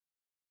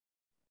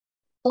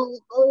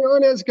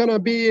Ariana is going to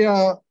be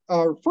our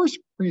first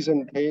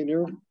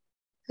presenter.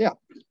 Yeah,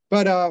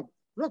 but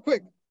real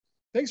quick,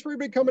 thanks for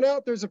everybody coming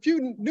out. There's a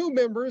few new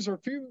members or a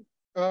few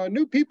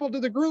new people to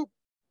the group.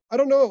 I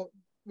don't know.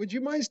 Would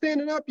you mind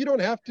standing up? You don't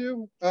have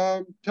to.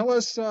 Tell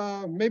us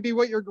maybe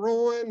what you're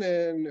growing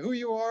and who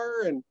you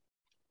are. And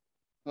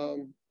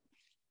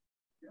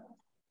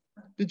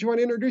did you want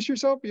to introduce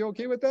yourself? Are you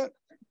okay with that?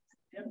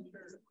 Yeah,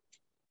 sure.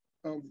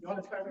 You want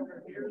to start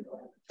over here?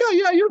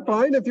 Yeah, you're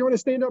fine. If you want to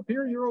stand up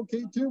here, you're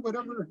okay too,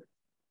 whatever.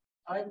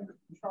 I'm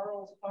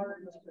Charles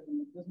Hart,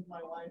 and this is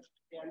my wife,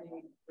 Danny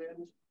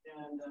Lynn,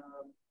 and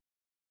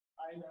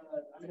I'm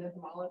an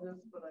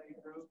entomologist, but I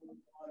grow a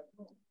lot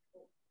of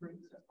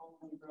fruits at home.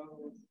 We grow a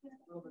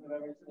little bit of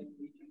everything.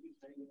 We do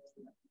things.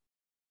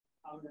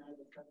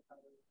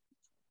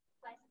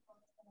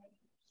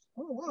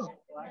 Oh, wow.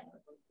 All right.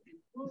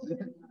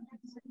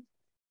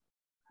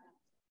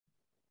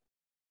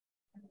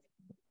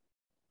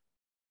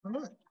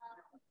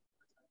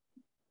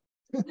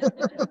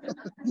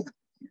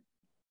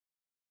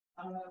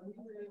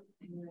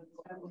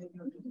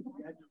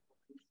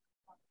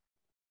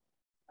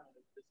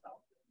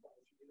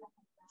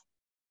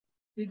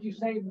 Did you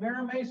say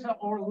Mira Mesa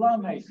or La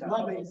Mesa?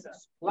 La Mesa.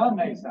 La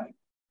Mesa.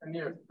 And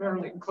you're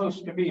fairly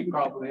close to me,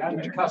 probably. I'm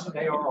in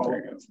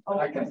Casadero.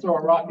 I can throw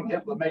a rock and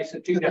hit La Mesa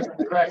 2 different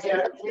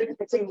directions.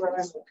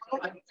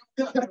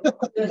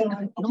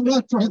 I'm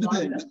not trying to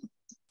think.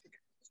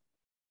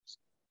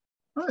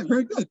 All right,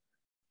 very good.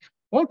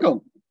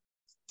 Welcome.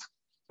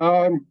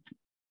 Yeah.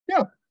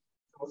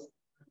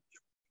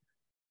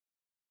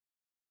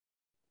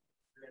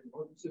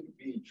 Pacific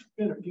Beach. It's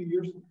been a few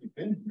years since we've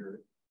been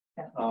here.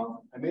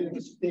 I made a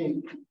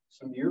mistake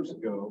some years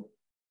ago,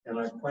 and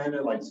I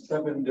planted like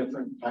 7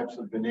 different types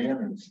of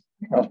bananas.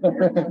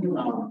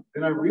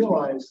 Then I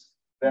realized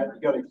that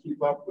you got to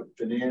keep up with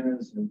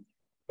bananas,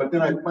 but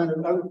then I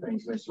planted other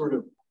things. And I sort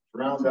of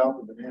drowned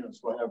out the bananas.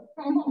 So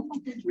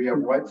we have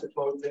white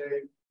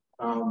sapote,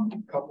 a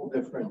couple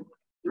different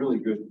really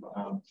good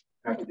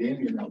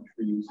macadamia nut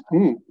trees.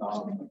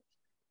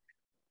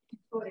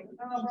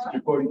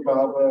 Chipotle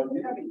cava.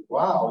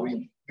 Wow,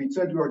 we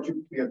said to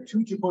we have 2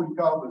 chipotle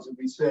cavas, and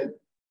we said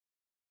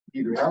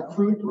either have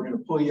fruit or we're going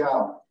to pull you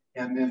out.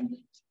 And then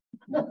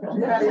they've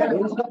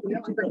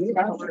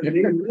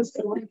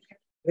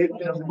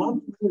been a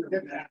month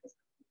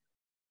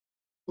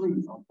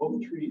fruit on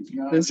both trees.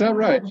 Is that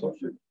right? It's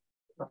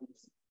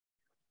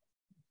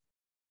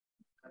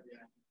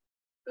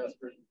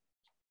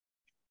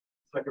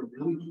like a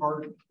really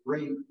hard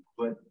grape,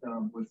 but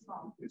with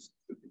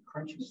the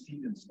crunchy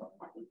seed and stuff.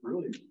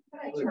 Really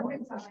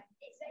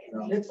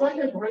It's like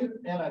a grape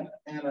and a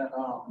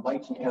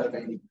lychee out of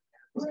a.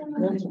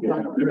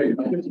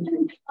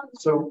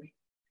 So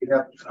we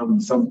have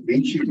some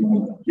lychee when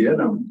we get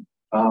them.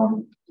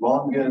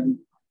 Longan,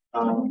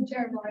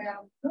 cherimoya,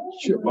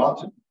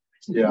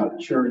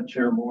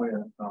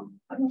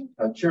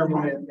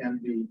 cherimoya, and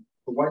the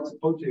white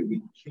sapote, we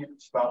can't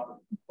stop it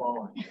from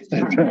falling.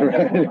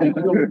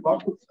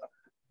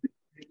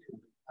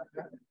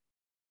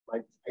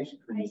 Like ice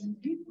cream.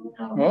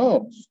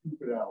 Oh. Scoop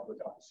it out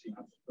without the seeds.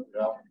 Scoop it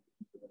out.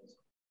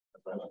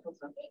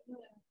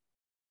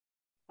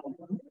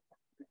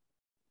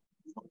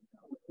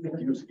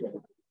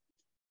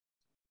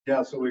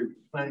 Yeah, so we're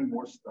planning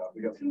more stuff.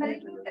 We got some.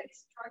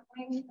 It's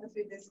struggling, as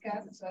we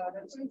discussed. So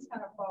the fruits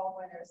kind of fall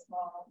when they're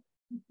small.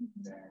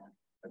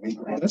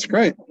 Well, that's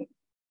great.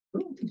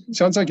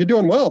 Sounds like you're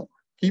doing well.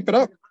 Keep it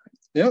up.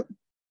 Yep.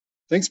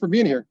 Thanks for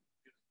being here.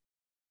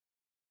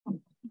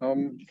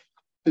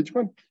 Did you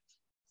want?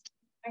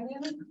 My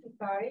name is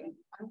Sukari.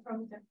 I'm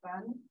from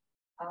Japan.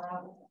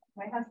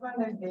 My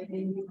husband and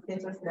baby, they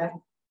just left.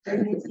 So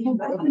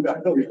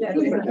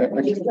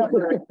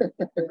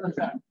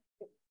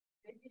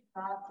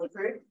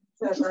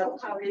that's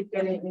how we're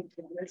getting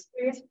into this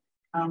space.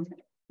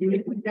 You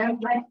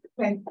don't like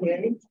to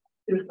 20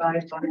 to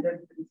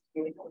 500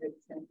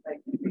 since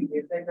like 3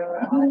 years ago.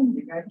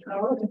 You guys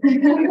know.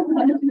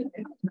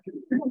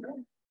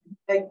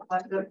 Like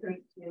other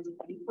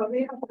we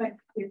probably have like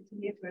 50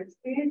 years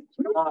space.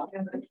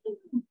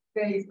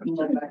 Very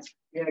similar.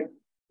 Yeah.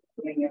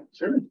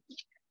 Sure.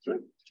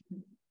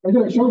 I'm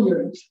going to show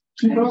you.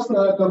 She brought the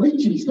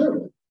lychees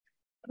too.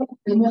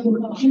 And then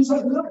she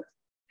said, look,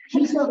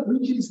 she's got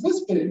lychees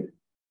this big.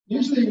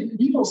 Usually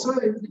people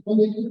say when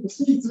they get the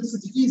seeds, this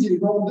is easy to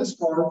grow this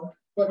far,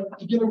 but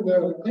to get them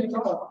to take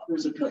off,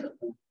 there's a trick.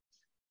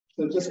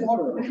 So just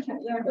water them.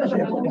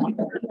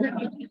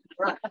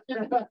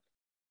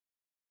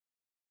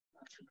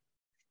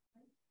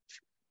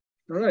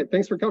 All right,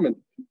 thanks for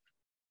coming.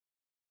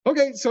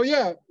 Okay, so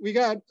yeah, we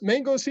got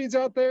mango seeds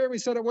out there. We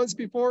said it once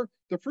before.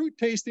 The fruit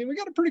tasting, we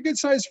got a pretty good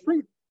sized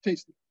fruit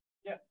tasting.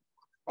 Yeah.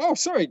 Oh,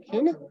 sorry,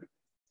 Ken.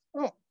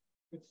 Oh,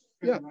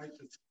 yeah.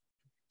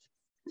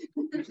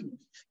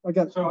 I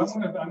got. So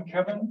I'm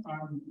Kevin.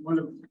 I'm one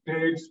of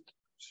Dave's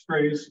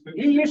strays.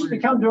 He used to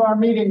come to our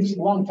meetings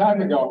a long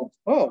time ago.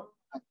 Oh.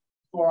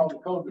 Before all the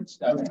COVID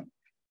stuff.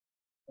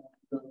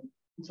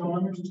 So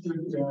I'm interested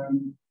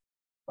in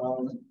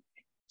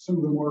some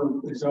of the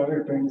more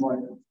exotic things like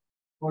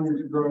wanting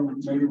to grow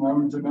maybe my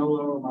own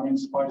vanilla or my own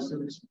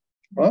spices.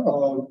 But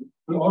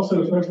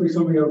also, especially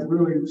something I was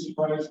really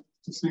surprised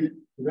to see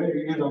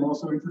today, and I'm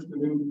also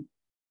interested in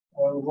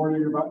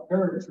learning about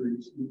carrot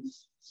trees and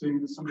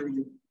seeing that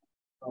somebody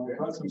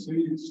got some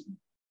seeds.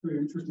 Pretty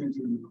interesting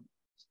to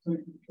me.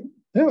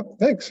 Yeah,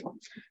 thanks.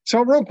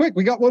 So real quick,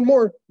 we got one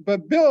more,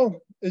 but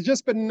Bill has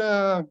just been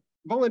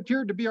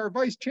volunteered to be our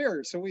vice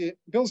chair. So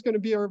Bill's going to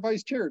be our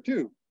vice chair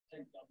too.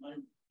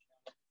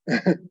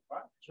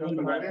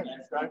 Jumping right in.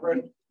 Dive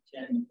right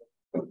in.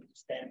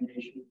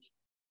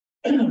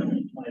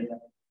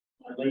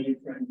 My lady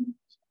friend,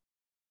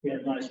 we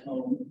had a nice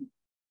home.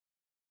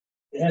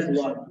 It has a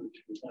lot of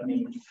features. I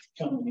mean,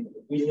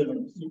 we live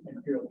in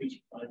Imperial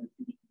Beach,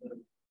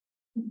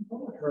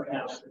 her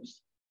house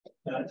is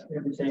got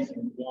everything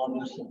from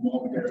walnuts and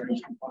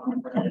mulberries and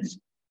pomegranates,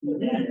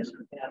 bananas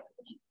and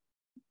apples,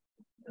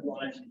 and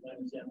limes and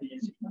lemons. That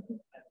means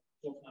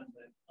full time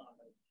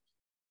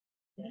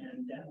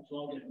and that was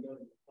all going to go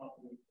to the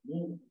property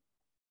movement.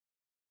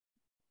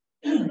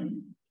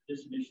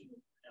 This mission.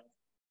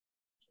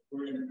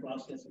 We're in the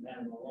process of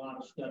having a lot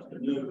of stuff to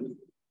move,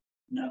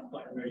 not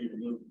quite ready to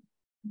move.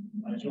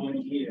 I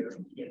joined here,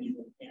 getting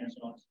the hands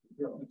on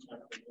real time.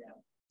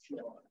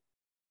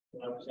 So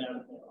I was out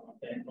of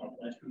Bangkok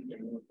last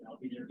weekend. I'll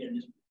be there again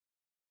this week.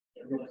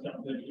 It really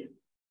felt good to get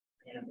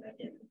hand back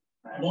in.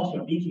 I'm also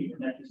a beekeeper.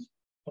 That is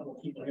a couple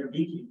of people here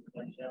beekeepers,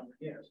 like down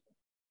here.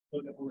 So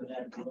looking forward to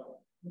that as well.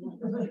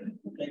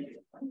 Thank you.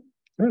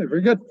 All right,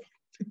 very good.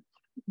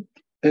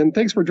 And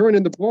thanks for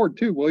joining the board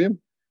too, William.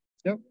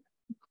 Yep.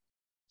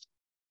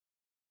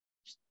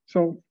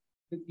 So,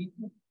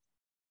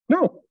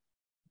 no,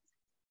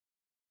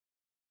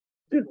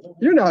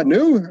 you're not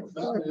new.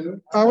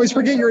 I always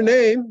forget your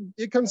name.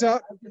 It comes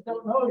out. I just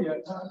don't know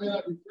yet.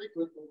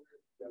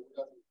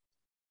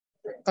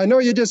 I know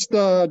you just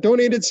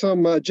donated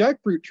some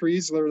jackfruit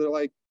trees. They're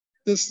like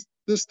this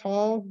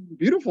tall,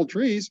 beautiful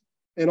trees,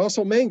 and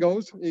also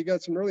mangoes. You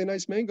got some really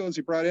nice mangoes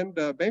you brought in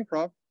to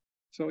Bancroft.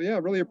 So yeah,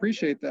 really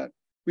appreciate that.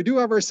 We do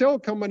have our sale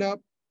coming up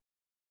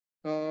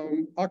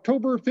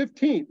October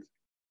 15th.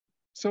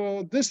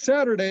 So this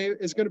Saturday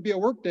is going to be a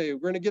work day. We're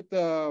going to get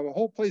the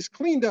whole place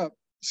cleaned up,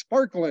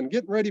 sparkling,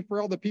 getting ready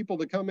for all the people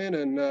to come in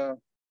and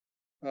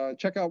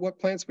check out what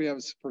plants we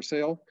have for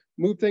sale,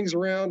 move things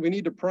around. We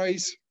need to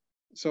price.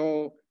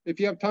 So if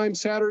you have time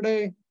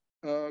Saturday,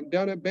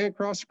 down at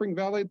Bancroft, Spring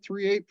Valley,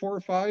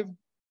 3845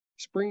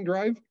 Spring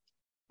Drive,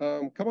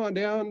 come on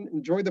down,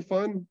 enjoy the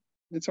fun.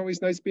 It's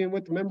always nice being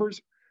with the members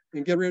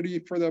and get ready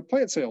for the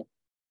plant sale.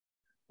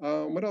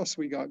 What else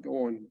we got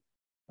going?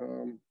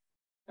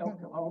 El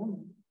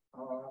Cajon,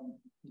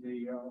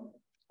 the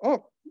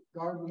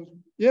gardens.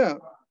 Yeah.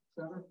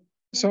 Center.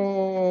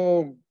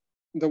 So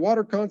the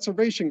Water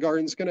Conservation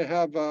Garden is going to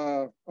have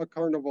a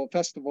carnival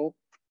festival.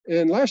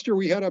 And last year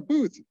we had a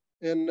booth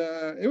and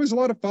it was a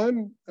lot of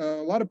fun. A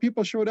lot of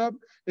people showed up.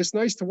 It's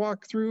nice to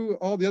walk through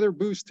all the other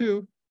booths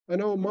too. I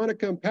know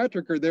Monica and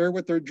Patrick are there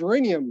with their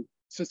Geranium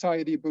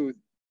Society booth.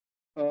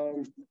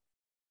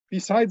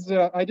 Besides,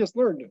 I just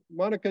learned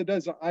Monica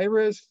does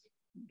iris,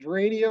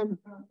 geranium,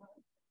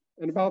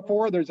 and about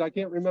 4 others I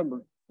can't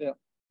remember. Yeah.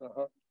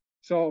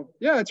 So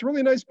yeah, it's a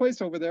really nice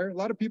place over there. A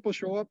lot of people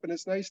show up and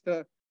it's nice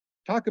to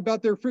talk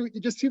about their fruit.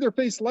 You just see their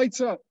face lights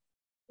up.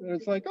 And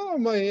it's like, oh,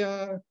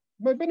 my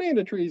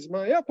banana trees,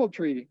 my apple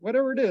tree,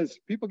 whatever it is.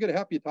 People get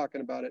happy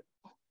talking about it.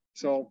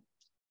 So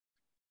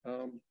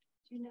Do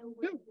you know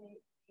what date it would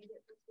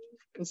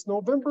be? it's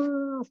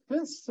November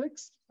 5th,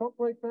 6th, something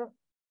like that.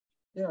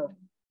 Yeah.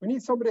 We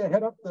need somebody to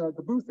head up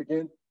the booth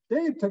again.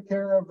 Dave took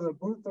care of the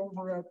booth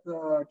over at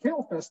the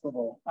Kale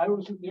Festival. I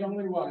wasn't the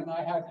only one.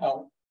 I had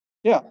help.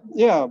 Yeah,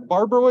 yeah.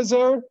 Barbara was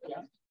there.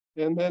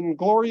 Yeah. And then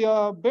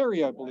Gloria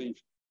Berry, I believe.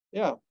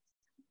 Yeah.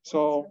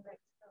 So.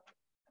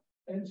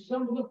 And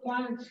some of the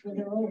plants that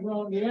are over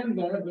on the end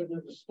there, that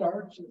are the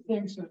starts and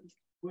things that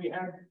we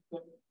had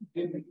that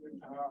didn't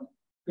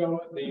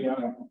go at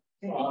the,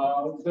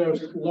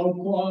 there's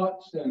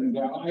loquats and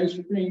ice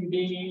cream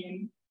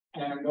bean,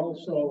 and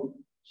also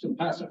some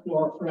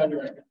Passiflora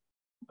Frederick,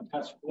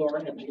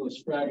 Passiflora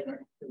Epilis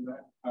Frederick.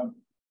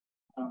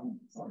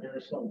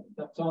 Here, so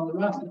that's on the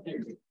rest of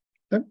the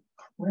Okay.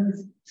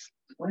 When's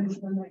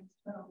the next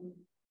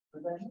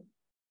event?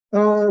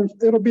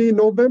 It'll be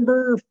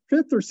November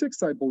 5th or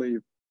 6th, I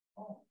believe.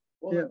 Oh,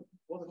 well, Yeah.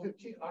 Well, the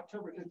 15th,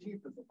 October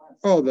 15th is the plant.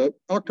 Oh, the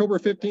October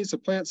 15th is a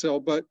plant sale,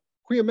 but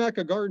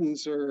Cuyamaca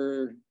Gardens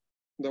or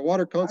the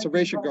Water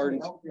Conservation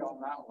Gardens. help you on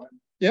that one.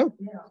 Yeah.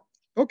 Yeah.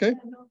 Okay.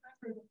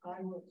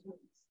 I will too.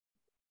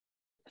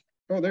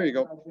 Oh, there you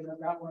go. I've been at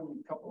that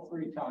one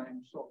three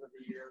times over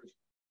the years.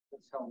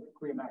 It's held at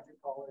Cuyamaca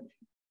College.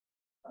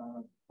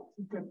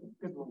 Good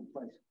little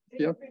place.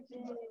 Yeah.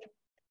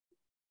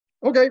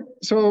 Okay,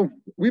 so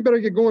we better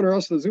get going or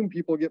else the Zoom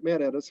people get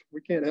mad at us.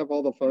 We can't have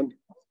all the fun.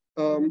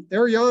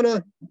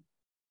 Ariana,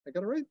 I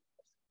got it right?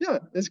 Yeah,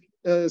 is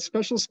a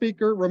special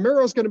speaker.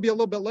 Ramiro's going to be a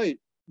little bit late.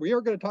 We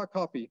are going to talk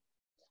coffee,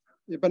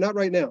 but not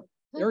right now.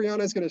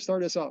 Ariana is going to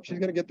start us off. She's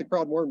going to get the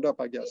crowd warmed up,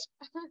 I guess.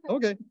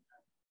 Okay.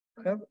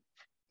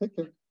 Take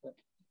care.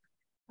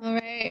 All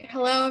right.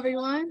 Hello,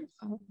 everyone.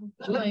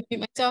 Should I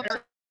mute myself?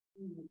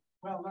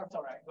 Well, that's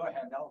all right. Go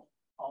ahead.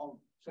 I'll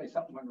say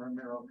something when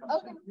Ramiro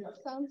comes in. Okay,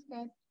 sounds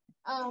good.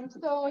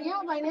 So yeah,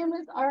 my name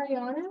is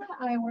Ariana.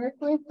 I work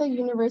with the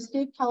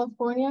University of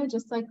California,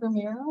 just like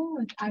Ramiro,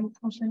 with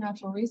agriculture and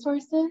natural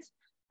resources.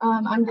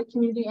 I'm the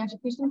community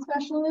education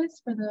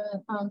specialist for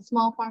the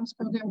small farms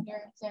program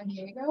here in San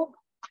Diego.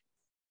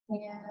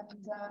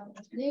 And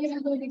today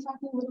I'm going to be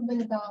talking a little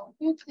bit about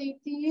food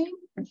safety.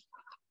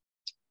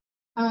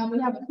 We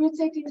have a food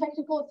safety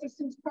technical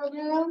assistance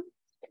program.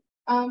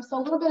 So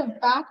a little bit of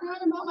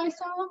background about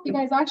myself. You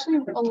guys actually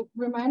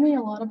remind me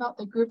a lot about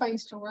the group I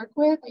used to work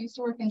with. I used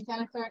to work in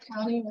Santa Clara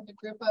County with a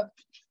group of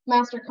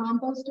master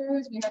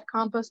composters. We had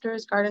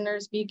composters,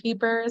 gardeners,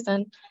 beekeepers,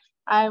 and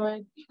I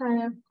would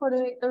kind of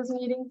coordinate those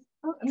meetings.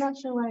 Oh, I'm not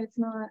sure why it's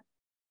not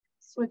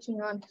switching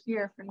on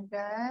here for you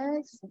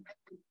guys. Let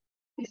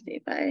me see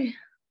if I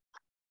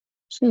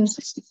change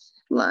the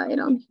slide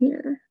on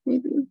here,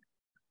 maybe.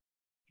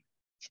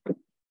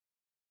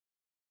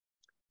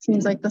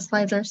 Seems like the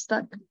slides are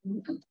stuck.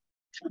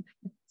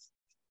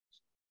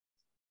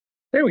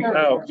 There we go.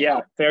 Oh,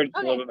 yeah, they're a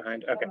little bit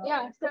behind. Okay.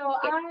 Yeah, so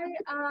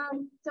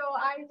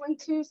I went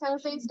to San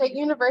Jose State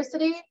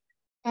University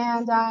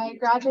and I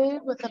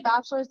graduated with a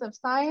Bachelor's of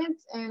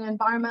Science in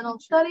Environmental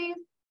Studies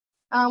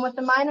with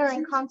a minor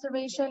in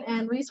Conservation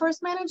and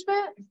Resource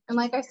Management. And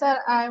like I said,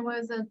 I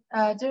was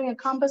doing a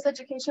compost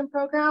education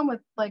program with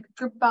like a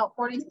group about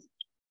 40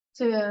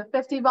 to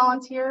 50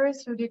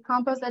 volunteers who do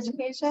compost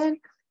education.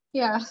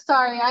 Yeah,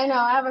 sorry, I know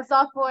I have a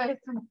soft voice.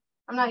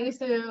 I'm not used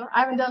to, I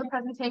haven't done a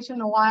presentation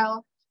in a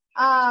while.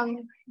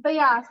 But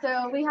yeah,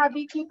 so we have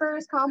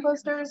beekeepers,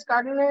 composters,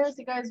 gardeners.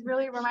 You guys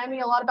really remind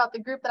me a lot about the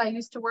group that I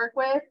used to work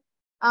with.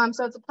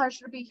 So it's a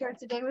pleasure to be here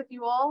today with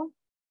you all.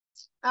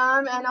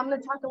 And I'm going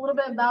to talk a little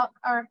bit about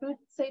our food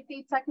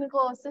safety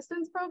technical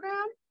assistance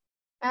program.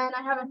 And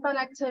I have a fun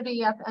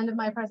activity at the end of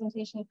my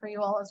presentation for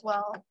you all as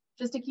well,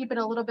 just to keep it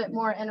a little bit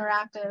more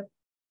interactive.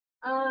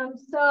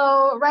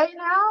 So right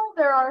now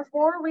there are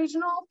 4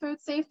 regional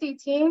food safety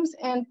teams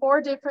in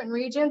 4 different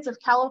regions of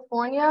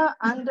California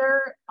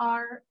under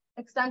our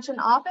extension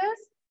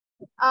office.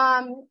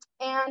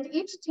 And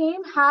each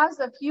team has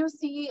a few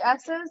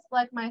CESs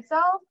like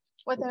myself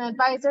with an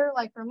advisor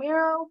like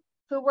Ramiro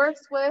who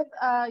works with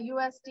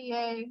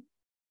USDA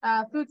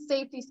food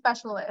safety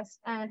specialist,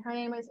 and her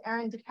name is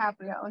Erin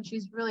DiCaprio, and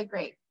she's really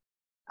great.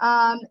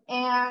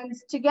 And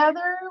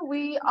together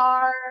we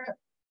are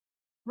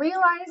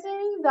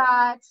realizing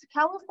that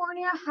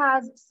California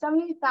has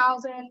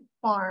 70,000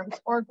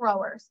 farms or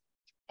growers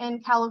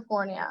in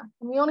California.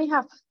 And we only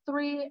have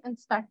 3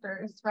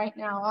 inspectors right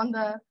now on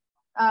the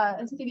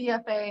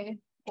CDFA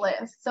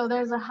list. So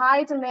there's a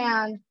high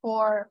demand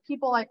for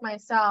people like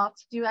myself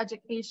to do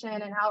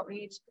education and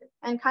outreach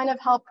and kind of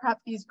help prep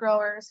these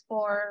growers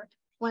for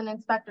when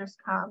inspectors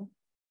come.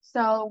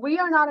 So we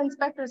are not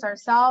inspectors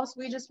ourselves.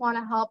 We just want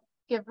to help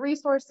give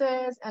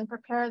resources and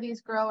prepare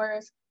these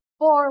growers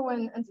for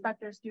when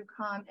inspectors do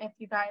come. If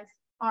you guys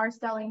are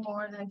selling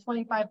more than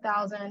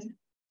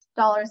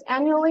 $25,000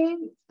 annually,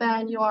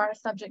 then you are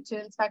subject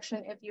to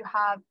inspection if you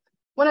have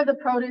one of the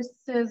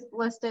produces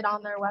listed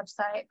on their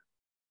website.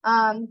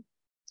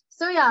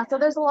 So yeah, so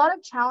there's a lot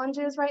of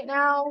challenges right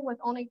now with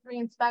only 3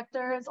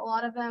 inspectors. A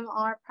lot of them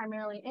are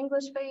primarily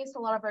English-based. A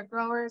lot of our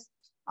growers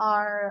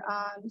are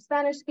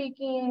Spanish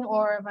speaking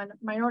or of a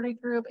minority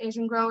group,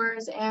 Asian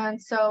growers.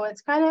 And so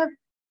it's kind of,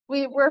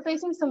 we're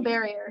facing some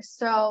barriers.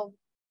 So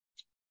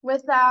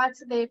with that,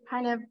 they've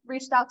kind of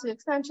reached out to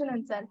Extension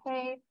and said,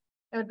 hey,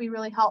 it would be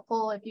really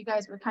helpful if you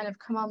guys would kind of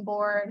come on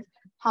board,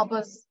 help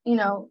us, you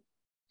know,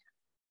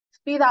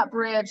 be that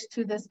bridge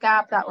to this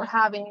gap that we're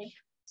having.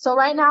 So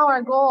right now,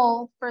 our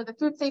goal for the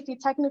Food Safety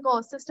Technical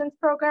Assistance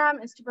Program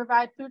is to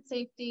provide food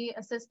safety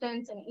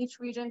assistance in each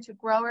region to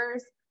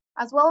growers,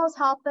 as well as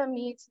help them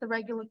meet the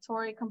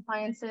regulatory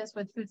compliances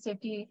with Food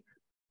Safety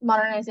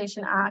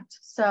Modernization Act.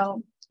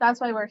 So that's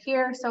why we're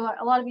here. So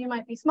a lot of you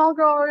might be small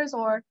growers,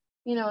 or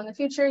you know, in the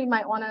future, you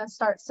might want to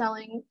start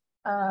selling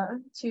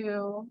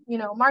to, you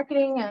know,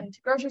 marketing and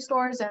to grocery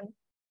stores and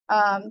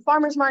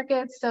farmers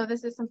markets. So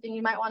this is something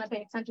you might want to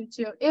pay attention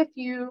to if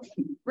you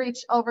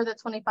reach over the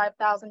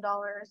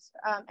 $25,000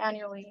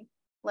 annually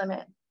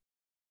limit.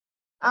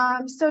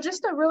 So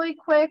just a really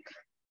quick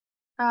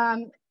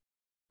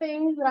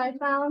thing that I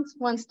found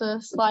once the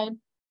slide,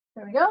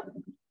 there we go.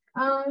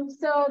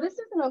 So this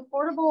is an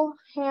affordable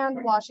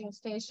hand washing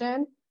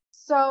station.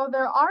 So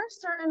there are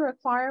certain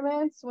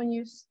requirements when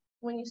you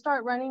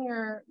start running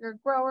your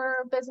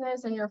grower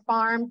business and your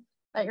farm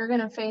that you're going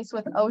to face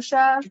with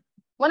OSHA.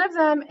 One of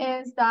them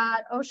is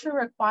that OSHA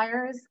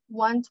requires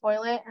 1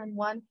 toilet and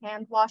 1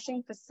 hand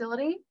washing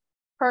facility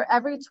for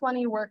every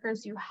 20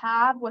 workers you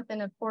have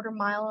within a quarter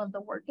mile of the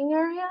working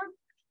area.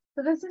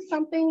 So this is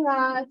something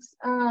that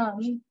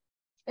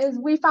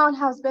we found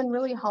has been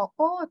really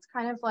helpful. It's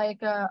kind of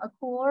like a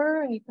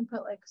cooler, and you can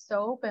put like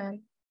soap and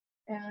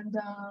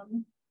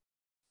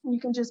you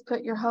can just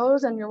put your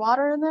hose and your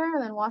water in there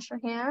and then wash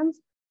your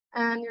hands.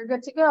 and you're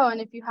good to go.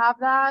 And if you have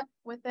that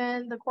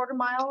within the quarter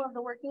mile of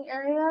the working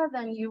area,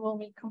 then you will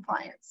meet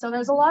compliance. So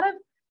there's a lot of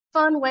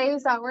fun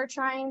ways that we're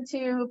trying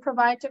to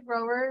provide to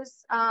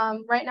growers.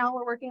 Right now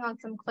we're working on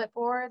some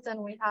clipboards,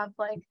 and we have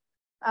like,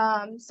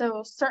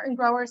 so certain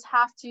growers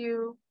have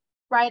to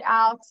write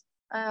out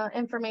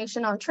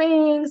information on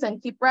trainings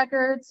and keep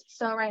records.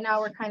 So right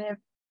now we're kind of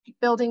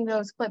building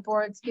those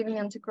clipboards, giving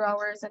them to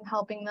growers and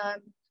helping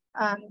them,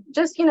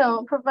 just, you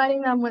know,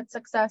 providing them with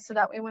success so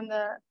that way when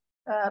the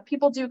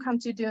people do come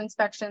to do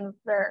inspections,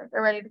 they're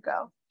ready to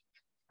go.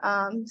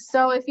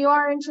 So if you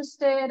are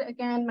interested,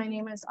 again, my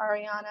name is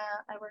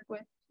Ariana. I work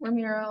with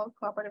Ramiro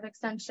Cooperative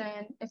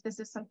Extension. If this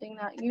is something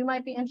that you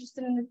might be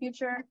interested in the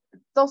future,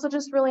 it's also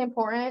just really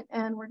important.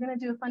 And we're going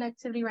to do a fun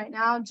activity right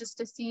now just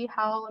to see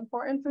how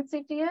important food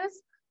safety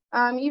is.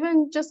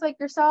 Even just like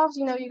yourselves,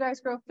 you know, you guys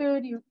grow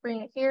food, you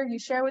bring it here, you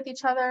share with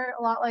each other,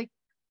 a lot like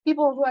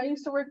people who I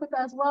used to work with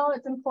as well.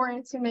 It's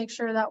important to make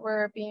sure that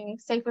we're being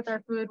safe with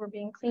our food, we're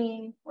being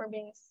clean, we're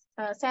being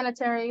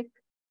sanitary.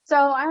 So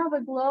I have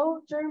a glow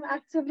germ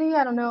activity.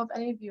 I don't know if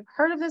any of you have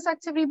heard of this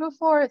activity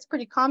before. It's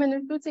pretty common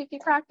in food safety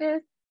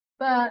practice.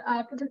 But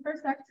for the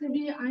first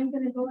activity, I'm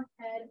going to go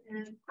ahead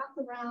and pass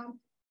around.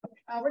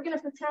 We're going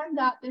to pretend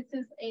that this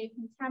is a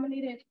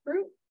contaminated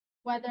fruit,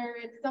 whether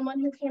it's someone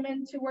who came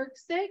in to work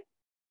sick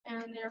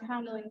and they're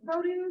handling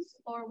produce,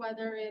 or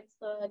whether it's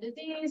a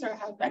disease or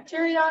has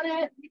bacteria on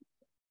it.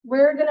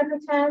 We're going to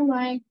pretend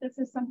like this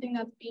is something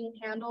that's being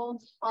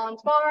handled on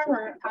farm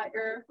or at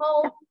your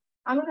home.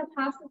 I'm going to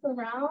pass this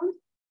around.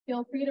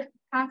 Feel free to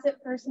pass it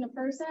person to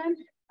person.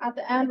 At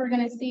the end, we're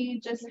going to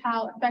see just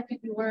how effective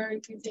you were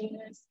using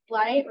this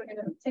light. We're going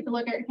to take a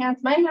look at your hands.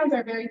 My hands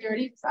are very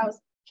dirty because I was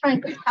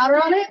trying to put powder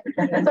on it.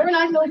 So we're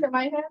not going to look at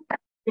my hands. Pass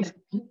this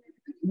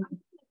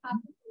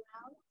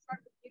around.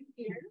 Start with you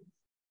here.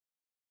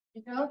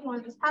 You know, if you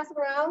want to just pass it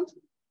around.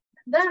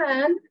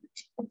 Then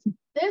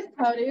this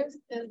produce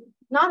is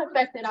not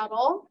affected at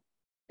all.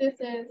 This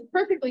is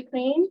perfectly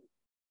clean.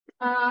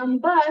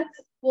 But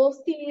we'll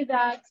see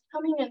that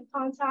coming in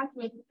contact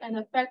with an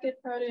affected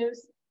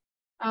produce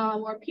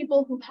or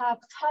people who have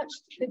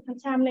touched the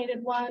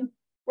contaminated one,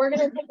 we're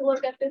going to take a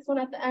look at this one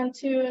at the end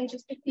too, and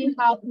just to see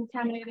how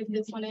contaminated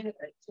this one is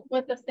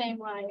with the same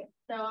light.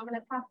 So I'm going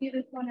to pass you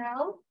this one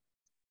out.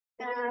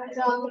 And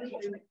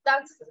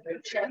that's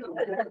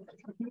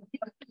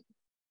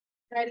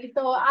ready.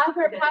 So as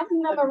we're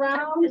passing them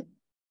around,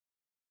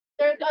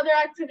 there's other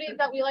activities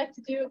that we like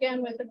to do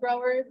again with the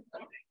growers.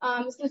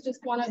 This is just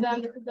one of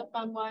them. This is a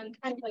fun one,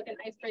 kind of like an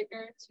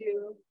icebreaker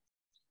to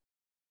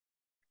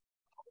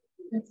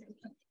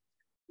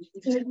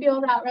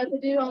feel that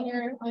residue on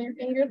your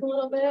fingers a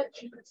little bit.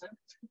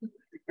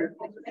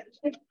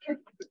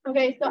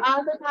 Okay, so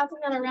as we're passing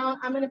that around,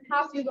 I'm going to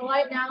pass you the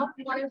light now. If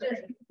you want to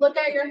just look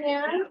at your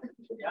hand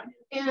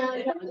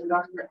and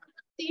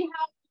see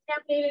how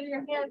contaminated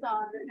your hands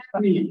are.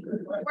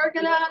 We're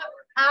going to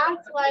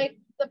act like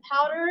the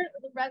powder,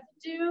 the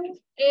residue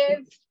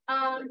is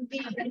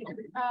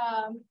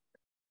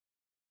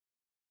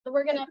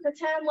we're going to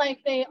pretend like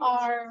they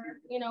are,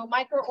 you know,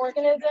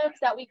 microorganisms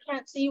that we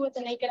can't see with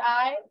the naked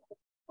eye,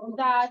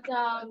 that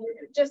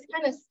just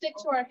kind of stick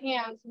to our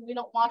hands when we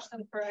don't wash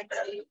them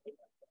correctly.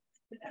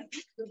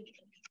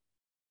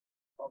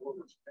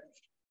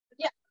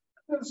 Yeah.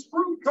 Does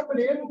fruit coming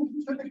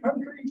in to the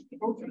country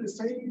go through the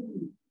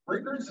same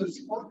rigors as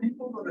more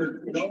people that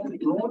are, you know,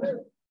 growing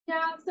it?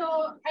 Yeah,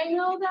 so I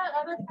know that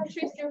other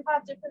countries do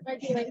have different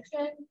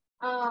regulations.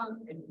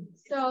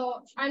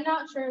 So I'm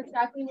not sure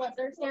exactly what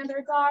their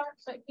standards are,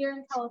 but here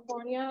in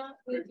California,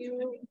 we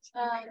do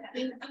try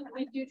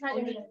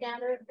to meet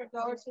standards for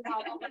growers who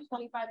have over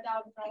 $25,000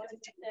 in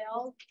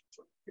sales.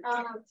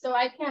 So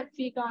I can't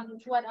speak on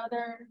what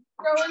other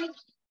growers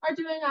are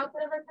doing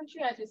outside of our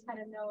country. I just kind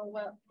of know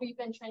what we've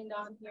been trained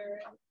on here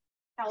in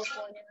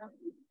California.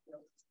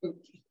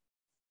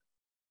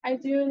 I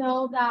do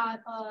know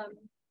that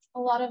a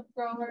lot of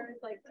growers,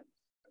 like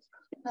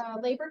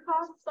labor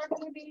costs are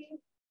going to be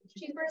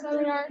cheaper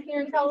than they are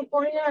here in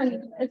California,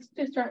 and it's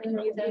to certain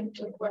reasons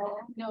as well.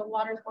 You know,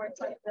 water's more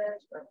expensive,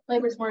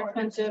 labor's more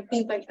expensive,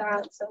 things like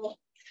that. So,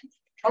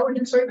 how would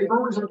you say the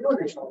growers are doing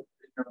this?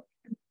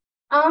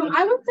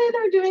 I would say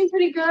they're doing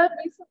pretty good.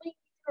 Recently,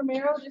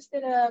 Ramiro just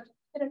did a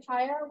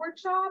tire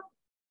workshop.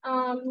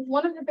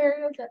 One of the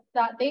barriers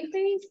that they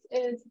face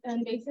is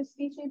invasive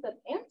species of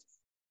ants.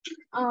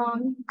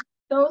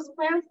 Those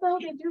plants, though,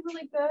 they do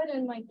really good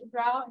in like the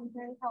drought and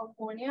here in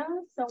California,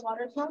 so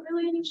water's not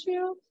really an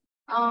issue.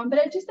 But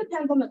it just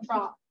depends on the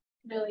crop,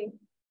 really.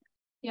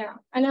 Yeah,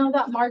 I know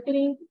that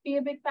marketing could be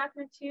a big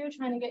factor too,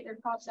 trying to get your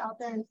crops out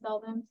there and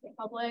sell them to the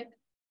public.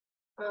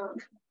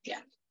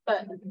 Yeah,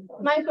 but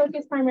my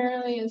focus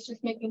primarily is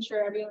just making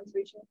sure everyone's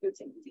reaching food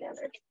safety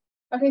standards.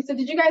 Okay, so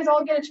did you guys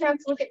all get a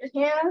chance to look at your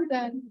hands?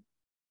 And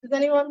does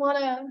anyone want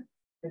to?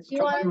 It's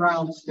coming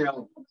around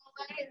still.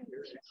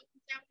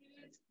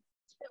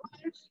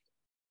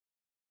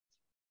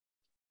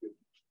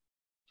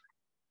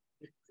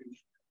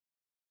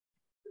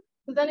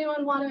 Does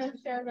anyone want to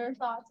share their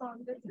thoughts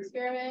on this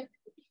experiment?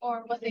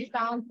 or what they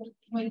found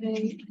when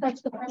they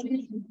touched the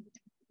produce.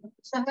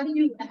 So how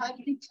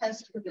do you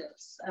test for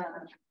this?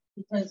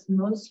 Because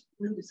most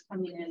food is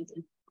coming in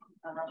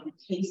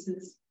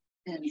cases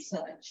and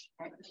such.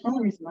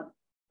 Only reason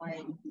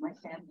my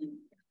family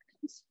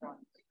is from.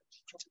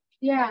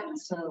 Yeah. And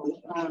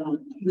so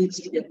we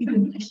get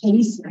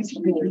cases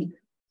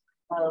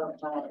of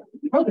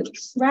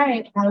produce.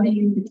 Right. How do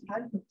you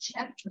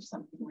check for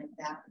something like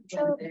that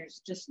when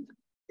there's just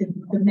the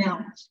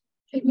amount?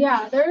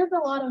 Yeah, there is a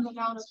lot of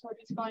amount of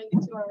produce going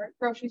into our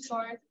grocery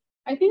stores.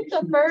 I think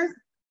the first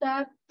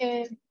step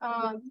is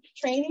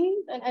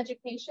training and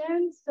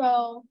education.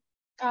 So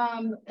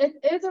it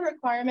is a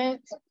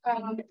requirement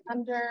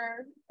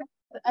under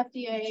the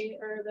FDA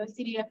or the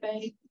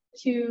CDFA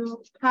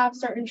to have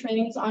certain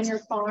trainings on your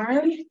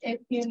farm if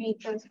you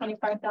meet those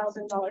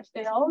 $25,000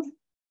 sales.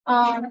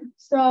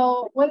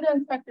 So when the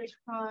inspectors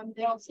come,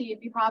 they'll see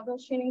if you have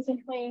those trainings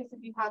in place,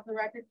 if you have the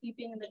record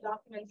keeping and the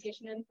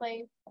documentation in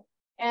place.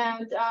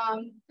 And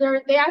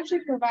they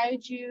actually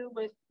provide you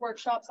with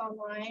workshops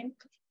online,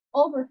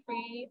 all for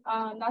free.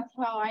 That's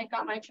how I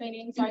got my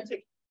training. So I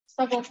took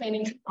several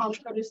trainings on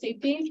produce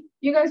safety.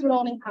 You guys would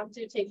only have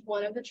to take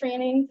one of the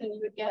trainings and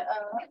you would get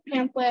a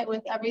pamphlet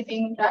with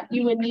everything that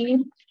you would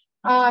need.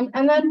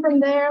 And then from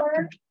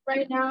there,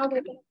 right now,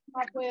 we're going to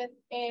come up with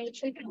a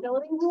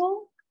traceability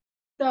rule.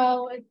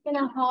 So it's going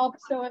to help.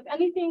 So if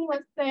anything,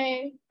 let's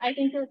say, I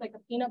think there was like a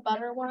peanut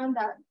butter one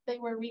that they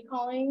were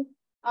recalling.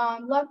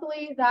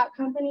 Luckily, that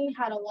company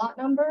had a lot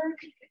number,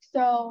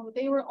 so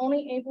they were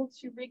only able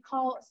to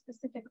recall a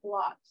specific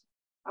lot.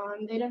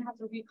 They didn't have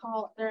to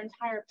recall their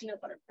entire peanut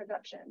butter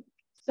production.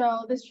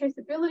 So this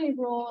traceability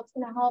rule, it's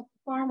going to help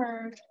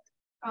farmers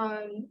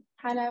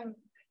kind of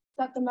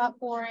set them up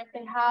for if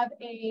they have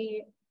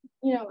a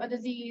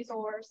disease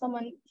or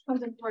someone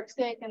comes into work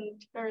sick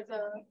and there's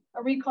a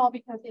recall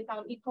because they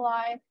found E.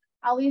 coli.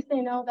 At least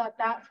they know that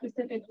that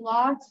specific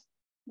lot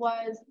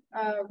was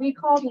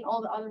recalled and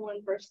all the other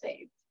ones were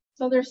saved.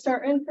 So there's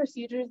certain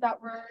procedures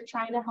that we're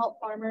trying to help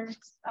farmers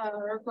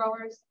or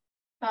growers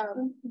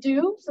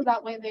do, so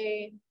that way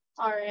they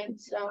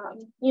aren't,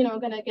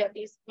 going to get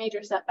these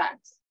major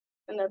setbacks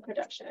in their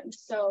production.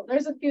 So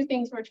there's a few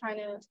things we're trying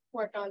to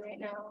work on right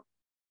now.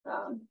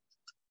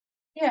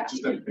 Yeah.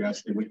 Just out of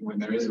curiosity, when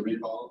there is a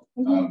recall,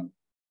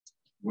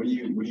 what do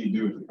you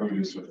do with the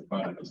produce with the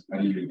funds? How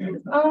do you do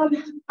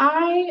it?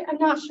 I am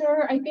not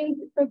sure. I think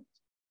the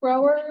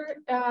grower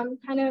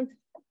kind of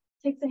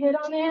takes a hit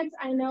on it.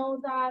 I know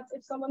that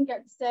if someone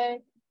gets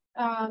sick,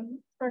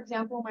 for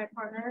example, my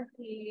partner,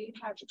 he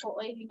had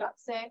Chipotle, he got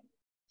sick.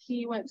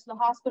 He went to the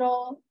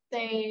hospital.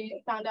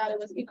 They found out it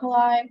was E.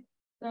 coli.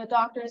 The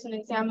doctors and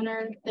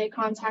examiners, they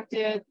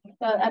contacted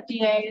the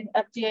FDA.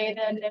 FDA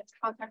then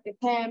contacted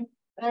him.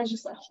 And there's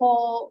just a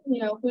whole,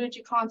 who did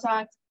you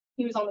contact?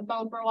 He was on the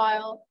phone for a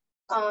while.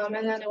 And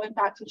then it went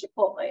back to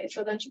Chipotle.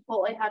 So then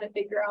Chipotle had to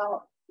figure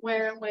out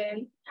where,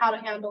 when, how to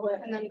handle it,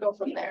 and then go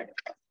from there.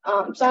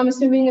 So I'm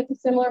assuming it's a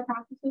similar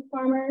practice with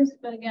farmers,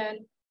 but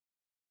again,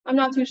 I'm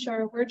not too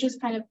sure. We're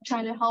just kind of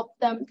trying to help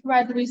them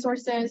provide the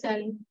resources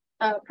and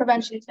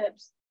prevention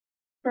tips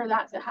for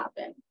that to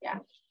happen. Yeah.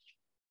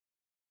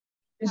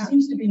 There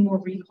seems to be more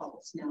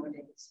recalls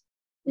nowadays.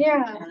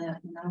 Yeah.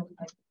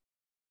 I've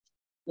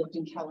lived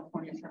in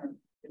California for a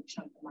good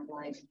chunk of my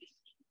life,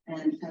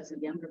 and as a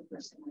younger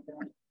person, I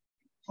don't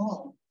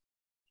recall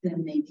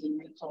them making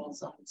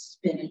recalls on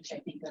spinach. I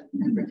think I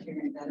remember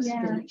hearing about a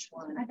spinach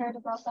one. I heard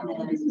about that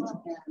one as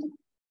well. And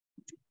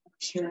I'm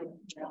sure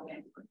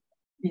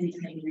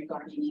anything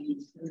regarding any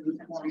food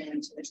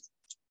hormones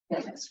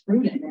that has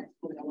fruit in it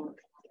will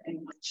very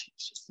much.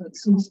 So it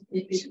seems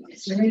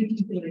it's very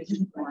particular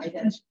why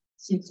that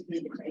seems to be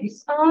the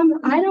case.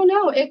 I don't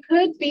know. It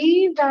could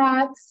be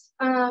that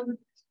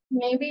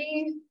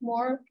maybe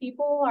more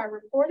people are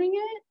reporting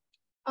it.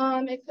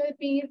 It could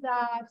be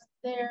that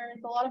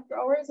there's a lot of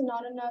growers and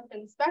not enough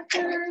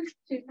inspectors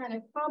to kind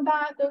of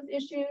combat those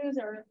issues,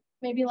 or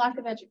maybe lack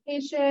of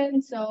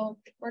education. So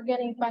we're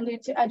getting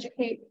funded to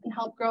educate and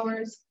help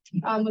growers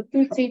with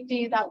food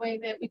safety. That way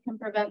that we can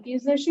prevent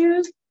these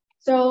issues.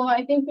 So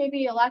I think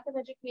maybe a lack of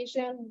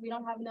education. We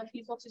don't have enough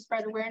people to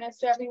spread awareness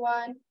to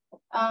everyone.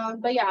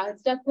 But yeah,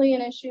 it's definitely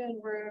an issue, and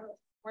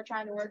we're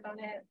trying to work on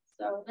it.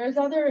 So there's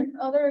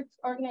other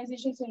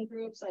organizations and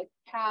groups like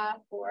CAF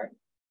or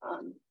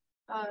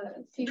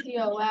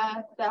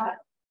CCOF that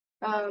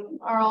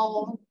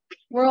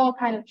we're all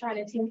kind of trying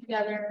to team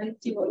together and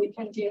see what we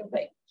can do.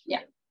 But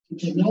yeah.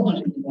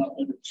 Technology is about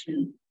number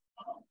two.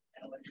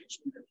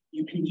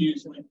 You can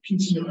use like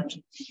PCR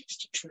techniques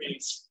to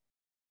trace.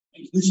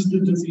 Like, this is the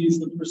disease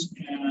the person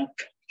had,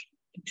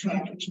 and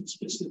track it to a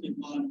specific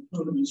line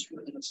of produce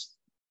for this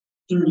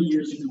 30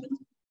 years ago.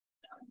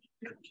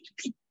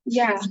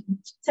 Yeah,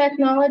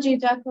 technology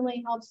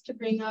definitely helps to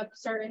bring up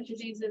certain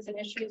diseases and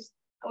issues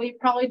we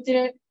probably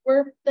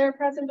were there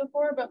present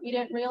before, but we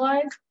didn't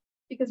realize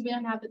because we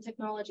didn't have the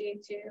technology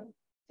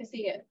to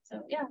see it.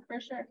 So yeah, for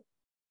sure.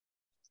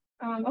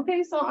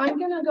 Okay, so I'm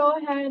gonna go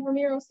ahead.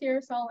 Ramiro's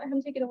here, so I'll let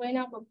him take it away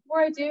now. But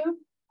before I do,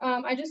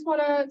 I just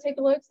want to take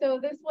a look. So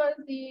this was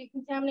the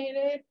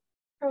contaminated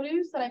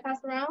produce that I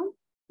passed around,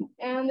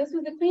 and this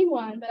was the clean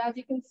one. But as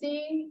you can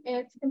see,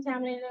 it's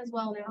contaminated as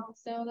well now.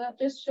 So that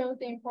just shows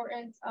the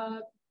importance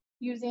of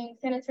using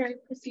sanitary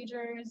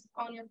procedures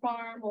on your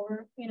farm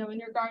or, you know, in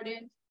your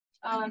garden,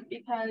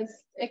 because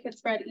it could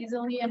spread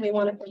easily and we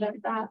want to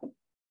prevent that.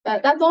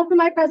 But that's all for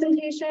my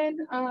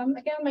presentation.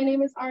 Again, my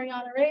name is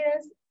Ariana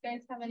Reyes. If you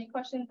guys have any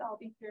questions, I'll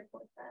be here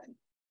for them.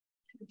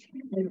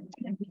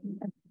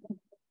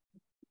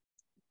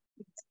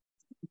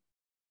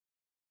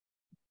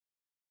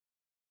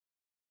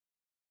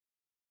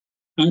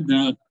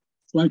 I'd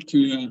like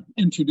to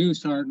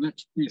introduce our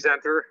next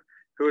presenter,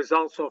 who is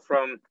also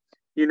from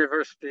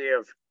University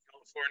of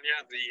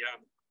California, the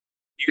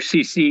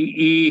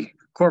UCCE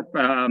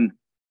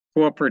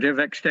Cooperative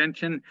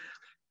Extension,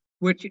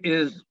 which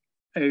is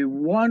a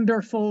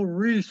wonderful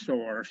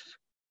resource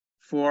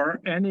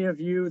for any of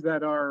you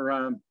that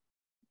are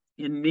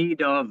in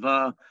need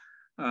of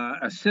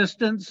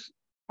assistance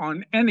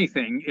on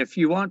anything. If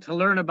you want to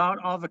learn about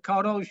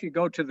avocados, you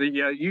go to the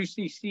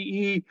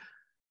UCCE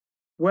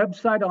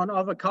website on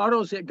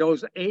avocados. It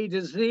goes A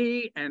to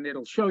Z, and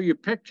it'll show you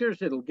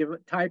pictures. It'll give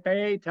it type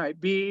A, type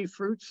B,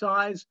 fruit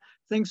size,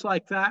 things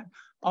like that.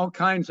 All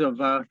kinds of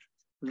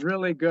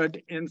really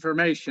good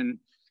information.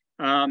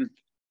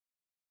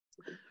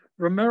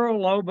 Ramiro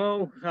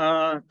Lobo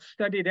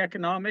studied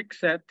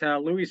economics at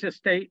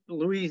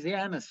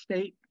Louisiana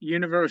State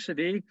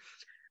University.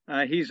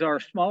 He's our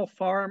small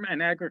farm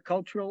and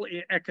agricultural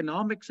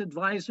economics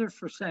advisor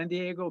for San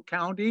Diego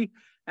County.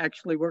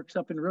 Actually works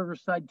up in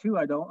Riverside too.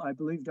 I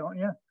believe, don't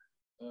you?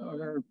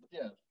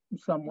 Yeah,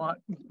 somewhat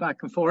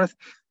back and forth,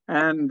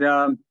 and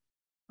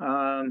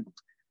kind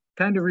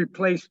of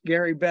replaced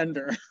Gary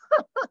Bender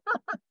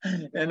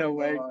in a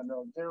way.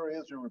 No, Gary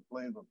is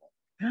irreplaceable.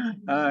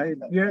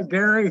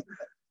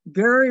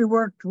 Gary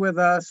worked with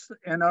us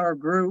in our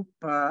group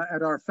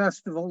at our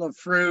Festival of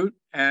Fruit,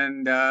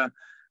 and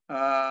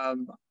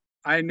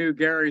I knew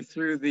Gary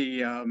through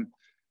the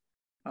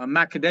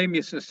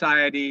Macadamia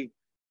Society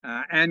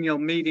annual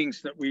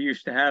meetings that we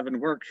used to have in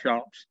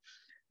workshops.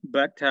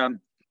 But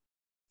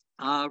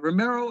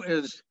Ramiro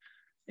is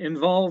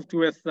involved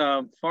with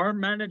farm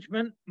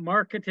management,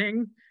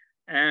 marketing,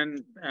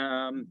 and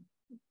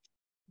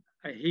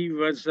he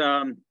was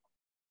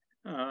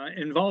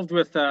involved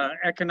with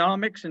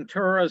economics and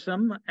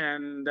tourism.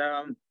 And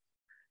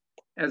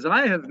as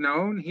I have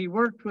known, he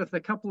worked with a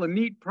couple of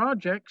neat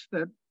projects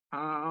that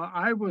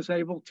I was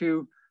able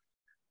to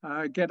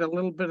get a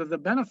little bit of the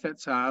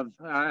benefits of.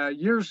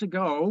 Years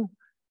ago,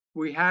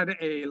 we had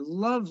a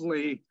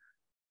lovely,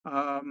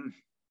 I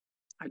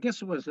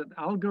guess it was at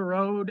Alga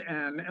Road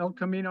and El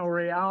Camino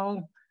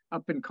Real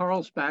up in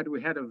Carlsbad.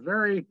 We had a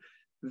very,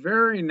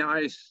 very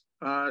nice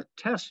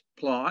test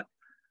plot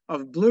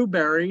of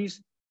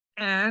blueberries,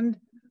 and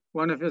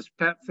one of his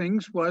pet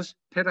things was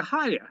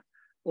pitahaya,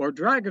 or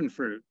dragon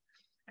fruit.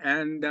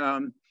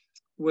 And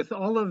with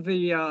all of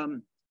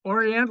the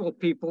Oriental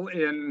people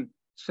in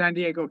San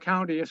Diego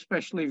County,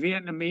 especially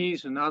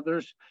Vietnamese and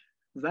others,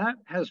 that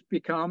has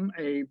become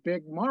a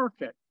big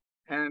market,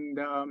 and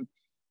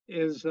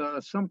is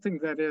something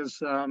that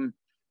is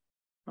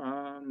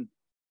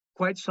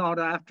quite sought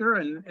after.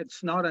 And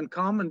it's not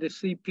uncommon to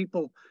see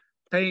people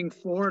paying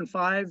 $4 and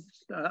 $5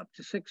 up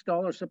to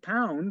 $6 a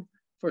pound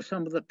for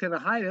some of the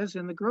pitahayas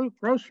in the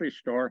grocery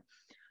store.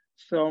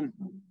 So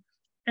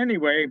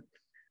anyway,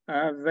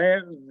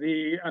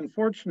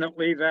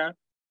 unfortunately that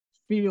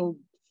field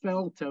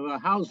fell to a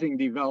housing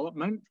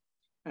development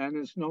and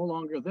is no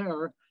longer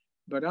there.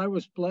 But I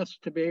was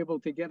blessed to be able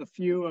to get a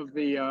few of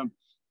the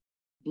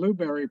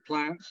blueberry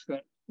plants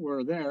that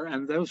were there,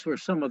 and those were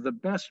some of the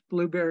best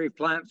blueberry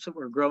plants that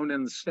were grown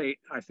in the state,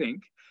 I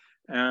think.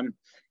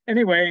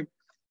 Anyway,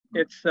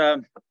 it's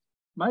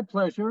my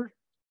pleasure,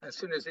 as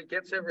soon as it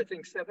gets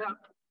everything set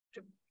up,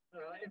 to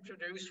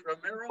introduce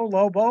Ramiro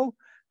Lobo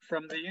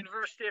from the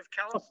University of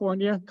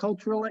California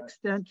Cultural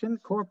Extension,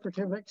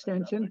 Cooperative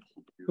Extension,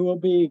 who will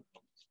be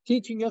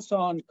teaching us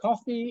on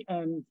coffee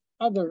and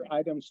other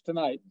items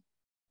tonight.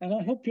 And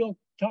I hope you'll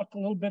talk a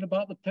little bit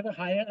about the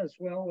pitahaya as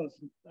well as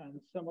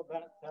some of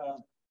that,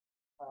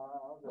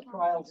 the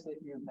trials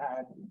that you've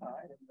had in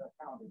the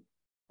county.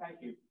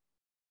 Thank you.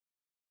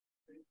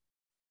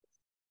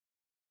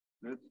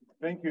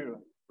 Thank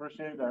you.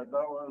 Appreciate that.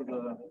 That was,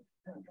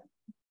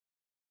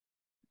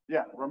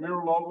 yeah,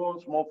 Ramiro Lobo,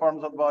 Small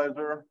Farms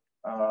Advisor.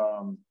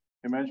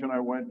 He mentioned I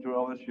went to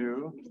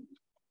LSU.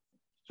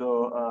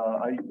 So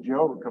I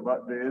joke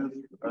about this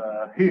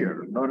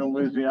here, not in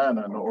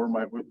Louisiana, or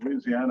my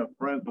Louisiana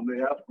friends, when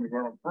they ask me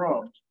where I'm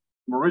from.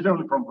 I'm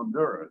originally from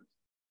Honduras.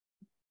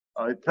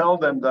 I tell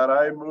them that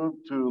I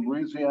moved to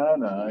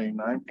Louisiana in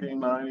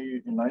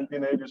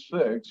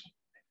 1986,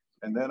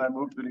 and then I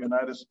moved to the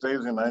United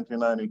States in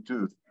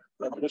 1992.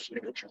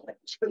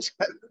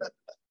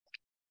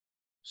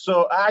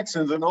 So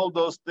accents and all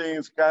those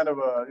things kind of,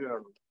 you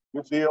know,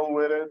 we deal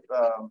with it.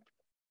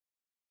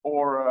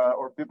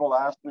 Or people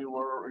ask me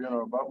where, you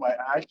know, about my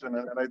accent,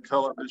 and I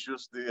tell them it's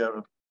just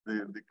the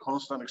the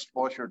constant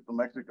exposure to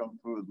Mexican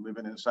food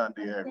living in San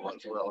Diego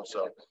as well.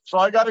 So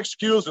I got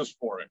excuses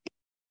for it.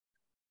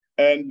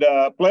 And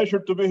pleasure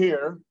to be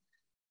here.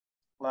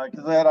 Like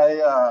I said,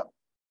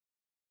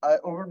 I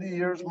over the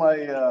years,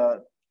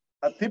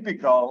 a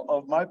typical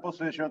of my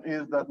position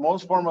is that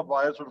most farm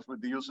advisors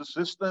with the UC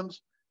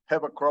systems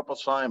have a crop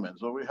assignment.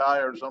 So we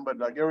hire somebody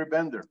like Gary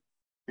Bender.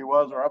 He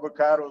was our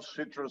avocados,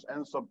 citrus,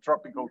 and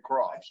subtropical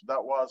crops.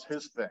 That was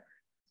his thing.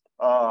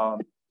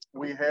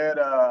 We had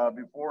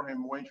before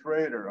him Wayne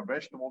Schrader,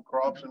 vegetable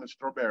crops and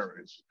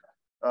strawberries.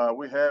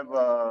 We have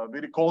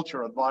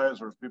viticulture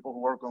advisors, people who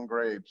work on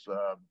grapes,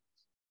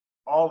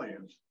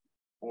 olives,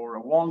 or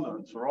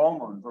walnuts, or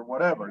almonds, or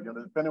whatever, you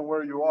know, depending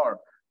where you are.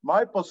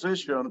 My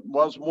position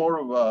was more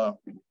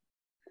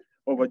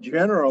of a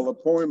general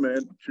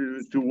appointment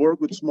to work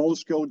with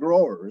small-scale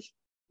growers.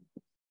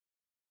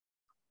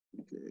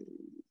 Okay.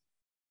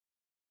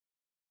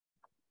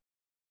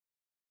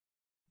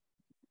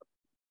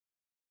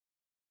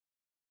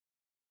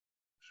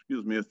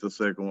 Excuse me just a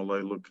second while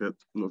I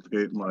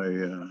locate my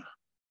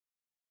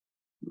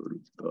go to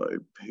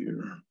type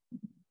here.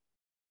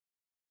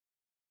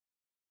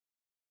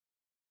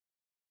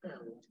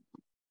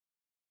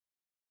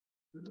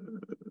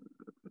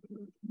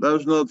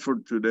 That's not for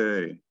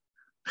today.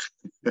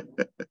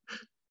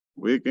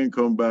 We can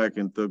come back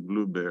and talk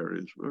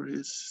blueberries. Where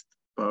is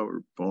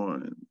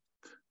PowerPoint?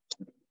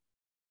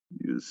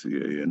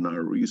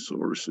 UCANR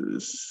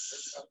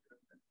resources.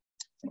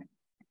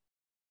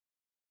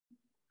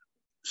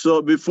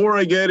 So before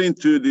I get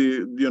into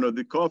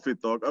the coffee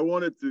talk, I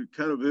wanted to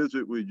kind of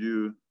visit with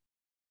you.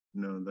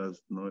 No,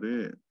 that's not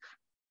it.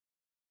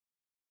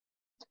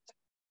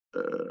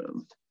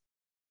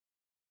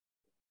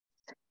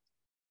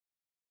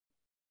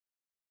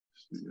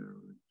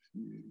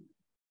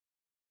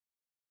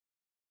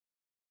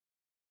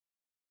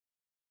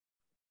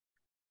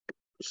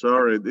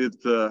 Sorry,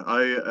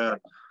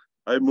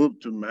 I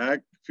moved to Mac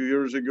a few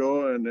years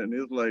ago, and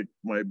it's like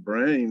my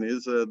brain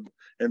is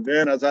and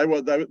then I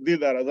did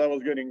that as I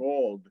was getting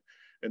old,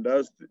 and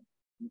that's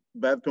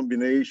bad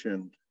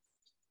combination.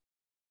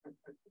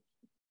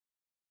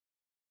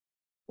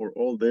 Or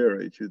all there,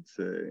 I should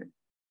say.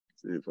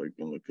 See if I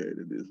can locate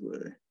it this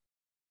way.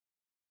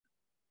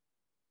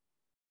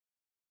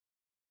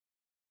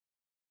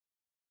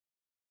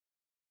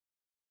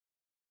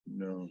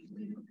 No,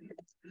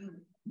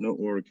 not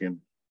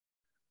working.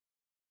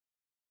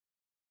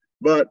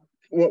 But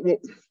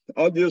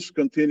I'll just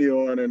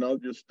continue on and I'll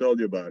just tell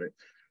you about it.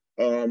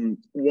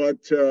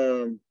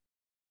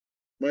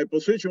 My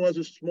position was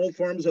a small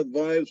farms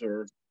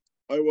advisor.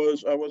 I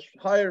was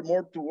hired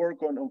more to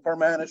work on farm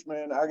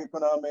management,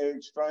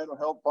 agroeconomics, trying to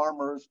help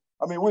farmers.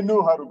 I mean, we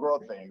knew how to grow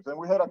things, and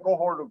we had a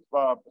cohort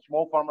of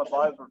small farm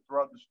advisors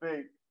throughout the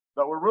state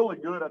that were really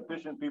good at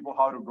teaching people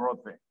how to grow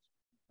things.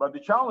 But the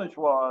challenge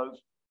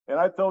was, and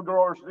I tell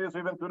growers this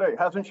even today,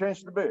 hasn't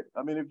changed a bit.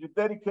 I mean, if you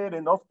dedicate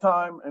enough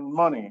time and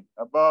money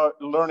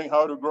about learning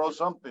how to grow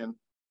something,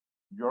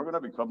 you're going to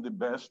become the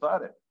best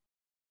at it.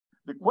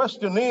 The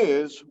question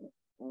is,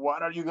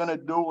 what are you going to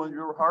do when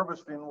you're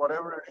harvesting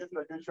whatever it is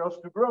that you chose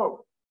to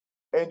grow?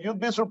 And you'd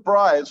be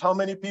surprised how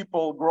many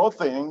people grow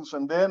things,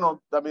 and then,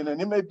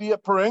 and it may be a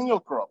perennial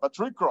crop, a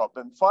tree crop,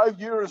 and 5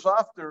 years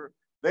after,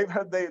 they've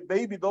had they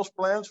baby those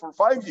plants for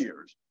 5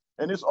 years.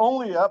 And it's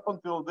only up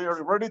until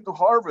they're ready to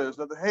harvest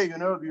that, hey,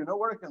 do you know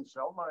where I can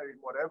sell my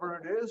whatever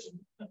it is?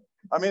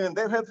 I mean, and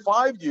they've had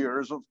 5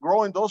 years of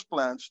growing those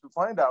plants to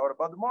find out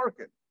about the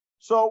market.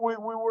 So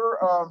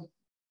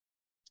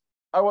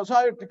I was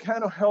hired to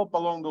kind of help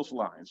along those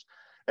lines.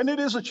 And it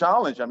is a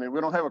challenge. I mean,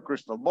 we don't have a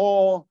crystal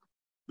ball.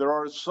 There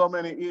are so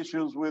many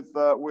issues with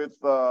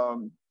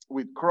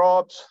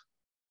crops.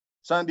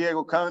 San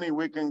Diego County,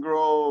 we can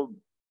grow,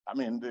 I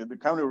mean, the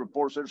county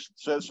report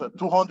says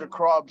 200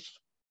 crops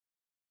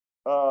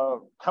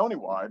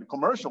countywide,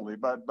 commercially.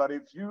 But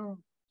if you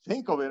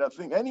think of it, I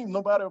think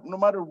no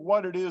matter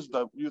what it is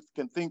that you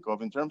can think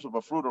of in terms of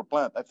a fruit or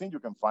plant, I think you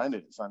can find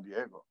it in San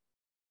Diego.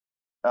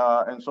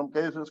 In some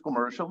cases,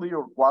 commercially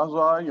or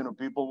quasi,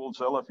 people will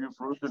sell a few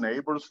fruits to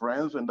neighbors,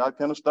 friends, and that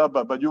kind of stuff,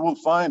 but you will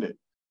find it.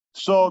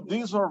 So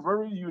these are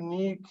very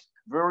unique,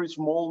 very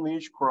small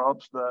niche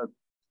crops that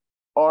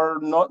are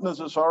not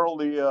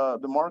necessarily,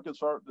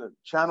 the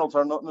channels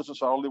are not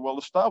necessarily well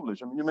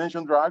established. I mean, you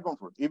mentioned dragon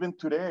fruit. Even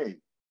today,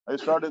 I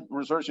started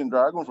researching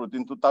dragon fruit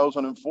in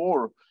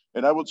 2004,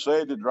 and I would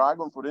say the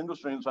dragon fruit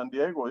industry in San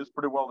Diego is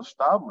pretty well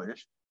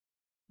established.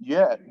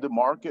 Yet the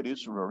market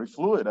is very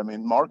fluid. I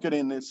mean,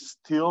 marketing is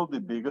still the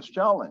biggest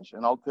challenge,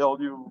 and I'll tell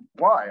you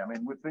why. I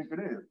mean, we think it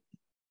is.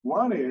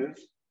 One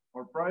is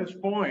our price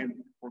point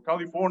for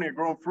California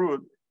grown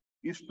fruit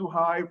is too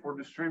high for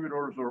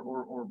distributors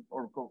or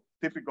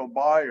typical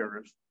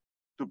buyers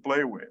to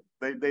play with.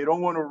 They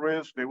don't want to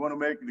risk. They want to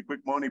make the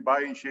quick money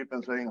buying cheap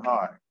and saying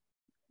hi.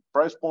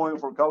 Price point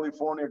for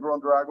California grown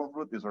dragon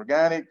fruit is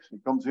organic.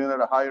 It comes in at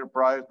a higher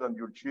price than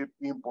your cheap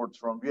imports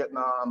from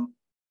Vietnam,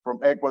 from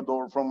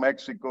Ecuador, from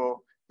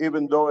Mexico,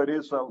 even though it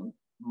is a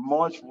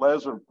much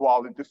lesser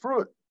quality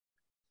fruit.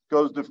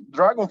 because the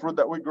dragon fruit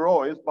that we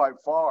grow is by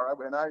far,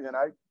 and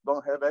I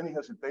don't have any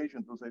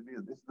hesitation to say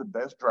this is the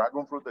best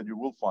dragon fruit that you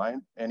will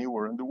find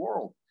anywhere in the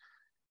world.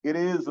 It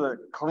is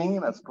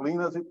clean as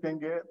it can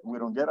get. We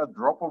don't get a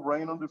drop of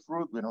rain on the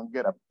fruit. We don't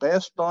get a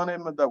pest on it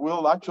that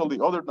will actually,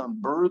 other than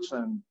birds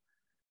and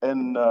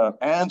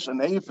ants and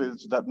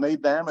aphids that may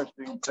damage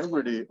the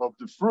integrity of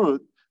the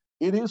fruit.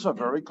 It is a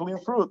very clean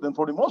fruit. And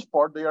for the most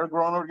part, they are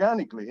grown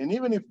organically. And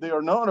even if they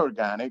are not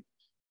organic,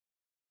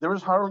 there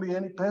is hardly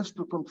any pest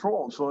to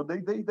control. So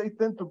they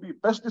tend to be,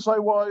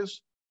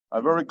 pesticide-wise,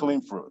 a very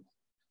clean fruit.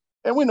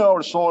 And we know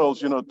our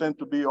soils, tend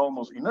to be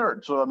almost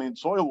inert. So, I mean,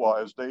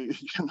 soil-wise,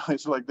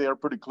 it's like they are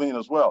pretty clean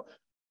as well.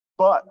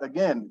 But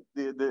again,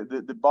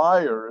 the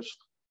buyers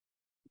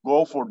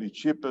go for the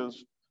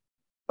cheapest,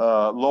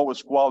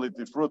 lowest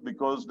quality fruit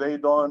because they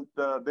don't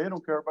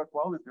care about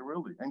quality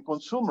really. And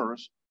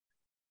consumers,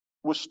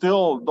 we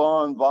still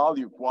don't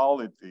value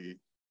quality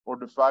or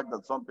the fact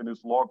that something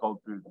is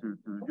local to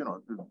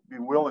be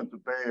willing to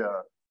pay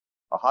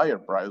a higher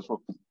price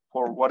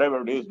for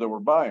whatever it is that we're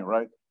buying,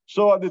 right?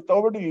 So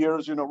over the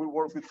years, we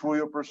work with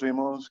Fuyo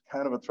Persimmons,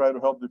 kind of try to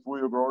help the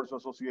Fuyo Growers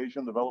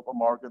Association develop a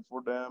market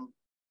for them.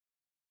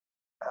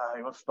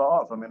 It was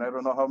tough. I mean, I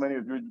don't know how many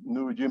of you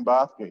knew Jim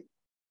Bathgate.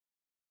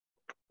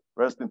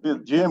 Rest in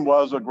peace. Jim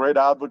was a great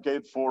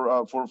advocate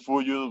for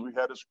Fuyo. We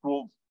had a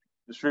school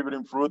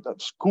distributing fruit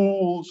at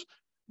schools,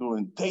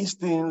 doing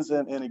tastings,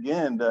 and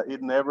again,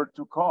 it never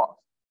took off.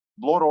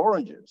 Blood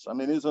oranges. I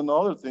mean, it's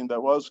another thing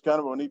that was kind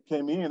of, when it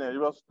came in, it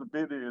was to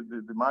be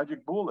the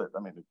magic bullet. I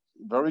mean,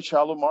 very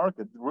shallow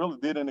market, really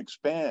didn't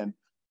expand,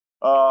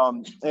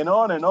 and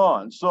on and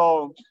on.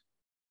 So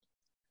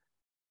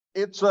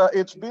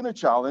it's been a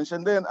challenge.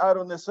 And then out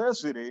of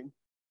necessity,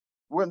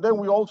 then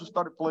we also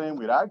started playing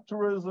with ag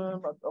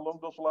tourism along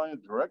those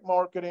lines, direct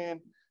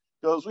marketing,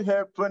 because we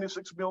have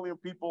 26 million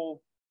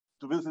people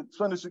to visit,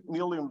 26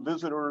 million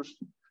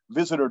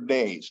visitor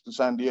days to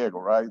San Diego,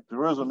 right?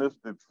 Tourism is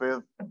the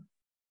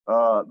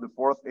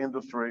fourth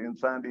industry in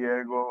San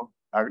Diego.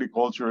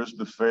 Agriculture is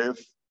the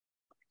fifth.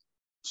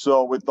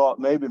 So we thought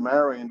maybe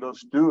marrying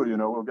those two,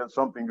 we'll get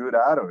something good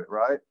out of it,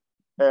 right?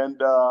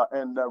 And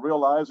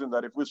realizing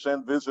that if we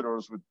send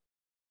visitors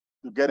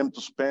to get them to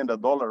spend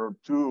 $1 or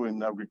 $2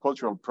 in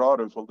agricultural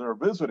products while they're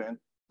visiting,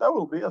 that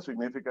will be a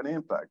significant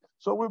impact.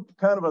 So we've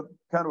kind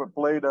of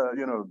played,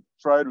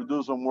 try to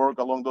do some work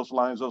along those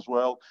lines as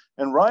well.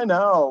 And right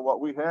now,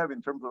 what we have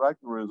in terms of ag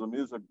tourism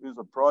is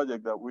a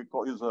project that we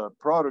call, is a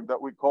product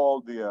that we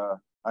call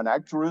an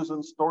ag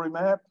tourism story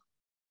map.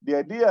 The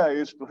idea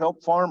is to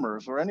help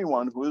farmers or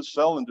anyone who is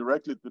selling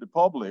directly to the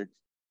public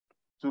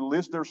to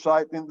list their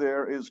site in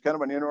there. Is kind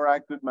of an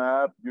interactive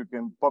map. You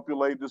can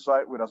populate the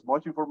site with as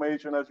much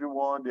information as you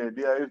want. The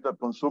idea is that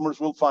consumers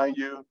will find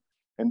you,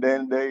 and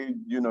then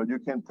you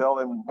can tell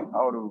them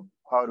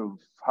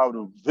how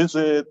to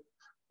visit,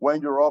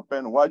 when you're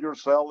open, what you're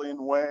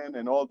selling, when,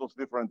 and all those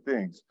different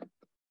things. Is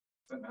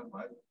that not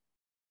live?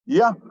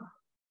 Yeah.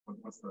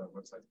 What's the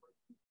website for?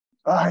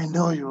 I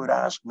knew you would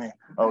ask me.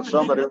 Oh,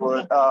 somebody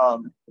would.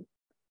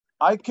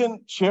 I can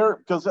share,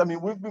 because I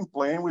mean, we've been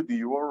playing with the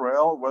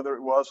URL, whether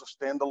it was a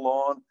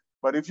standalone,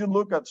 but if you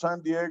look at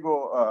San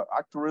Diego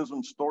Ag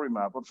Tourism story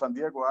map of San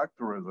Diego Ag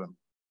Tourism,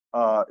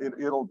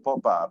 it'll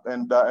pop up.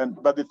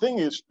 But the thing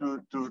is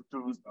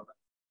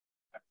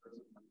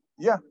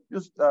yeah,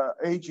 just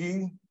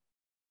AG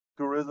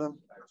Tourism,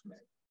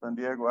 San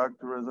Diego Ag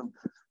Tourism.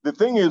 The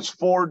thing is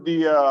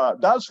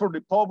that's for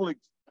the public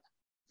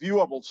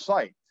viewable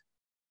site.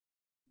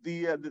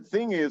 The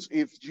thing is,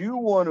 if you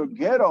want to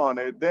get on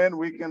it, then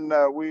we can,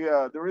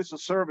 there is a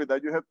survey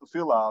that you have to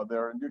fill out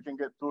there, and you can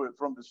get to it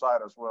from the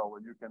site as well, where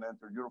you can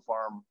enter your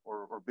farm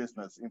or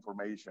business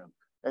information.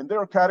 And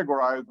they're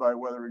categorized by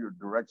whether you're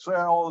direct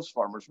sales,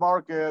 farmers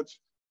markets,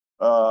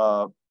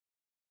 what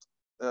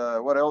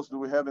else do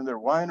we have in there?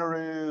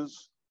 Wineries,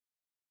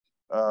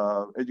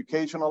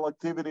 educational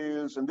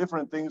activities, and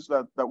different things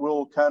that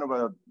will kind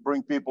of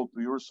bring people to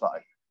your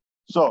site.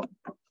 So,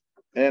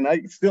 and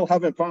I still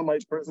haven't found my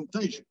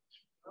presentation.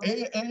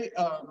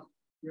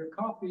 Your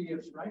coffee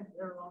is right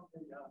there on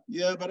the.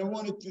 Yeah, but I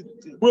wanted to.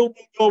 We'll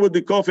go with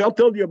the coffee. I'll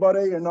tell you about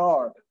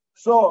A&R.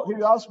 So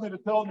he asked me to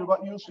tell you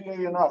about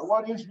UCANR.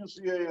 What is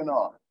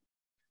UCANR?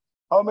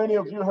 How many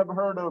of you have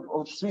heard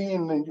of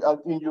seen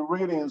in your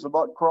readings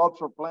about crops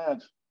or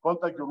plants?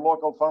 Contact your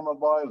local farm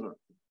advisor,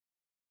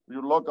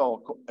 your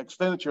local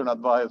extension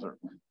advisor.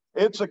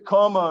 It's a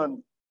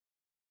common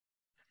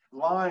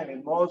line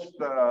in most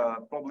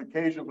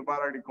publications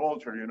about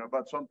agriculture,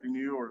 about something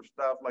new or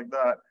stuff like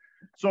that.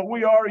 So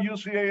we are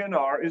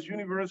UCANR, is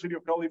University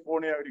of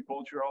California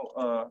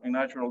Agricultural and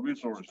Natural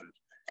Resources.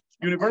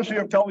 University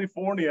of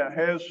California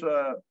has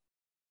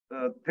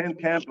 10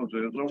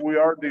 campuses, so we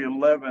are the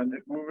 11th.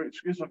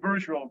 It's a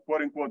virtual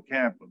quote-unquote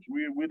campus.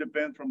 We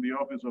depend from the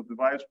office of the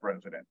vice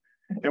president,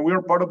 and we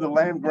are part of the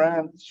land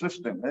grant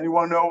system.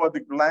 Anyone know what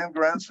the land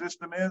grant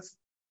system is?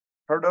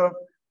 Heard of?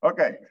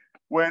 Okay.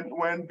 When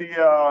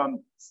the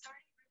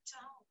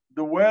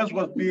the West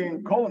was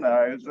being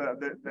colonized,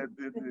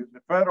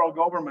 the federal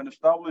government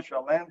established a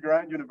land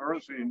grant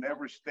university in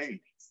every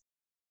state.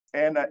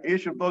 And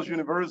each of those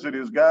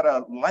universities got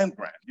a land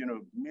grant,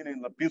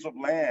 meaning a piece of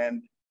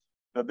land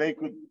that they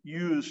could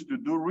use to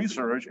do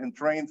research and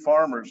train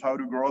farmers how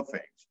to grow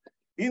things.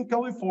 In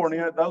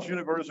California, those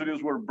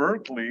universities were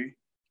Berkeley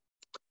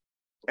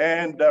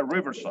and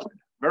Riverside.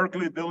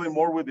 Berkeley dealing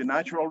more with the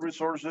natural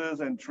resources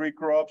and tree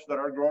crops that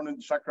are grown in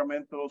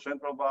Sacramento,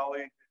 Central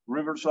Valley,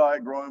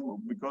 Riverside growing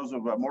because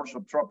of more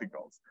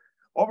subtropicals.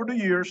 Over the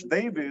years,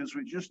 Davis,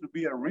 which used to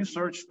be a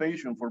research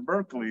station for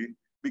Berkeley,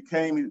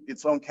 became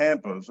its own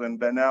campus, and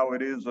then now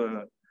it is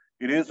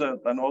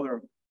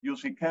another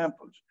UC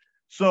campus.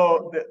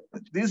 So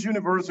these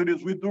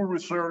universities, we do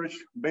research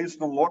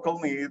based on local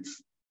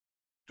needs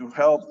to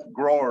help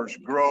growers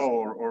grow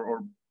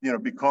or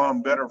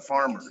become better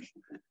farmers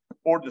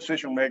or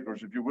decision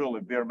makers, if you will,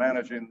 if they're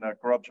managing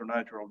crops or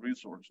natural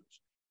resources.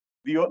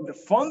 The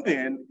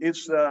funding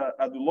is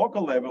at the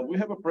local level. We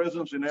have a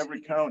presence in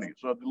every county.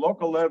 So at the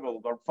local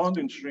level, our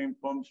funding stream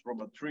comes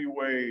from a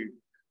three-way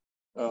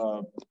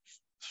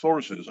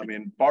sources. I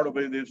mean, part of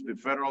it is the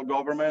federal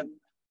government,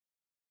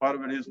 part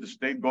of it is the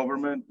state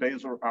government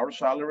pays our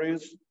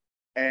salaries,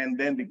 and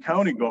then the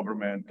county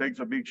government takes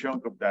a big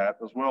chunk of that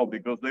as well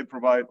because they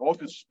provide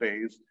office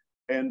space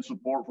and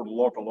support for the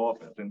local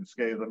office. In this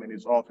case, I mean,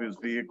 it's office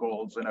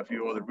vehicles and a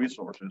few other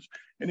resources.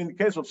 And in the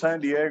case of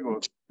San Diego,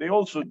 they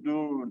also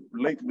do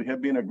lately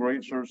have been a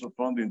great source of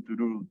funding to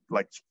do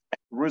like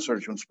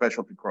research on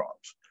specialty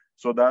crops.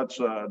 So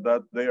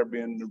that they are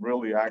being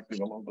really active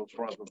along those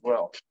fronts as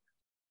well.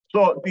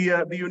 So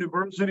the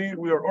university,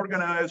 we are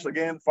organized,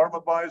 again, farm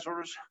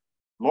advisors,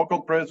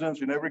 local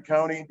presence in every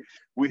county.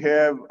 We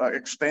have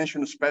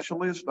extension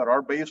specialists that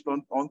are based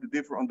on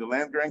the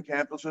land grant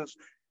campuses.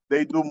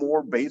 They do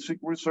more basic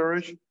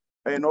research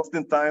and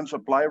oftentimes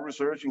apply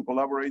research and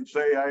collaborate.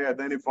 Say I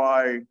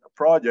identify a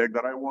project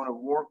that I want to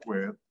work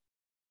with,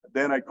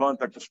 then I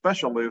contact a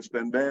specialist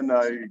and then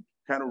I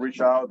kind of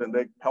reach out and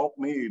they help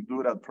me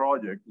do that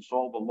project to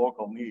solve a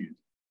local need.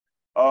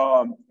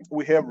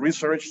 We have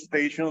research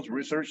stations,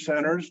 research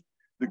centers.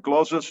 The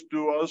closest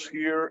to us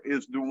here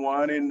is the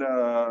one in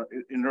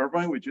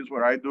Irvine, which is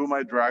where I do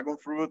my dragon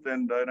fruit.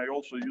 And I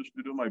also used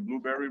to do my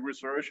blueberry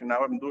research. And now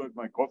I'm doing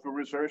my coffee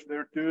research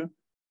there too.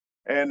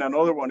 And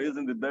another one is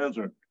in the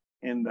desert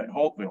in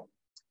Holtville.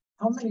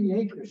 How many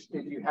acres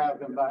did you have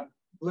in that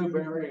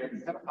blueberry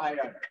and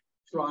papaya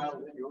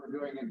trial that you were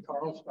doing in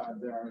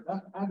Carlsbad there?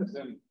 That has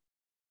been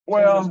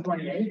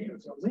 20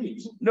 acres at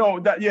least. No,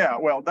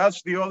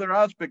 that's the other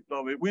aspect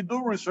of it. We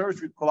do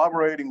research with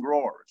collaborating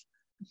growers.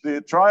 The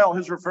trial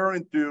he's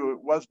referring to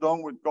was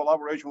done with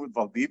collaboration with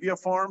Valdivia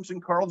Farms in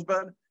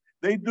Carlsbad.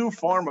 They do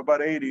farm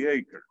about 80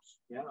 acres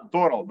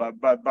total,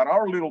 but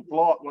our little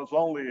plot was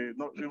only,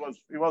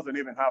 it wasn't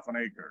even half an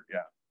acre,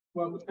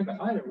 Well, the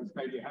papaya was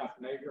maybe half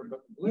an acre,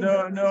 but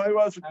no, it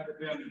wasn't. Had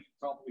been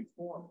probably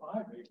 4 or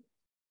 5 acres.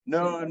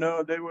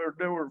 No, they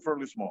were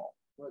fairly small.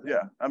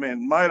 Yeah, I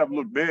mean, might have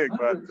looked big,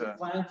 but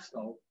plants,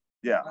 though.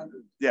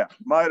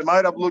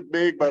 Might have looked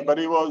big, but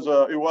it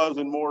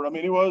wasn't more. I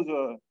mean,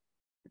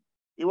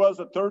 it was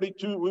a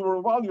 32. We were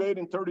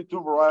evaluating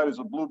 32 varieties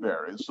of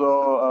blueberries,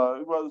 so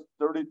it was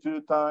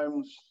 32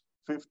 times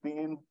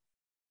 15.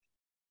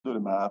 Do the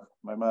math.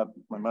 My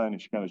mind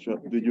is kind of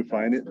shut. Did you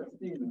find it? I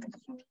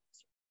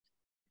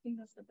think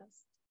that's the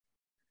best.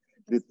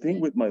 The thing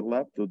with my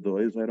laptop though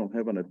is I don't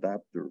have an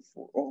adapter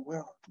for. Oh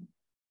well.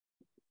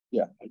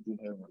 Yeah, I do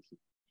have one.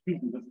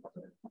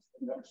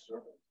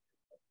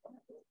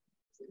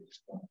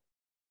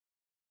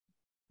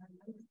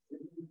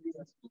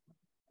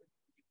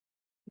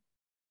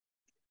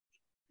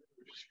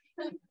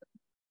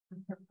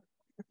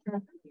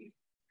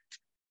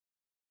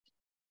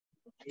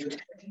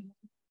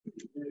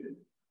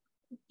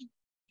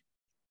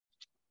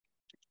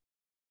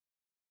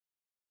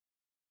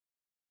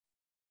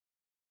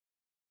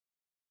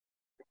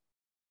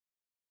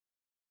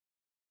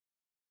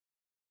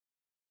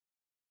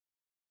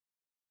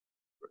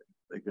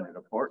 Taking it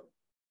apart.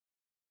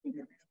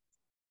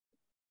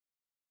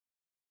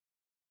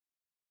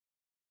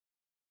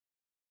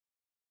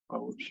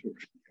 Oh, sure.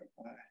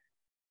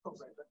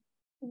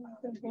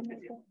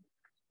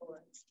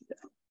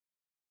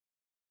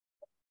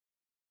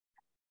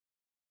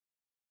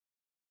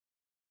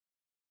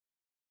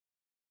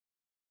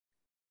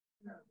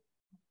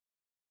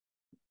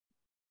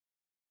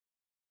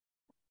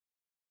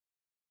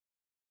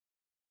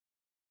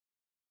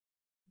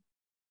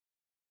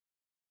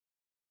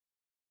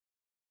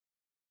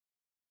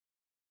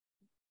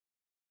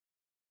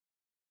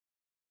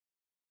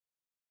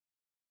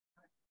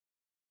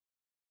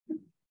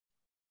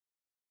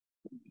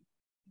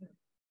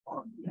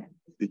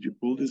 Did you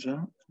pull this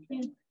out?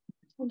 Yeah.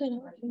 Hold it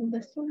out.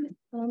 This one.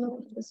 I don't know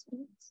what this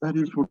one is. That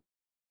is for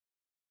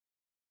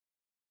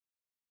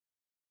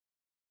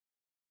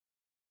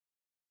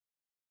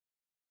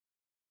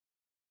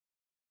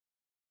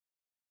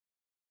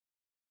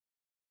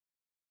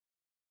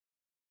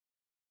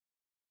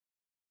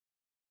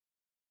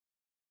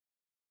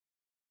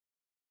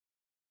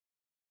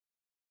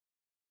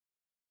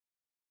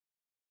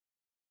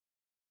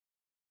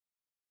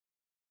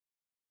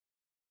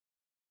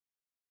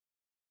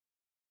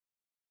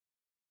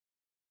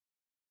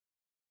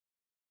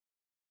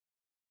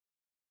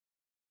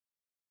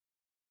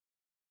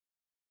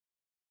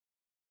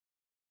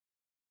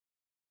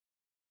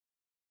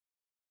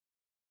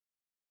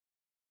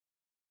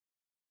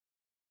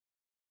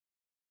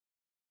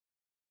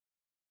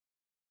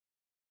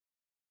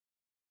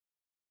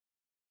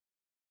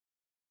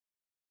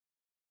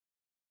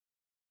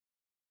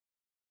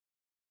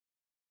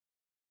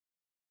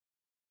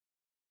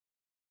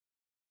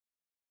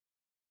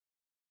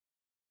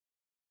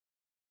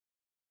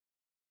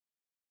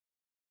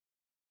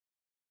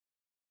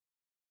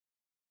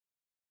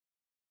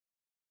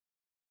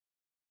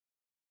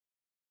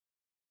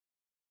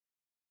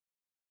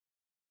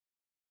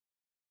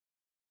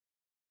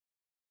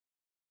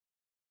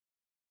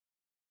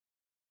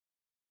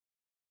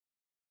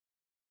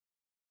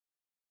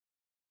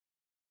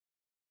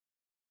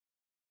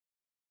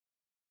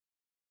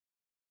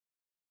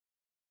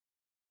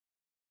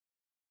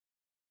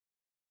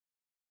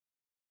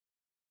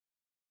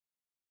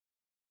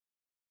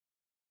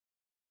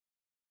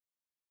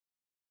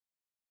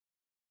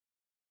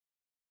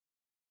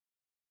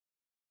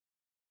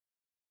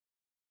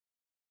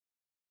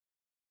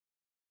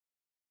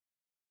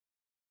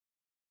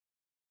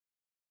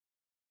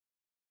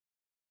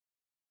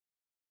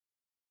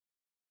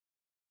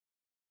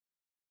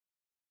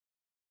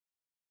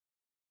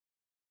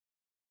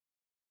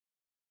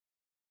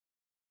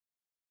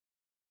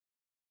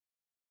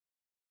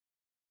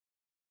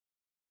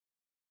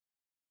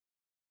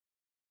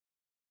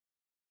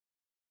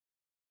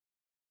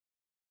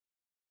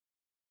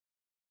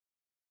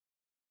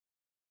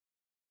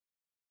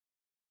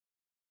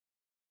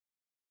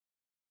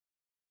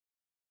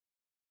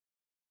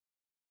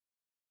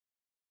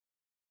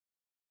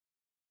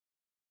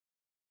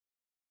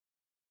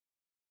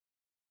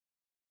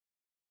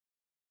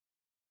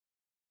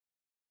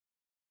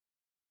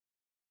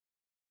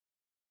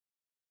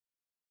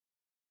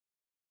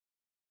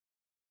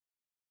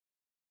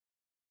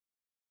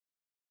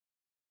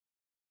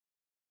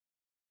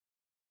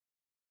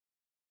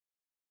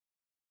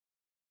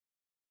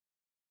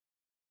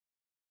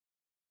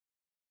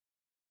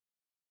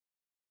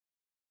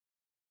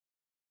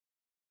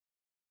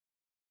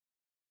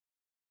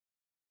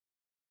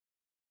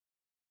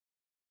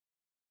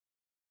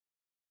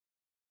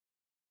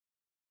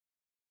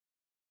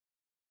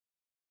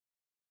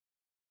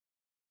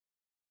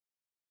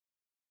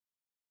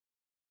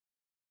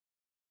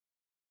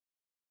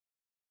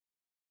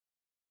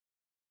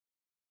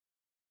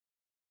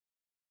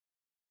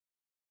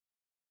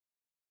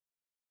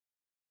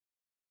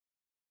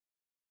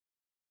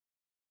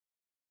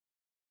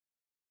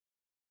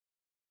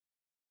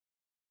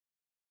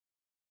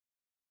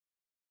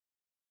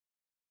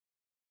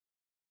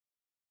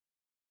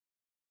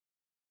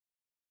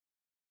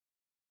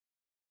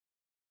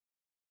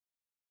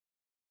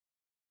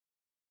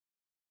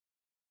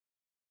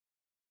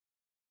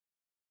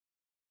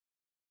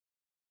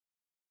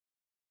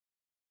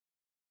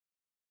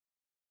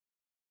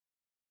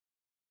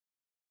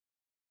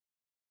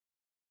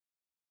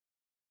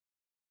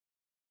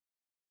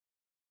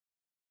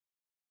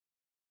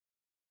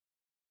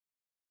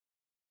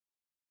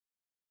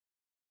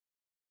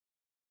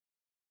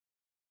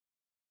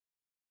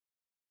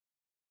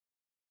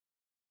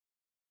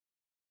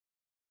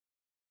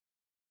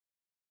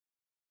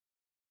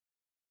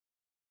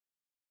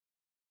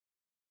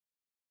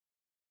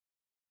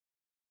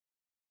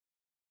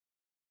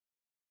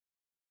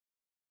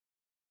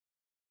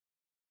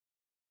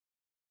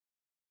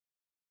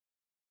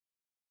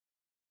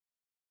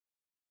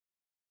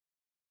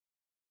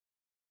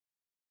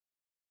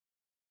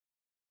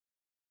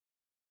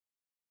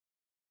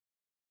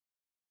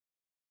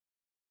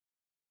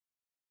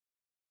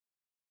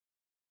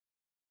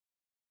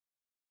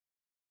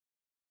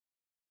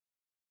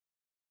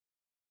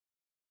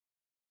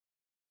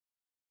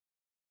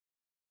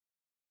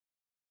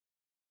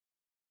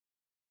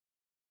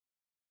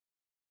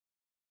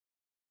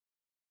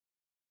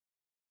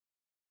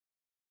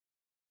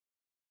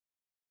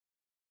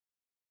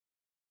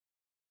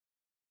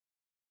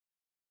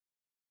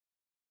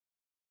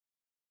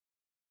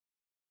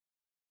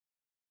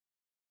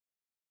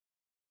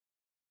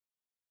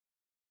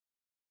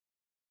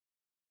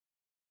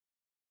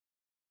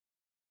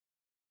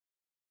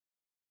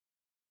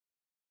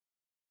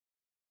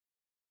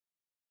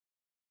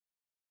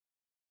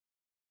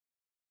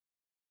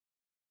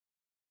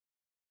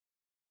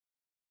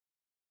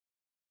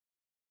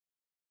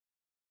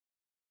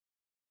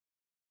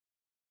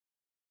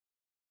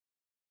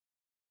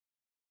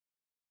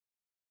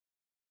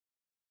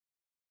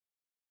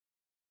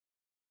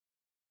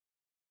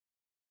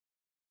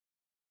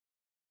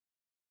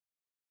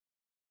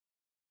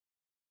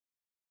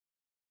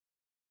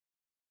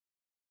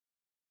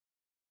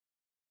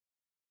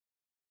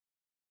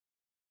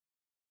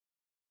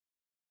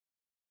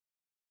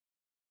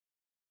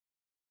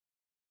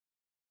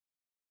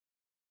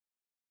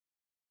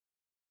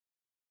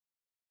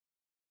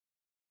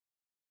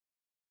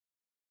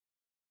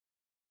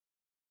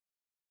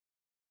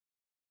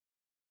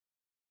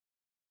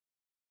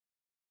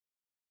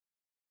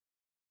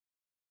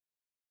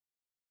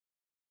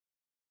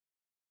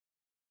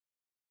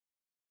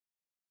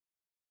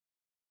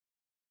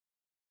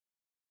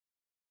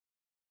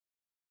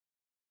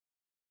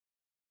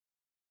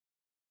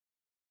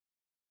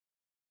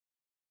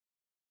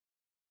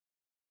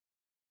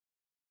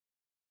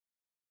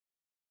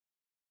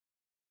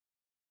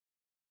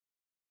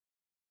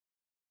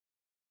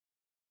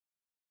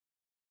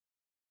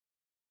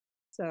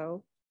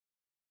So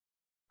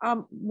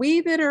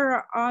we that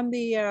are on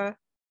the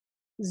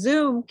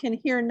Zoom can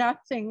hear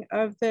nothing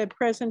of the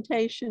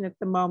presentation at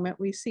the moment.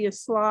 We see a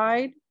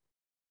slide.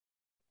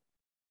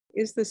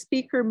 Is the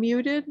speaker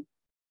muted?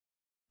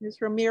 Is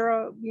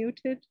Ramiro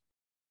muted?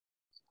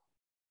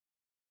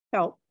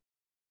 Help.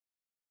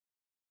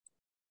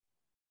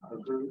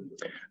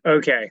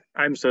 Okay,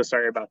 I'm so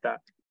sorry about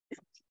that.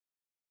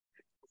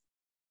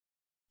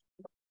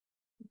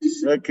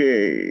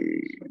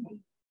 Okay.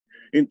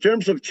 In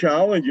terms of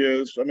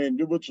challenges, I mean,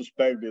 you would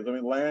suspect this. I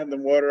mean, land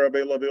and water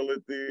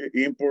availability,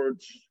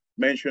 imports,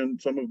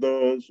 mentioned some of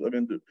those. I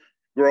mean, the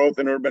growth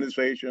in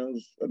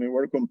urbanizations. I mean,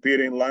 we're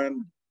competing,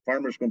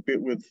 farmers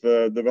compete with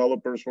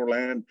developers for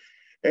land.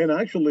 And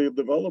actually,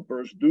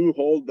 developers do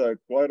hold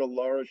quite a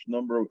large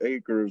number of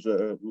acres,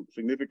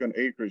 significant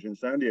acres in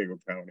San Diego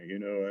County, you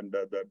know, and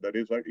that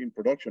is like in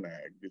production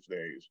ag these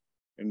days,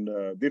 in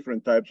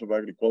different types of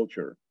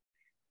agriculture.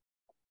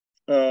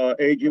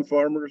 Aging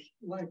farmers.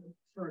 Like,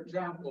 for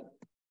example,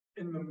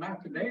 in the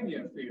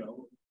macadamia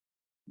field,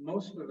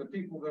 most of the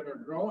people that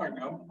are growing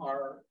them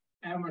are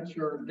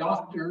amateur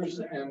doctors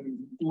and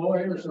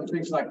lawyers and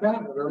things like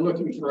that are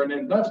looking for an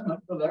investment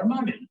for their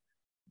money.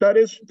 That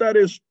is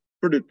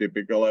pretty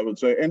typical, I would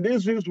say. And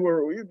this is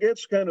where it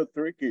gets kind of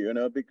tricky, you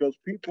know, because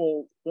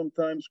people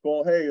sometimes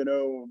call, hey, you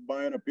know,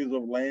 buying a piece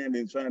of land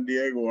in San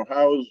Diego or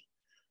house,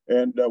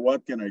 and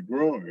what can I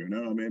grow, you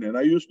know? I mean, and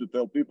I used to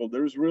tell people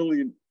there's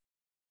really,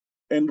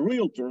 and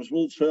realtors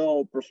will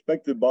sell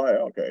prospective buy.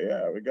 Okay,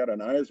 yeah, we got a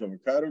nice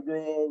avocado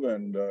grove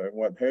and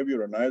what have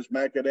you, a nice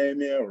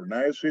macadamia or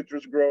nice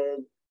citrus grove.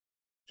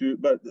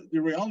 But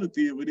the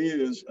reality of it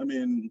is, I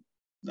mean,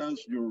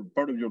 that's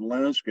part of your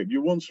landscape.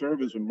 You won't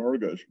service a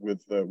mortgage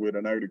with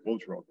an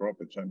agricultural crop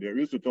in San Diego. I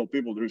used to tell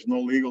people there's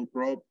no legal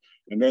crop,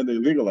 and then they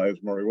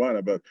legalized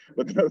marijuana. But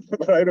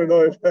I don't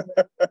know if,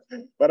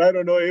 but I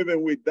don't know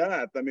even with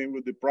that. I mean,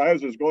 with the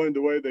prices going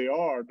the way they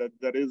are,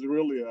 that is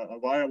really a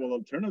viable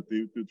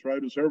alternative to try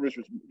to service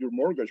your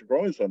mortgage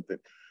growing something.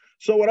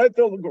 So what I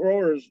tell the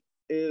growers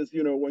is,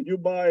 you know, when you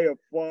buy a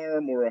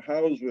farm or a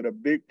house with a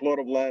big plot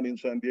of land in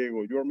San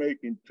Diego, you're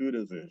making two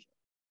decisions.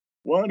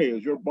 One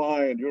is you're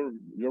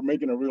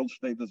making a real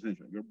estate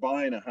decision. You're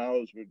buying a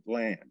house with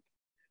land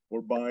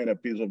or buying a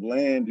piece of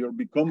land. You'll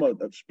become a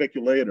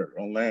speculator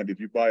on land if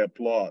you buy a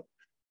plot.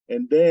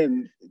 And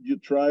then you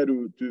try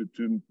to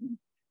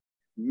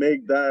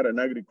make that an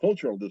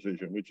agricultural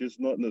decision, which is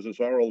not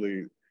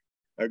necessarily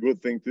a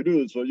good thing to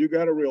do. So you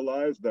got to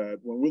realize that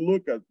when we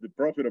look at the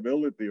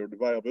profitability or the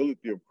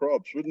viability of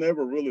crops, we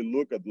never really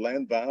look at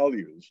land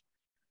values.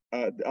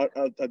 At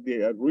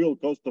the real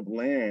cost of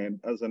land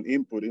as an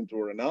input into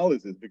our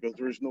analysis, because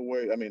there is no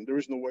way. I mean, there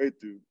is no way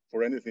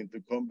for anything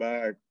to come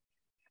back,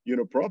 you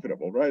know,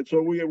 profitable, right?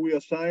 So we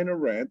assign a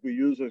rent. We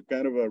use a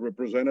kind of a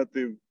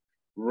representative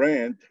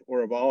rent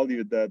or a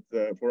value that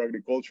for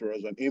agriculture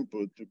as an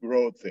input to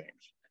grow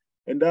things,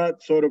 and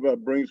that sort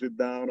of brings it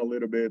down a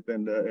little bit.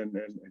 And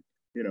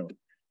you know,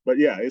 but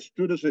yeah, it's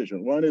two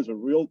decisions. One is a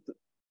real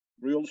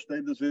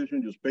estate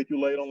decision. You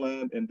speculate on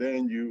land, and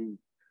then you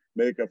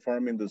make a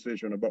farming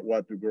decision about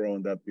what to grow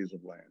on that piece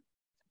of land.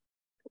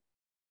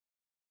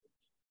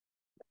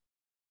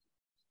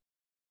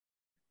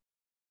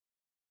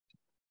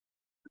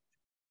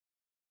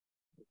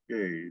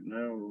 Okay,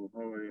 now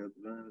how I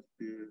advance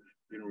this,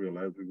 didn't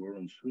realize we were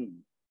on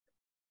Zoom.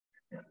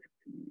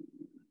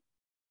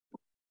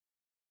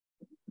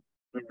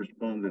 I'm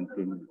responding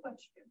to,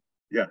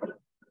 yeah.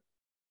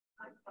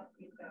 I'm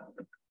talking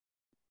about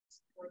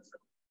sports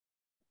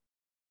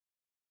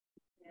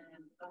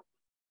and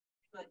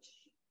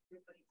much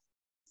everybody's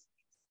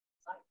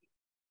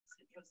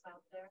citrus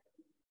out there,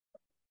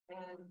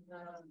 and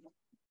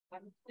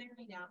I'm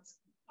clearing out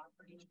some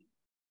property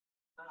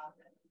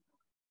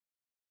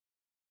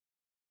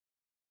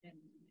in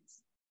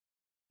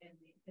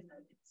the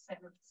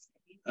center of the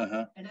state.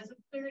 And as I'm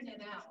clearing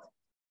it out,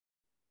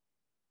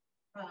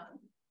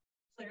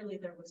 clearly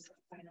there was some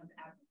kind of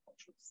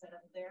agricultural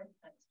setup there.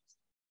 That's just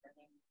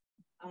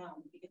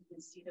because you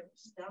can see there were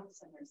stumps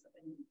and there's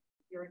an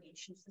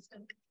irrigation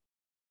system.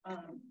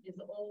 Is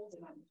old,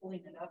 and I'm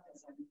pulling it up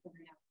as I'm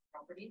clearing out the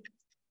property.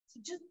 So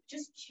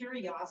just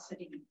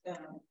curiosity,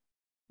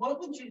 what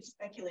would you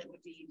speculate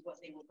would be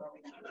what they were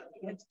growing up?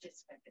 Let's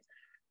just speculate.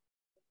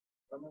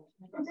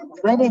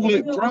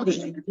 Probably.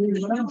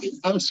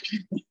 I was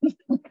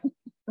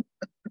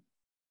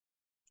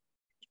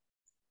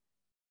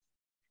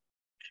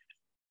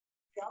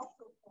We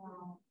also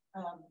found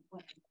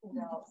when we pulled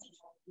out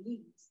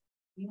leaves,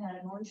 we had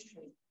an orange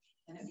tree,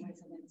 and it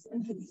was in its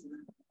infancy,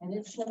 and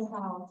it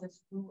somehow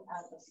just grew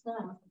out of the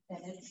stump, and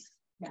it's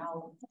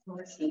now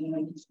flourishing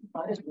and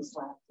budded this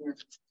last year.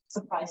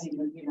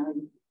 Surprisingly, you know,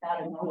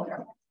 out of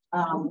nowhere.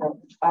 I'm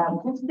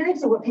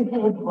curious what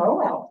people would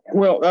grow out there.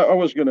 Well, I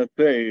was going to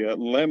say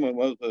lemon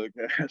was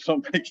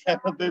something kind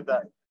of did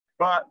that.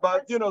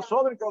 But you know,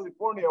 Southern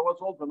California was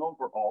also known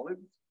for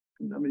olives.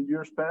 I mean,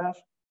 years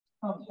past.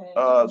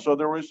 Okay. So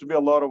there used to be a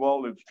lot of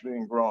olives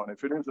being grown.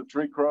 If it is a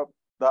tree crop,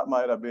 that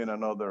might have been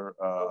another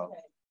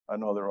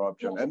another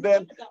option. And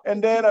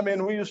then, I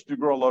mean, we used to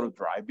grow a lot of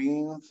dry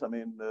beans. I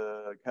mean,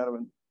 kind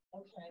of,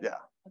 yeah.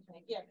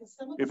 Okay, yeah, because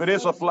some of If it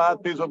is a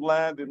flat piece of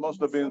land, it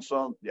must have been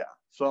some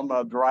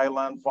dry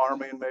land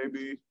farming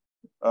maybe,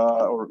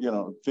 or, you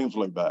know, things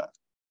like that.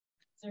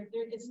 So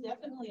it's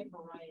definitely a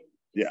variety.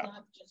 Yeah. It's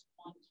not just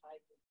one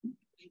type. You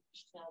can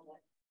tell that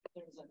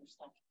there's other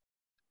stuff.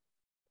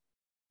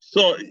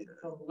 So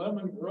from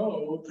Lemon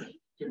Grove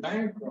to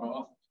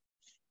Bancroft,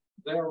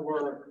 there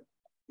were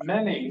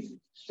many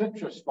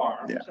citrus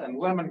farms, and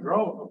Lemon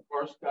Grove, of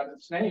course, got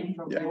its name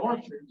from the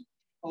orchards.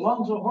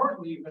 Alonzo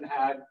Horton even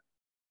had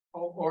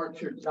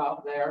orchards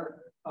out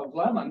there of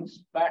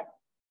lemons back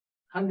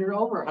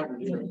over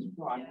 100 years, you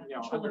know,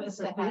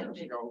 150 years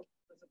ago.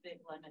 Was a big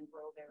lemon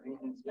grove area.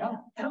 Yeah.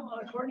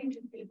 According to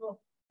people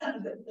that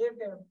lived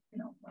there, you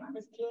know, when I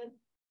was a kid,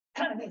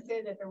 they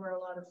say that there were a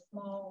lot of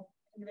small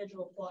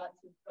individual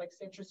plots like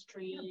citrus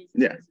trees.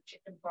 Yeah. There was a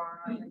chicken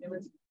farm, and there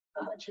was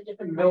a bunch of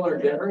different. Miller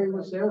Dairy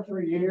was there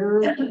for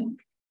years.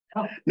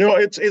 No,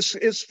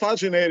 it's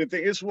fascinating.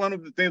 It's one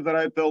of the things that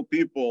I tell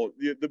people.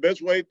 The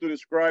best way to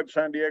describe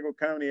San Diego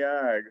County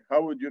ag,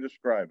 how would you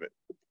describe it?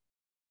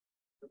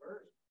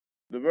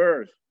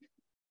 Diverse.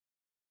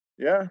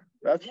 Yeah,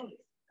 that's.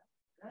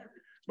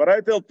 But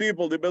I tell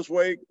people the best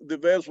way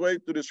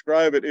to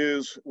describe it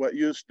is what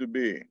used to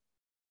be.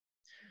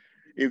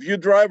 If you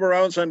drive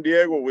around San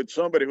Diego with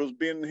somebody who's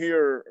been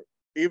here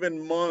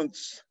even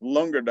months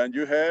longer than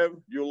you have,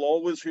 you'll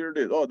always hear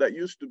this. Oh, that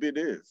used to be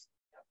this.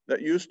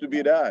 That used to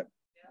be that.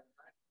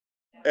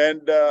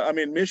 And I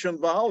mean, Mission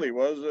Valley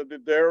was the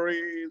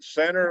dairy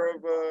center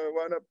of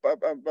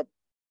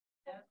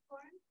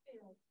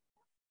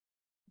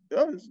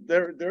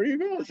there you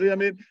go. See, I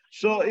mean,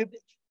 so it.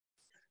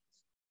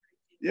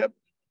 Yep.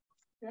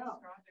 Yeah.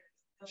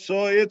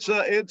 So it's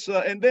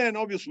and then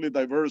obviously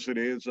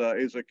diversity is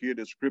a key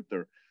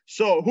descriptor.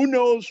 So who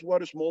knows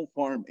what a small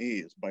farm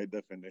is by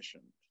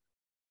definition?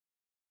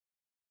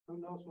 Who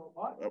knows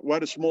what?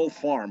 What a small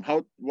farm?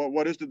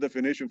 What is the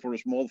definition for a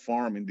small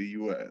farm in the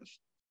U.S.?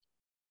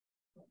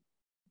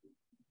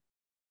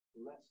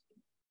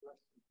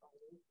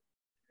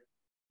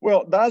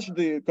 Well, that's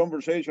the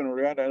conversation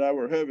Ariana and I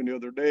were having the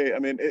other day. I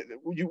mean,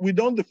 we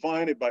don't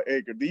define it by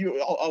acre.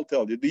 I'll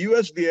tell you, the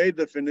USDA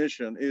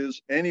definition is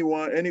any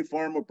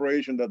farm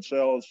operation that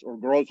sells or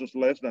grosses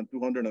less than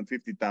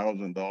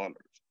 $250,000.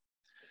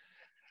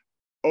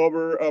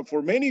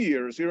 For many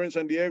years here in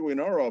San Diego in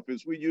our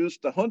office, we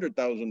used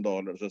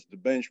 $100,000 as the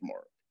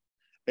benchmark.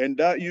 And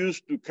that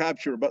used to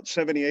capture about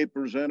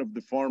 78% of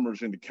the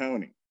farmers in the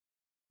county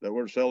that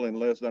were selling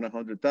less than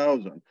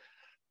 100,000.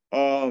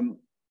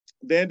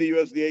 Then the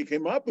USDA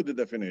came up with the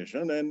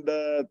definition and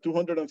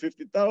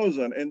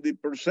 250,000, and the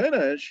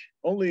percentage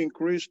only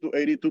increased to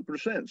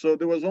 82%. So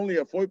there was only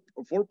a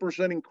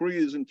 4%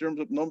 increase in terms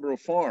of number of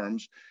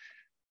farms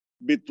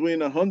between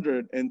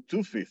 100 and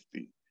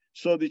 250.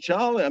 So the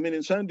challenge, I mean,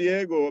 in San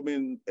Diego, I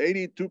mean,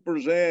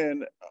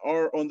 82%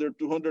 are under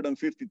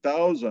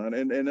 250,000,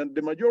 and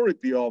the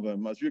majority of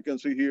them, as you can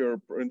see here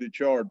in the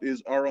chart,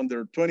 are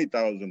under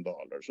 $20,000.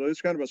 So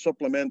it's kind of a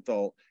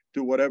supplemental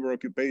to whatever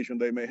occupation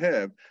they may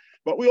have.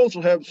 But we also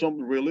have some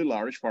really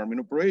large farming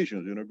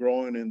operations, you know,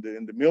 growing in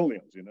the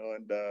millions, you know,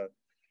 and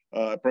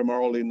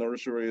primarily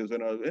nurseries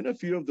and a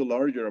few of the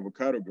larger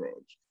avocado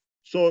groves.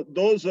 So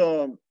those,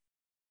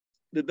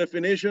 the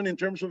definition in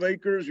terms of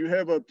acres, you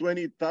have a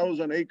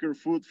 20,000 acre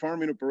food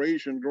farming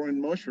operation growing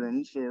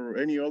mushrooms or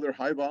any other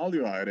high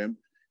value item,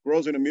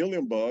 grows in $1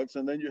 million,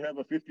 and then you have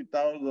a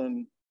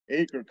 50,000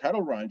 acre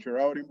cattle rancher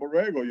out in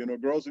Borrego, you know,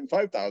 grows in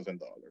 $5,000.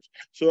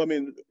 So, I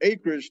mean,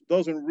 acreage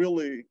doesn't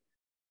really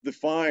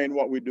define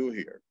what we do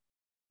here.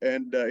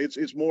 And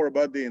it's more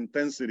about the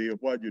intensity of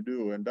what you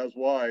do. And that's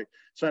why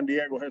San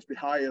Diego has the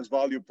highest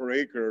value per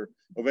acre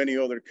of any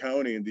other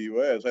county in the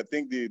US. I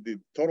think the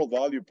total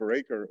value per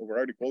acre of our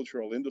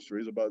agricultural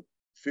industry is about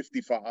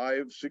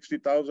 $55,000,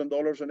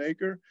 $60,000 an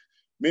acre,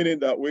 meaning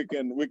that we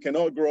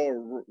cannot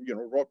grow, you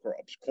know, row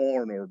crops,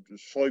 corn or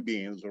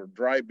soybeans or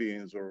dry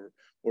beans or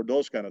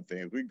those kind of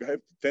things. We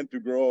tend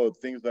to grow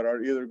things that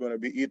are either going to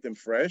be eaten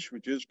fresh,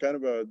 which is kind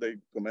of they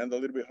command a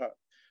little bit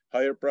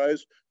higher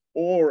price,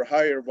 or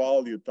higher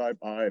value type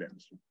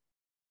items.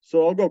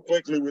 So I'll go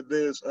quickly with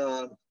this.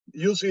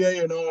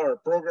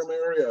 UCANR program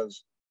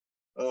areas.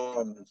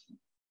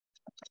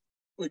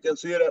 We can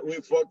see that we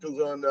focus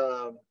on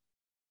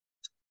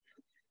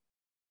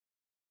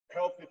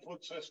healthy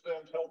food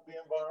systems, healthy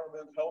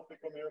environment, healthy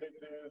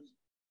communities,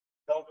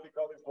 healthy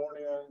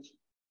Californians.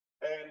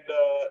 And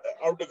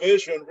our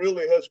division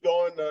really has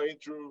gone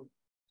into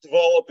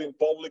developing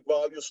public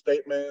value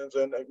statements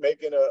and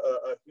making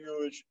a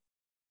huge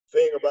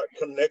thing about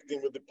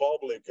connecting with the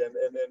public and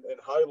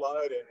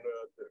highlighting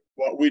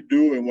what we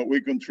do and what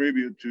we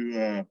contribute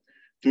to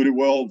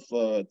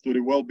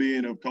the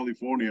well-being of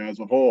California as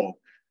a whole.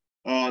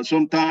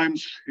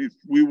 Sometimes if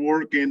we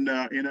work in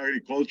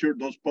agriculture,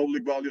 those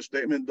public value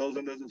statement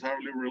doesn't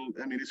necessarily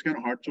I mean, it's kind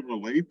of hard to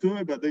relate to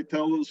it, but they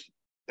tell us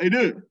they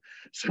do.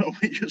 So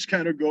we just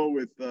kind of go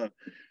with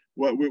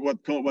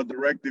what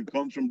directive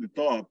comes from the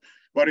top.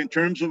 But in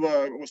terms of,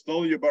 I was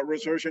telling you about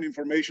Research and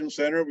Information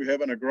Center, we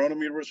have an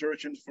Agronomy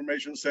Research and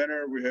Information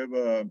Center. We have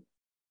a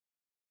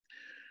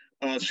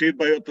Seed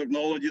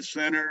Biotechnology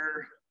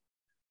Center,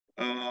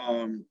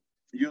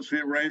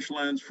 UC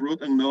Rangelands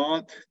Fruit and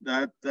Nut,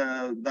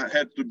 that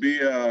had to be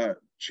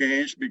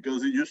changed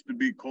because it used to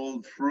be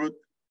called Fruit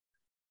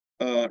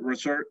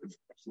Research,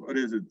 what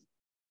is it?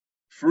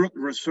 Fruit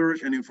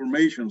Research and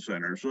Information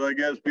Center. So I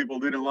guess people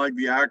didn't like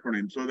the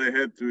acronym, so they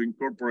had to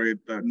incorporate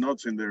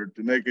nuts in there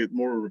to make it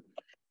more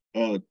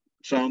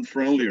sound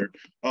friendlier.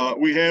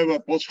 We have a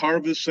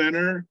Post-Harvest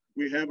Center.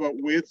 We have a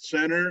Wheat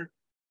Center,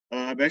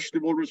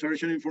 Vegetable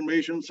Research and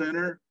Information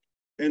Center.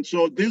 And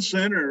so these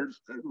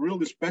centers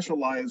really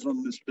specialize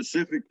on the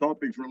specific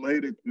topics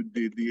related to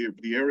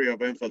the area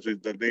of emphasis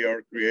that they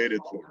are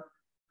created for.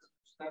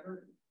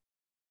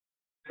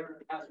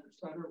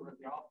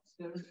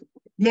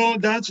 No,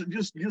 that's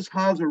just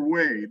Hauser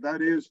Way.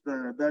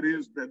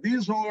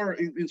 These are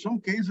in some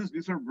cases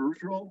these are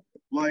virtual,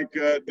 like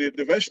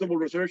the Vegetable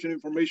Research and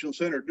Information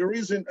Center.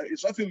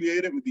 It's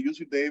affiliated with the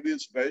UC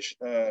Davis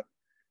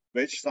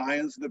Veg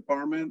Science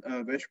Department,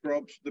 Veg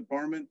Crops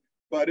Department,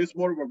 but it's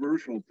more of a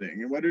virtual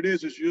thing. And what it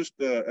is just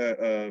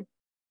a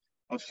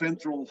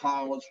central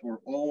house for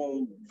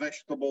all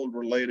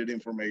vegetable-related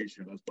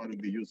information as part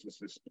of the UC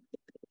system.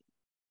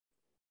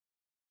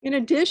 In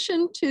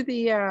addition to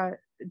the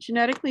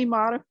genetically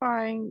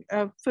modifying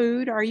of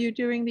food, are you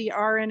doing the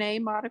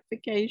RNA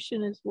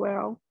modification as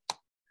well?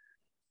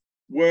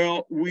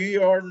 Well, we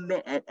are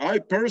not, I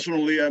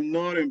personally am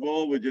not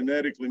involved with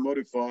genetically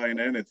modifying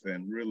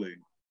anything, really.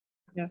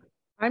 Yeah,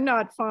 I'm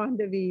not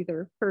fond of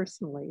either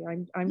personally.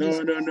 I'm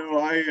no,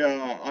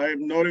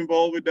 I'm not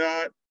involved with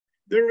that.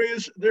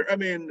 I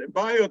mean,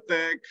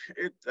 biotech,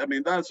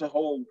 that's a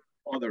whole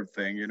other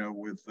thing, you know,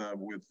 with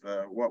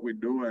what we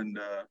do. And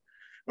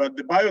but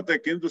the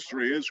biotech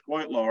industry is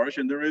quite large,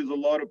 and there is a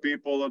lot of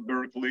people at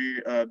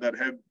Berkeley that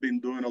have been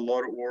doing a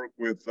lot of work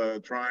with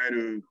trying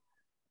to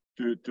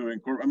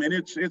incorporate. I mean,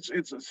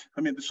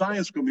 the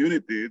science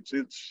community,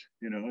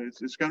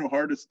 it's kind of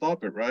hard to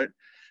stop it, right?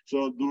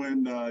 So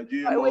doing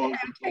GMOs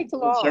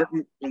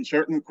on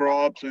certain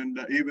crops and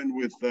even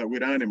with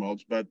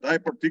animals. But I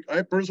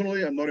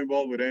personally am not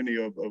involved with any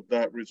of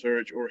that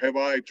research, or have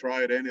I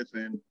tried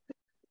anything.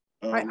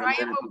 I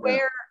am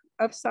aware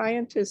of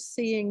scientists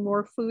seeing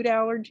more food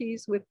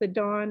allergies with the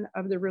dawn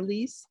of the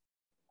release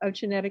of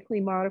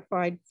genetically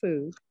modified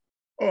food.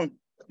 Oh,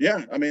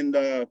 yeah, I mean,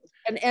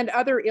 and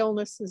other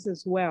illnesses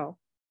as well.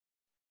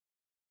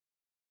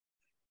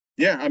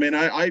 Yeah, I mean,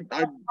 I'm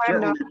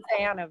not a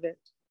fan of it.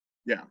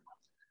 Yeah.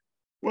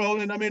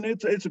 Well, and I mean,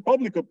 it's a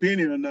public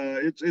opinion.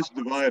 It's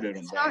divided.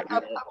 It's not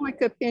a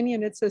public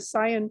opinion. It's a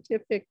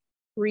scientific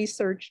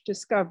research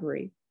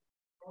discovery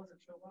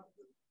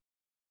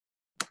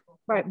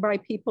by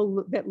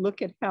people that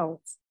look at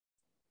health.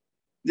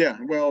 Yeah.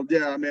 Well,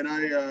 yeah. I mean,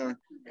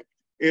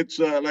 it's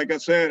like I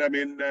said. I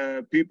mean,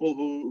 people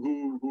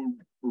who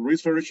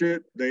research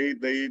it, they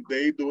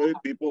do it.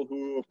 People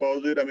who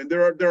oppose it. I mean,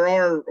 there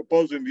are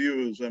opposing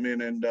views. I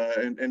mean,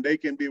 and they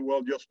can be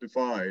well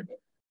justified.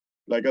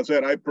 Like I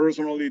said, I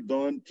personally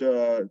don't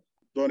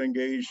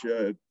engage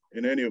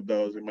in any of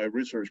those in my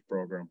research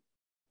program.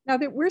 Now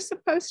that we're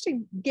supposed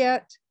to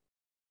get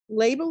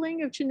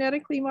labeling of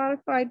genetically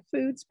modified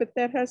foods, but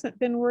that hasn't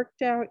been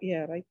worked out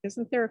yet.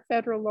 Isn't there a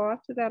federal law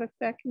to that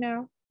effect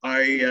now?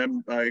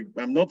 I'm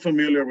not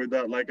familiar with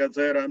that. Like I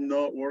said, I'm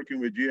not working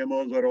with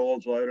GMOs at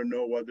all, so I don't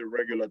know what the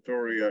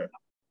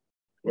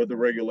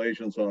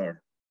regulations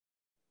are.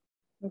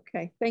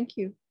 Okay, thank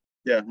you.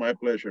 Yeah, my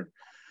pleasure.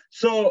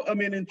 So, I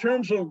mean, in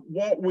terms of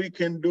what we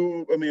can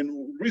do, I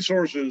mean,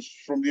 resources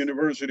from the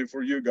university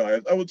for you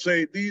guys, I would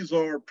say these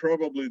are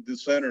probably the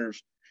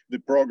centers, the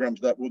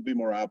programs that would be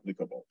more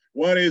applicable.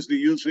 One is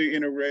the UC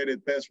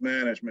Integrated Pest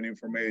Management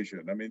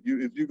Information. I mean,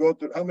 if you go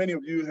to, how many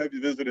of you have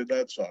visited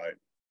that site?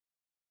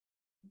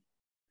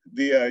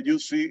 The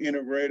UC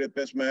Integrated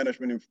Pest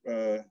Management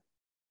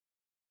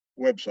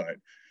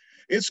website.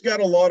 It's got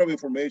a lot of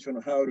information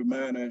on how to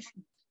manage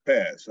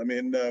pests. I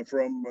mean,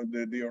 from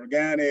the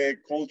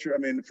organic culture, I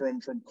mean, from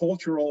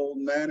cultural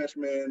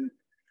management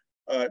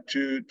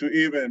to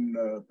even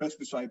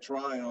pesticide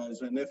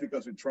trials and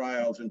efficacy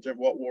trials in terms of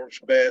what works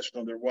best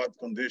under what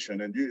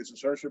condition. And it's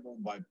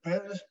searchable by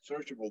pest,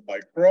 searchable by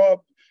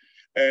crop,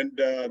 and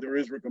there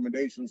is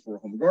recommendations for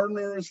home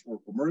gardeners, for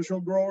commercial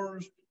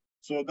growers.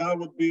 So that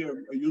would be a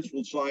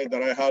useful site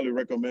that I highly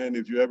recommend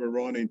if you ever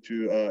run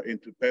into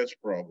pest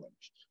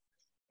problems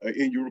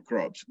in your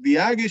crops. The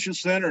Ag Issue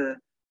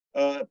Center,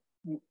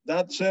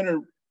 that center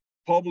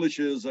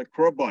publishes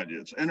crop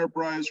budgets,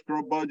 enterprise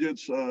crop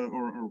budgets,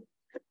 or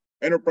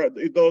enterprise.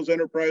 It does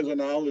enterprise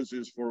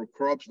analysis for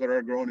crops that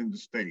are grown in the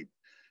state.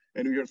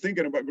 And if you're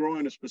thinking about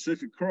growing a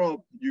specific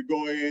crop, you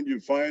go in, you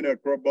find a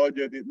crop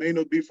budget. It may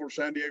not be for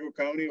San Diego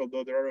County,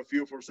 although there are a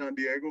few for San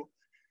Diego.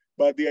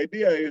 But the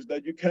idea is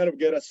that you kind of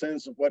get a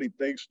sense of what it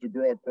takes to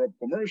grow a crop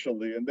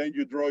commercially, and then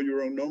you draw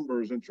your own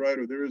numbers and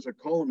there is a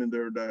column in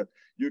there that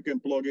you can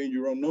plug in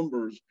your own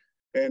numbers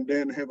and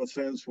then have a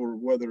sense for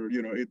whether,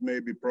 you know, it may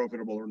be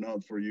profitable or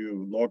not for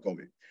you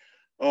locally.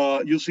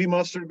 You see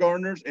mustard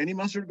gardeners? Any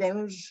mustard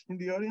gardeners in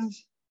the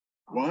audience?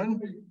 One?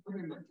 Put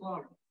in the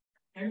plug.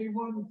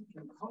 Anyone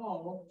can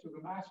call to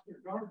the master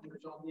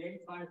gardeners on the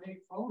 858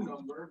 phone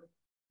number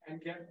and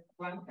get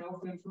plant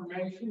health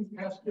information,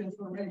 pest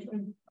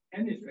information,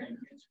 anything.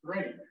 It's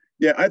great.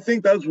 Yeah, I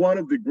think that's one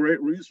of the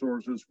great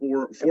resources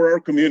for our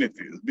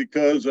communities,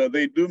 because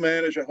they do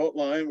manage a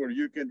hotline where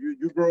you can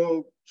you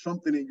grow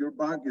something in your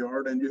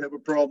backyard and you have a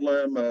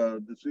problem,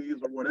 disease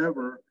or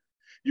whatever.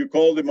 You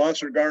call the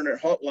Master Gardener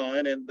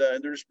hotline, and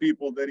there's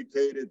people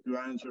dedicated to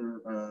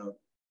answer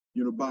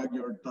you know,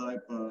 backyard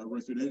type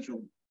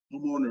residential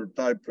homeowner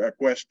type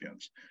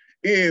questions.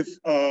 If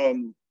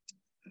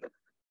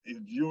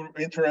you're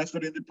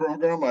interested in the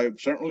program, I've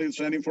certainly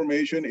sent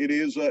information. It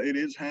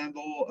is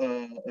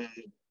handled.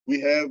 We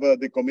have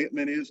the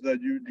commitment is that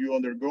you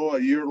undergo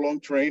a year-long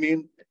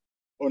training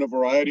on a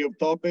variety of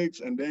topics,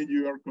 and then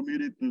you are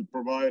committed to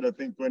provide, I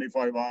think,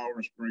 25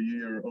 hours per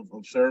year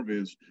of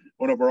service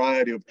on a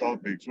variety of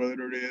topics,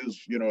 whether it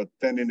is, you know,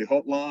 attending the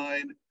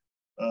hotline,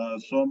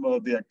 some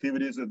of the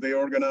activities that they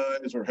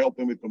organize, or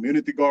helping with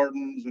community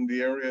gardens in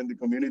the area and the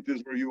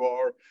communities where you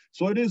are.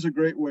 So it is a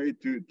great way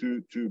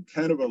to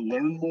kind of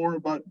learn more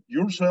about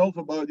yourself,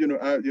 about, you know,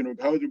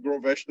 how to grow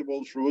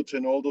vegetables, fruits,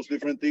 and all those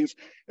different things,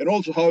 and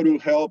also how to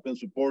help and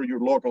support your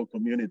local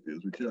communities,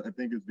 which I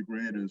think is the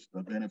greatest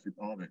benefit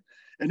of it.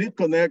 And it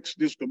connects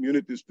these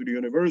communities to the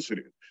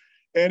university.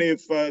 And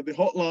if the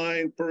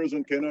hotline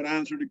person cannot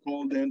answer the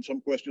call, then some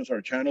questions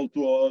are channeled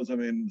to us. I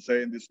mean,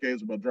 say in this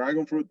case about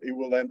dragon fruit, it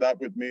will end up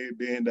with me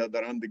being that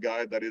I'm the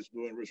guy that is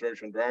doing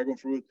research on dragon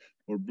fruit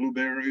or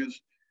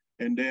blueberries.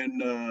 And then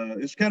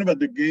it's kind of at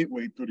the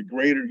gateway to the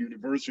greater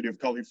University of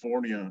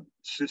California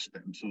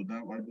system. So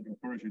that I would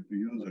encourage you to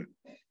use it.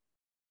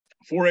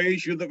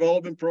 4-H Youth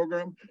Development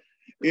Program.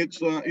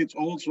 It's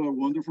also a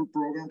wonderful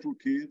program for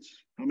kids.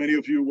 How many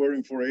of you were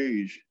in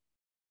 4-H?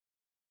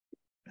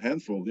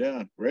 Handful,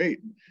 yeah, great.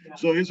 Yeah.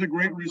 So it's a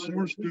great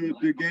resource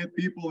to get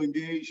people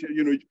engaged,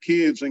 you know,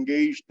 kids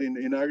engaged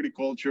in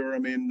agriculture. I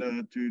mean,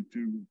 to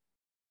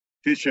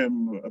teach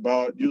them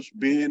about just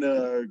being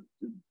a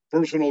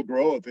personal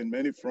growth in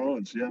many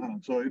fronts. Yeah,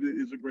 so it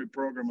is a great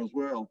program as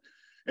well.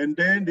 And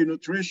then the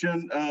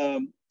nutrition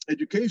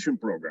education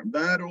program.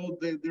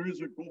 There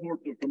is a cohort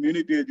of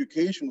community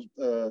education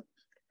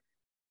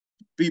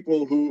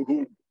people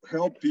who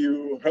help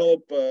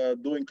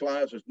doing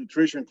classes,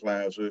 nutrition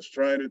classes,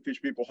 trying to teach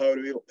people how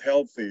to eat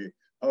healthy,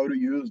 how to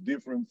use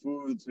different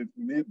foods if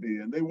need be.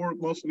 And they work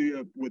mostly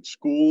with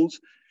schools,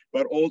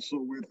 but also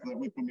with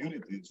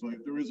communities. So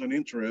if there is an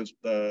interest,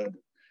 that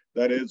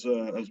is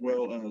as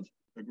well as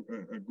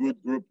a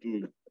good group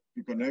to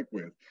connect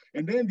with.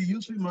 And then the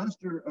UC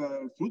Master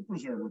Food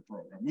Preserver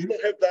Program. We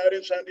don't have that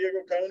in San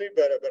Diego County,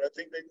 but I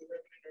think they do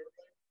have it in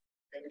everybody.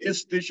 And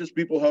it teaches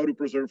people how to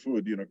preserve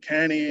food, you know,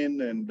 canning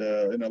and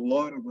a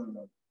lot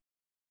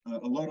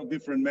of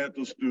different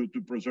methods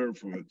to preserve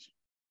foods.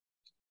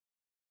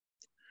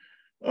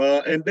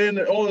 And then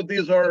all of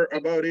these are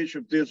about each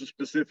of these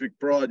specific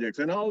projects,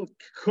 and I'll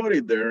cut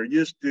it there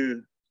just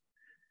to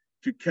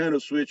kind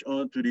of switch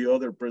on to the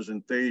other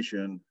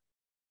presentation,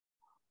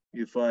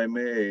 if I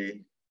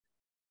may.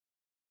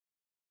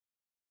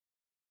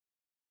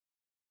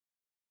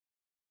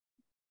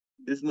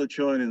 It's not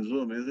showing in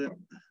Zoom, is it?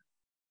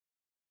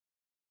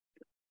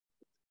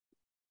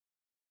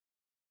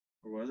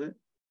 Or was it?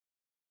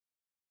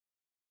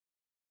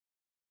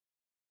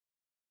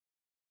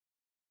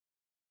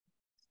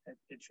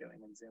 It's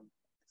showing in Zoom.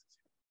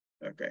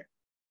 Okay.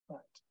 But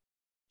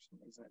for some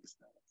reason it's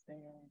not there.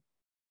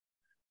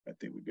 I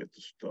think we get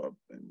to stop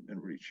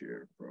and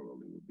reshare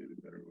probably would be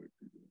the better way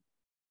to do it.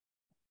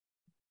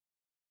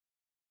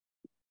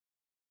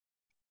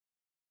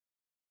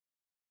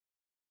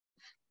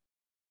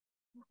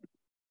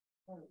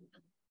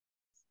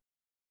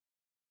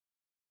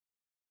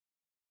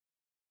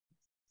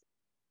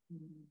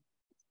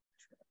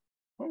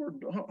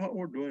 How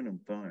we're doing on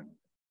time?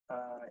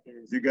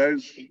 You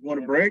guys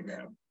want a break?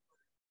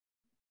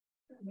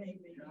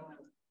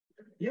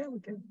 Yeah, we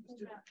can.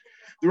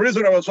 The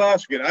reason I was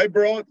asking, I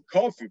brought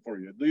coffee for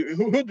you.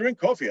 Who drink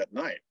coffee at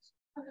night?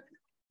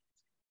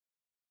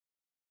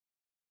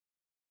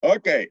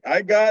 Okay,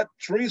 I got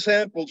 3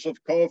 samples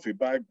of coffee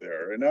back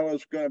there, and that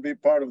was going to be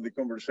part of the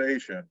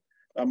conversation.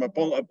 I'm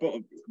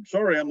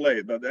sorry I'm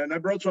late, but and I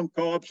brought some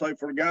cups. I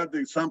forgot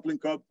the sampling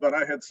cup, but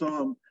I had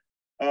some.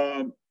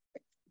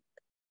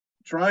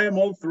 Try them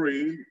all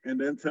 3, and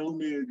then tell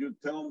me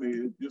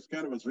just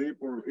kind of a zip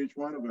for each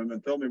one of them,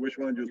 and tell me which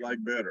one you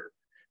like better.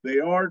 They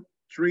are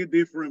 3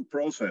 different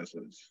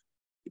processes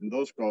in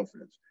those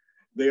coffees.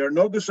 They are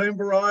not the same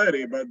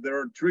variety, but there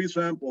are 3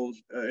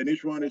 samples, and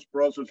each one is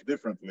processed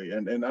differently.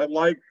 And I'd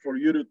like for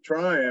you to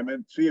try them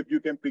and see if you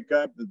can pick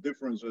up the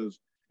differences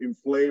in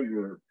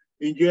flavor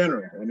in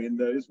general. I mean,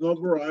 it's not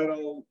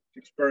varietal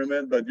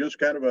experiment, but just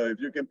kind of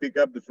if you can pick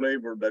up the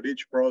flavor that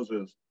each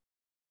process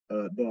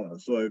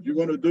does. So if you're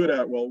going to do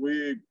that, well, we'll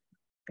figure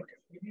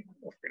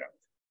it out.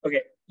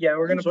 Okay, yeah,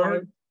 we're going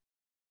to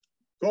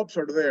Cups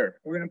are there.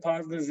 We're gonna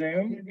pause the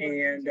Zoom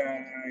and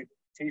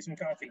take some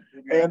coffee.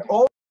 And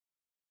all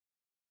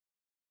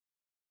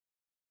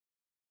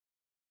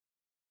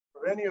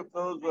any of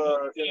those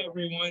hey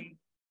everyone,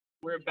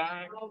 we're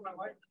back.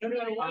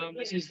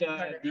 This is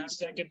the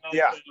second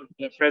half of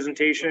the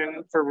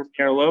presentation for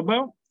Ramiro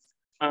Lobo.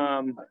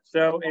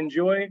 So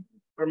enjoy.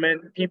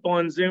 People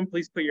on Zoom,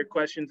 please put your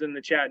questions in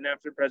the chat, and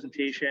after the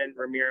presentation,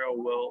 Ramiro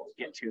will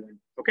get to them.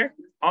 Okay,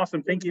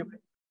 awesome, thank you.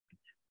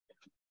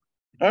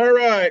 All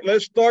right,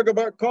 let's talk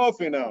about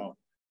coffee now.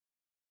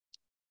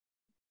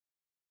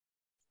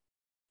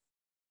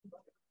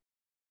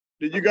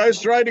 Did you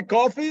guys try the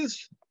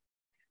coffees?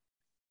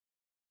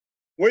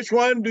 Which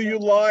one do you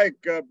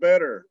like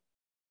better?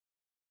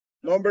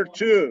 Number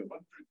 2.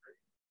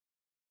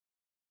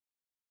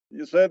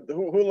 You said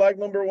who liked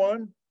number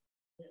 1?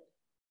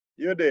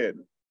 You did.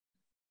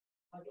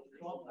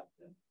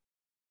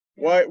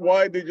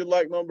 Why did you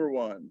like number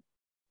 1?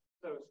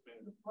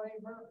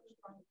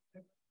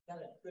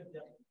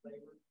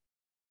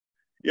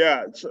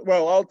 Yeah,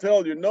 well, I'll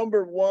tell you,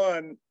 number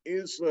 1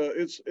 is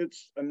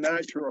it's a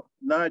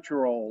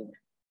natural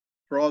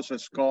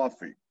processed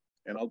coffee,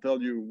 and I'll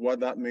tell you what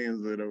that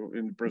means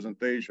in the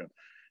presentation.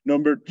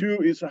 Number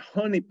 2 is a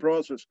honey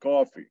processed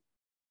coffee,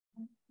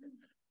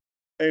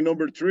 and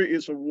number 3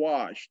 is a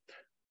washed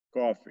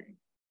coffee.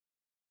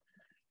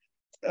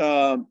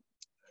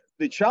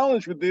 The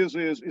challenge with this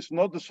is it's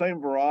not the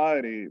same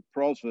variety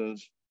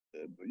process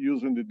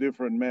using the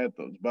different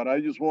methods, but I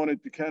just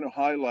wanted to kind of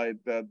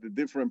highlight that the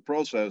different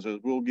processes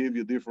will give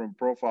you different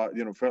profile,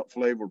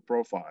 flavor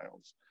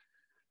profiles.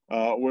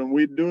 When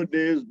we do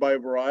this by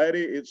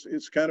variety,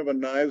 it's kind of a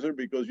nicer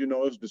because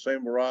it's the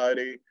same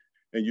variety,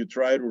 and you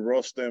try to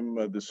roast them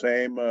the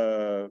same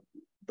the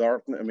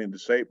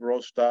same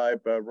roast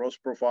type,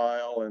 roast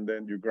profile, and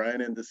then you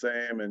grind in the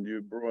same, and you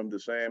brew them the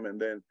same,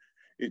 and then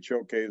it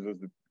showcases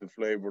the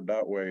flavor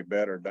that way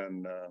better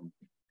than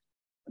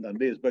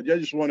this. But I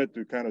just wanted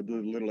to kind of do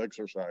a little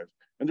exercise.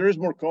 And there is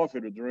more coffee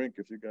to drink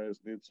if you guys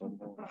need some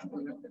more.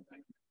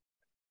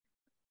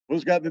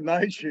 Who's got the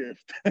night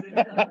shift?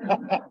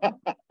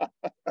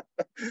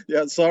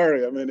 Yeah,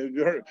 sorry. I mean, if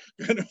you're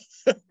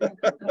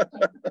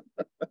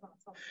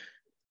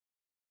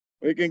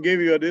we can give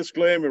you a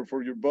disclaimer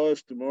for your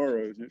boss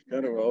tomorrow. It's just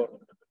kind of all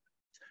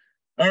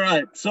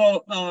right.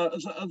 So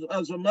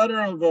as a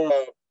matter of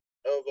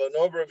an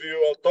overview,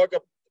 I'll talk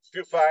a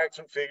few facts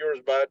and figures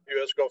about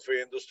U.S.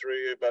 coffee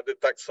industry, about the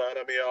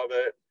taxonomy of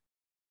it,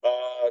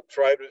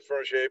 try to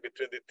differentiate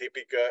between the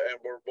Typica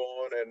and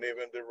Bourbon and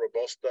even the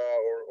Robusta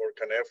or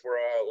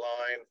Canephora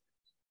line,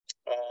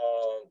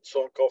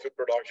 some coffee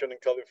production in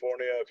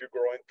California, a few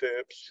growing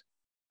tips,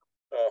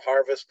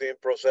 harvesting,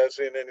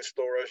 processing, and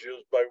storage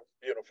used by,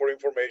 for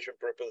information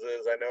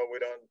purposes. I know we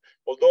don't,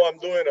 although I'm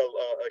doing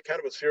a kind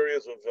of a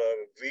series of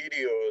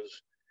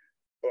videos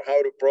for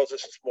how to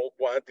process small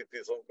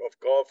quantities of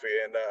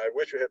coffee. And I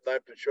wish we had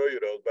time to show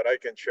you those, but I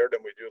can share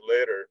them with you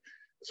later.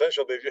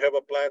 Essentially, if you have a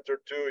plant or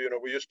two,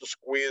 we used to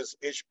squeeze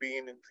each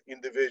bean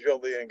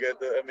individually and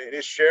get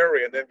each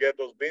sherry and then get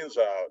those beans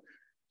out.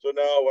 So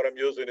now what I'm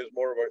using is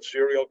more of a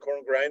cereal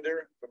corn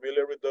grinder,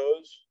 familiar with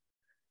those?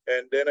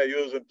 And then I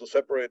use them to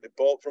separate the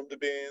pulp from the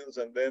beans.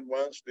 And then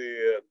once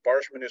the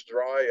parchment is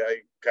dry,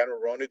 I kind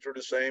of run it through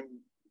the same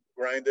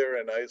grinder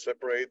and I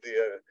separate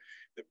the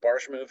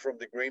parchment from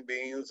the green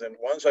beans. And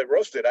once I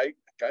roast it, I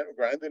kind of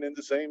grind it in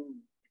the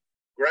same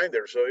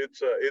grinder. So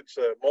it's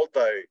a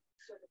multi.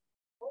 So the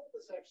pulp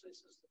is actually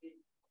supposed to be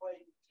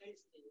quite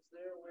tasty. Is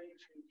there a way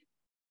to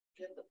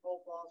get the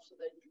pulp off so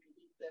that you can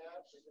eat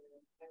that and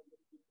then kind of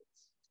keep it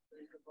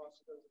ready for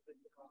process as a big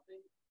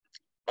coffee?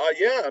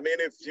 Yeah, I mean,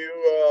 if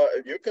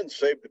you can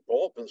save the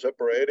pulp and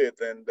separate it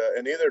and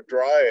either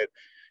dry it,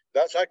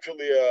 that's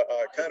actually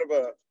a kind of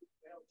a.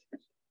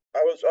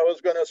 I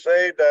was going to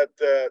say that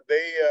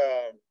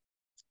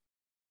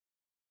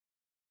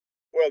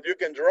well, you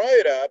can dry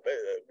it up.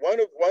 One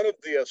of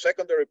the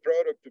secondary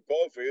product to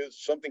coffee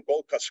is something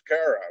called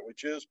cascara,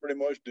 which is pretty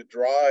much the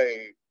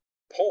dry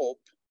pulp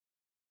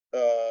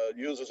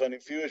used as an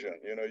infusion.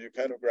 You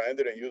kind of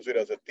grind it and use it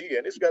as a tea,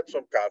 and it's got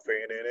some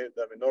caffeine in it.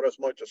 I mean, not as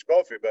much as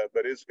coffee, but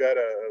it's got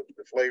a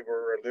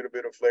little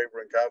bit of flavor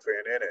and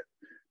caffeine in it,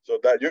 so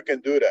that you can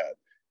do that.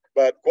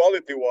 But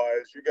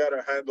quality-wise, you got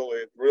to handle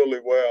it really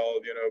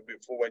well.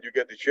 Before when you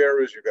get the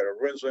cherries, you got to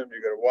rinse them,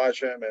 you got to wash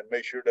them, and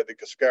make sure that the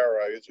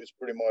cascara is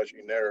pretty much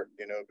inert,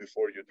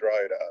 before you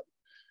dry it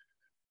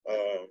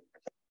out.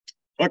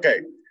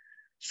 Okay,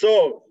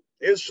 so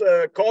is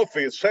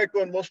coffee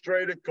second most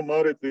traded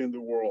commodity in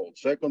the world,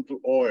 second to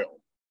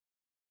oil.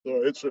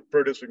 So it's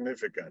pretty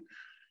significant.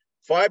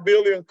 5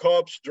 billion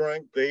cups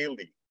drank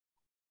daily.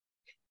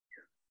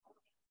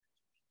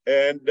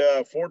 And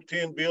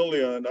 14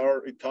 billion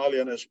are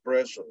Italian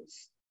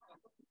espressos.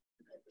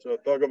 So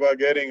talk about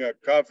getting a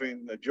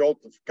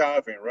jolt of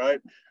caffeine, right?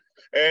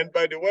 And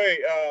by the way,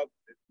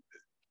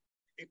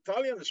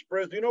 Italian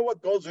espresso, you know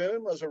what goes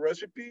in as a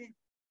recipe?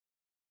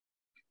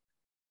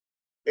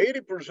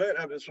 80%,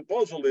 I mean,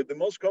 supposedly the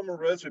most common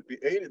recipe,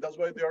 80, that's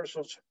why they are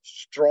so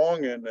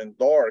strong and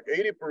dark.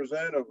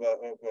 80% of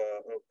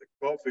the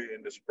coffee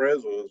in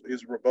espressos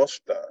is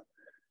Robusta.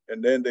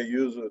 And then they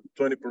use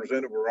 20%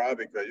 of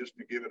Arabica just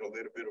to give it a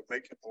little bit of,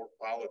 make it more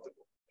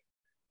palatable.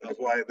 That's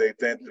why they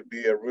tend to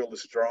be a really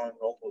strong,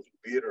 almost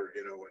bitter,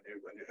 you know, when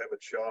you have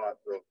a shot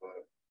of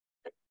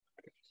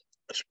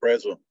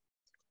espresso.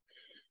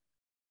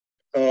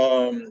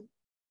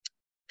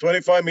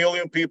 25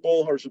 million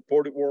people are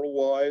supported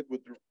worldwide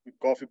with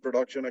coffee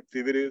production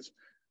activities.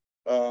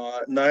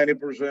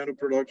 90% of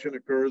production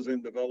occurs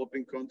in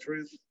developing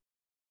countries.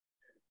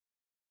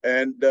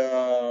 And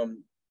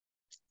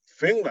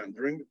Finland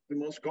drinks the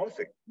most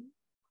coffee.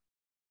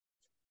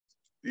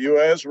 The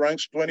US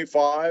ranks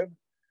 25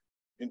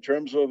 in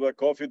terms of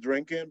coffee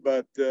drinking,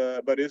 but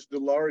it's the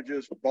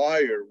largest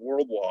buyer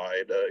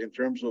worldwide in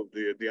terms of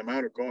the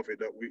amount of coffee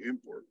that we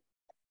import.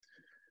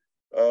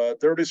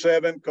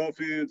 37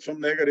 coffee,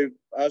 some negative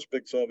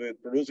aspects of it.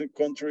 Producing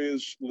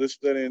countries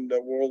listed in the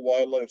World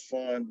Wildlife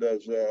Fund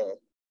as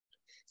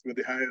with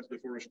the highest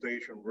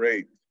deforestation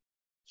rate.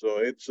 So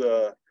it's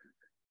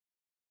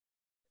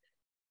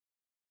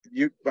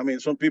I mean,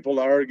 some people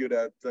argue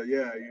that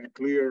yeah, you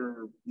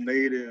clear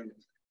native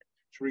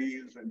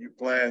trees and you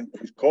plant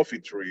coffee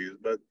trees,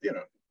 but you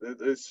know,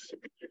 it's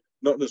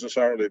not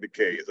necessarily the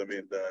case. I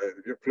mean,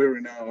 if you're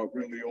clearing out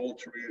really old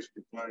trees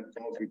to plant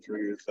coffee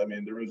trees, I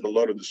mean, there is a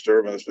lot of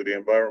disturbance to the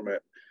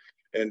environment,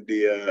 and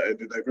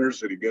the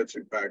diversity gets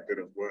impacted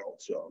as well.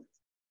 So,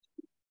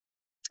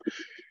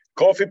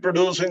 coffee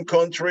producing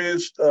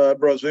countries,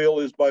 Brazil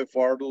is by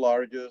far the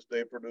largest.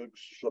 They produce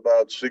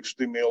about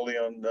 60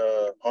 million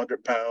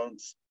 100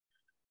 pounds,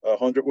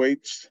 100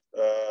 weights.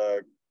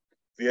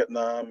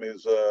 Vietnam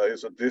is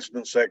a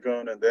distant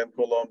second, and then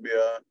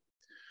Colombia.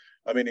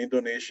 I mean,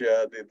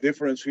 Indonesia. The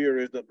difference here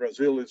is that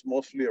Brazil is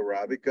mostly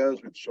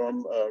Arabicas with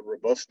some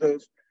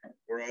Robustas,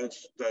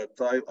 whereas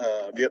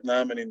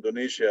Vietnam and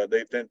Indonesia,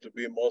 they tend to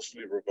be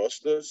mostly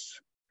Robustas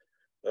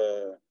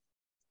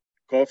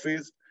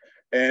coffees.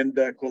 And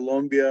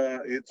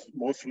Colombia, it's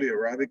mostly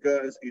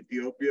Arabicas.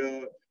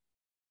 Ethiopia,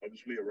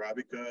 obviously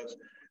Arabicas.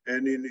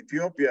 And in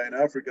Ethiopia and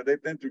Africa, they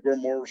tend to grow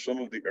more some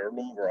of the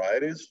heirloom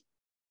varieties.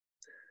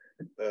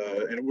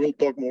 And we'll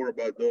talk more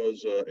about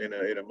those in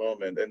a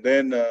moment. And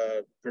then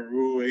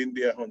Peru,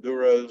 India,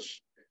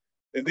 Honduras.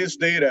 And this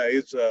data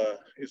is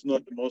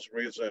not the most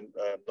recent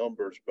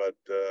numbers, but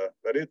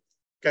it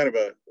kind of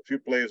a few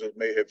places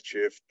may have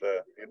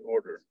shifted in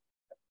order.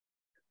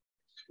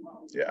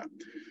 Yeah.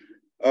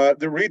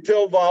 The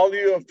retail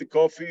value of the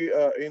coffee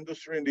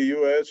industry in the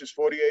U.S. is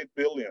 48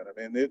 billion. I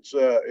mean, it's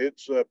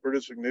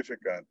pretty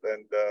significant,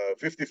 and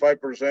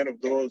 55% of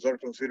those are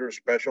considered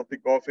specialty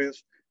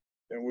coffees.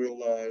 And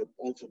we'll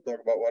also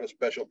talk about what a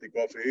specialty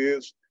coffee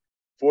is.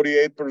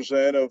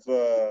 48% of,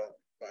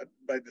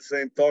 by the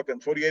same token,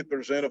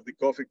 48% of the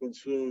coffee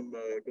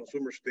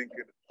consumers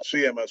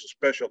see them as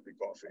specialty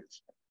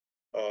coffees.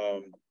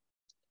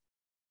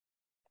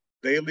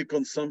 Daily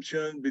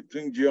consumption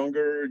between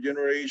younger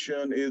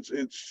generation is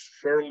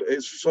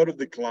sort of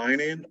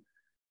declining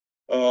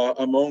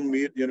among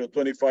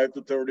 25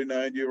 to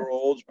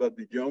 39-year-olds, but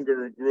the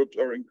younger groups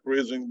are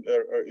increasing.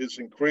 Is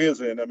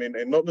increasing. I mean,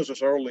 and not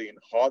necessarily in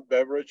hot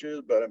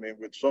beverages, but I mean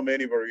with so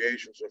many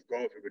variations of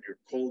coffee, with your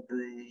cold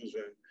brews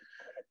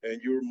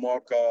and your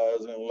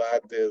mochas and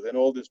lattes and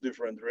all these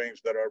different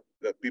drinks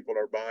that people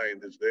are buying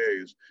these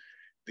days.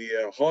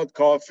 The hot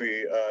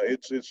coffee,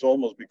 it's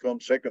almost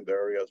become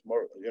secondary as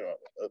more,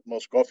 at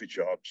most coffee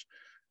shops.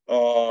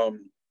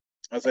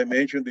 As I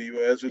mentioned, the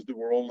U.S. is the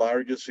world's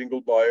largest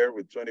single buyer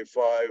with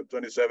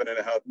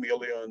 27.5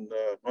 million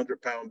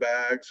 100-pound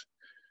bags.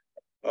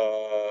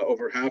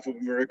 Over half of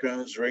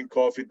Americans drink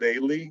coffee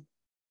daily,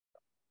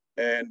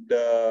 and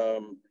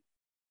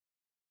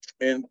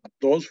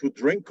those who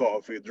drink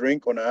coffee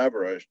drink on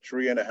average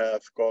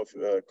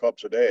 3.5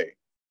 cups a day.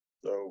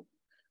 So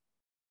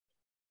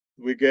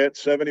we get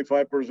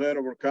 75%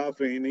 of our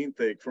caffeine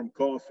intake from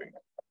coffee.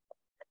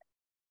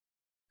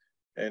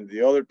 And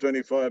the other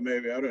 25,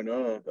 maybe, I don't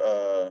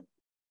know,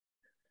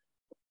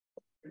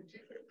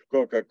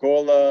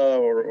 Coca-Cola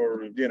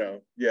or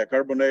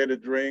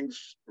carbonated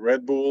drinks,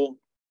 Red Bull,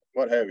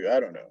 what have you, I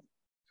don't know.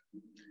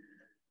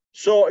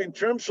 So in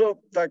terms of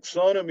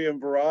taxonomy and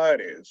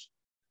varieties,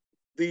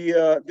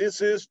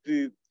 this is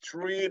the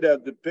tree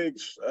that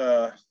depicts,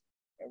 I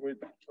will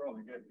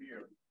probably get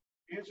here.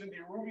 It's in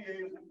the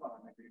Reyes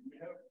family. We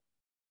have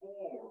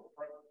 4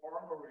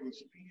 primary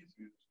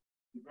species,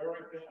 the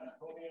very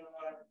Antonia,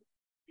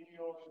 and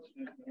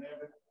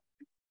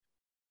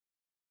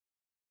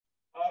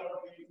out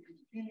of the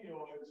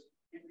continuous,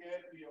 we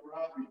get the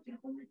Arabica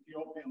from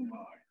Ethiopian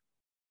vine.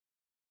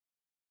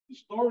 The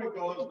story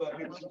goes that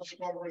he was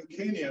discovering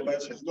Kenya by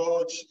his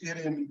goats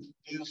eating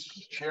these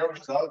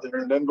cherries out there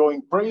and then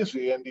going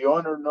crazy. And the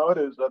owner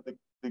noticed that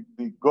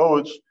the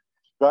goats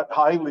got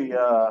highly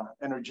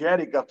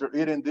energetic after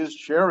eating these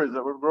cherries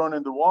that were grown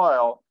in the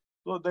wild.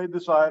 So they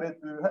decided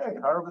to, hey,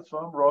 harvest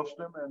some, roast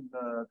them, and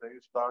they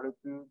started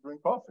to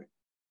drink coffee.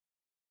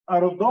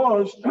 Out of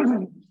those,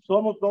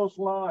 some of those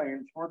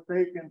lines were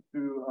taken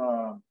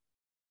to,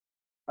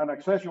 an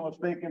accession was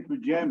taken to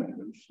Yemen.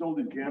 It was still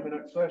the Yemen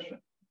accession.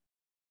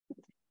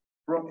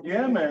 From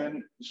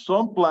Yemen,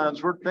 some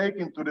plants were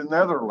taken to the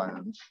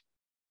Netherlands,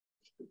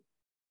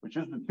 which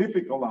is the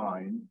typical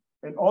line,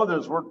 and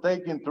others were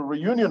taken to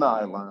Reunion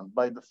Island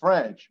by the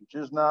French, which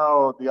is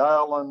now the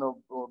island of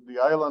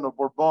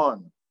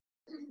Bourbon,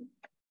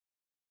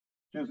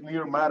 which is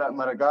near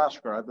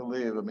Madagascar, I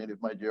believe. I mean,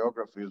 if my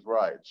geography is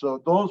right.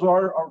 So those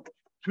are our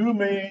two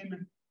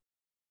main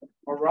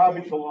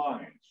Arabica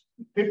lines,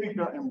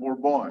 Typica and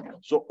Bourbon.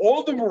 So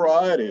all the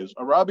varieties,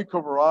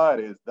 Arabica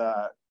varieties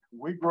that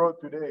we grow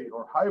today,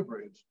 or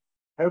hybrids,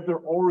 have their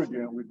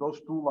origin with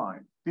those two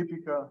lines,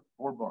 Typica,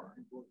 Bourbon.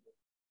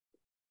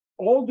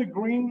 All the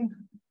green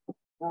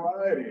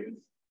varieties,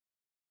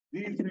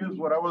 this is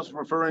what I was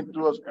referring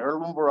to as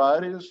heirloom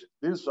varieties.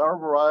 These are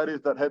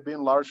varieties that have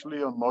been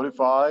largely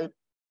unmodified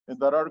and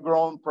that are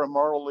grown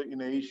primarily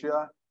in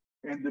Asia.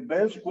 And the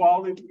best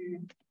quality,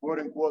 quote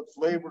unquote,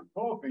 flavored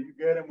coffee, you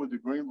get them with the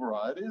green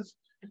varieties.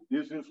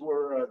 This is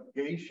where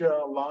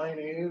Geisha line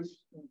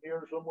is in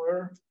here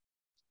somewhere.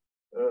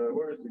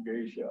 Where is the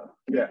Geisha?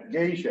 Yeah,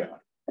 Geisha.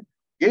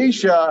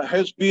 Geisha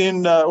has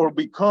been or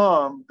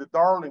become the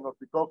darling of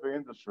the coffee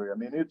industry. I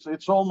mean,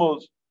 it's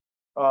almost,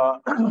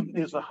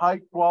 it's a high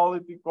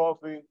quality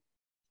coffee.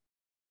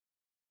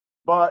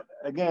 But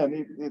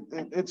again,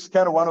 it's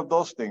kind of one of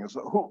those things.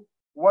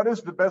 What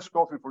is the best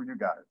coffee for you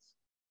guys?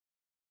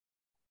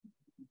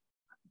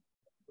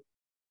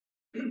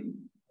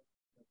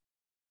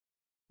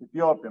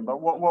 Ethiopian,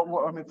 but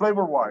what I mean,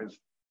 flavor wise,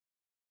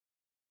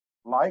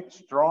 light,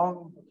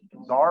 strong,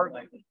 dark.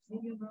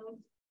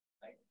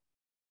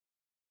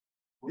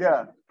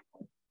 Yeah.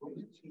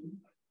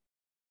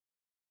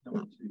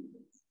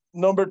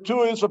 Number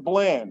two is a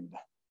blend,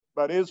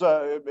 but is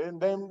a,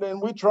 and then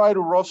we try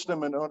to roast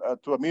them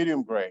to a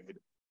medium grade.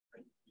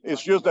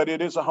 It's just that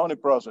it is a honey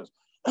process.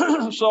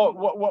 So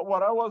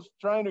what I was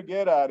trying to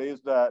get at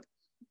is that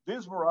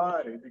this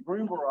variety, the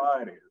green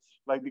varieties,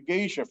 like the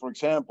Geisha, for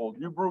example,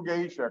 you brew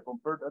Geisha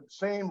compared at the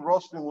same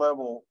roasting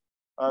level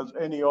as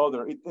any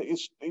other.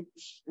 It's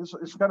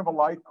kind of a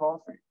light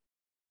coffee,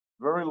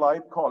 very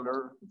light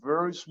color,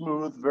 very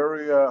smooth,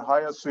 very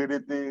high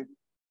acidity,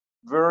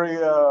 very,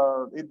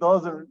 it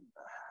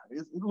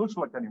looks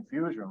like an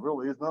infusion,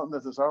 really. It's not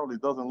necessarily,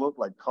 it doesn't look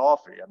like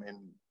coffee. I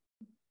mean,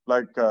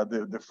 like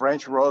the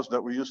French roast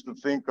that we used to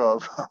think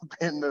of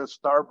in the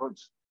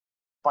Starbucks,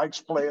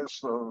 Pike's Place,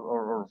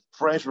 or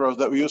French roast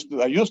that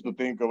I used to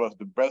think of as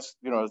the best,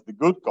 as the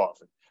good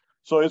coffee.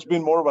 So it's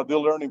been more of a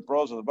learning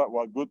process about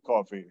what good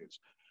coffee is.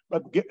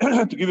 But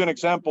to give you an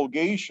example,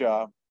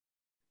 Geisha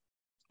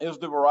is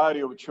the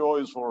variety of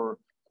choice for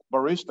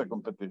barista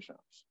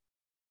competitions.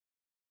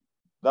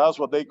 That's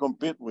what they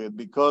compete with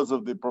because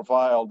of the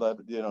profile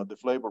that, the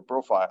flavor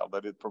profile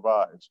that it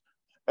provides.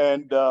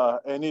 And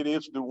it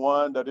is the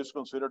one that is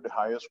considered the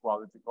highest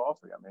quality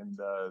coffee. I mean,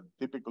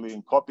 typically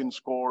in cupping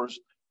scores,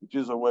 which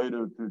is a way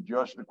to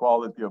judge the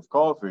quality of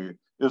coffee,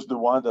 is the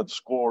one that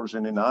scores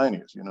in the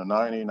 90s,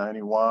 90,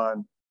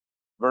 91,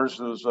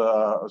 versus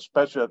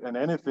special, and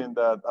anything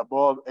that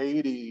above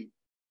 80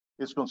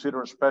 is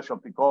considered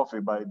specialty coffee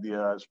by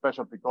the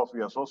Specialty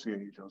Coffee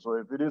Association. So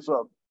if it is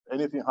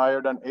anything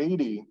higher than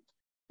 80,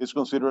 it's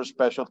considered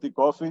specialty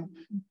coffee.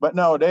 But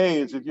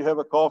nowadays, if you have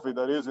a coffee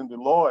that is in the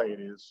low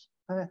 80s,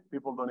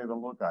 people don't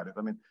even look at it.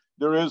 I mean,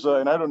 there is,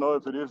 and I don't know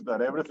if it is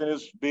that everything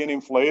is being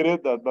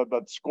inflated,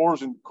 that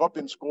scores in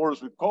cupping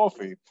scores with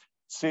coffee,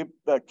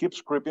 that keeps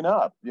creeping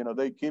up.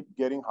 They keep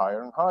getting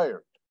higher and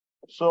higher.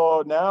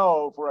 So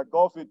now for a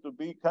coffee to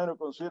be kind of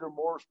considered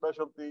more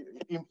specialty,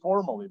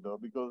 informally though,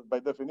 because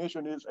by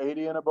definition it's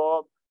 80 and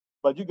above,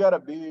 but you gotta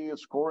be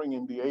scoring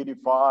in the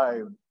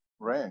 85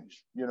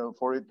 range,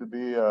 for it to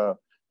be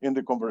in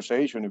the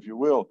conversation, if you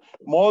will.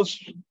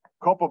 Most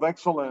Cup of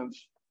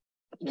Excellence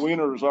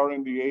winners are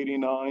in the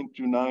 89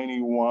 to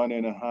 91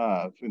 and a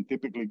half, and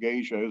typically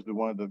Geisha is the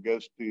one that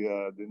gets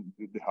the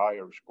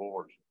higher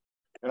scores.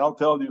 And I'll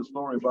tell you a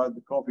story about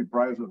the coffee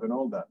prices and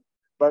all that.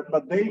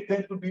 But they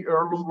tend to be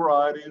heirloom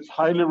varieties,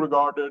 highly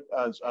regarded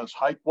as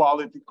high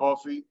quality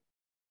coffee.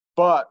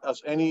 But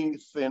as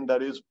anything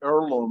that is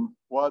heirloom,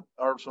 what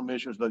are some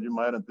issues that you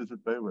might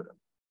anticipate with them?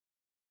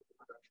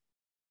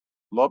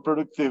 Low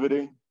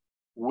productivity,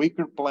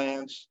 weaker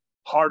plants,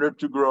 harder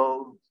to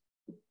grow,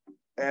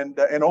 and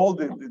all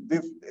I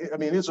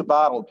mean, it's a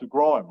battle to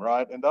grow them,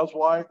 right? And that's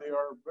why they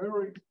are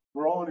very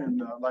grown in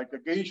like a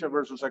Geisha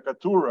versus a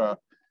Caturra.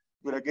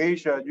 With a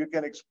Geisha, you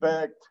can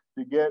expect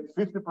to get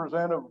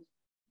 50% of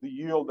the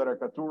yield that a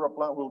Caturra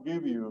plant will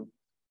give you,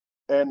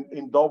 and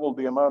in double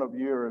the amount of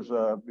years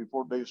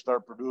before they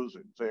start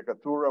producing. So a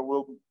Caturra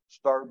will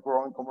start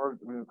growing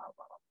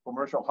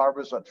commercial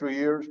harvest at 3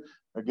 years.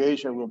 A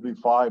Geisha will be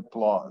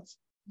 5+.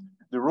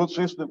 The root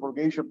system for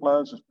Geisha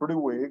plants is pretty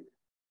weak.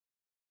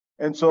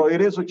 And so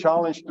it is a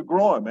challenge to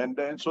grow them.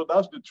 And so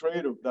that's the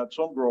trade-off that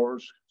some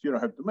growers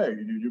have to make.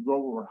 You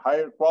go for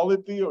higher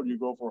quality or you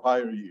go for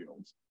higher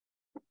yields.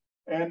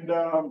 And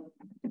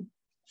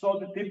So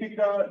the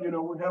typical, we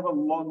have a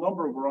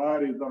number of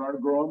varieties that are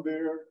grown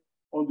there.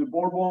 On the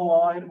Bourbon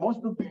line,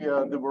 most of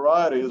the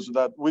varieties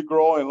that we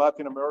grow in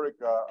Latin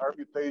America are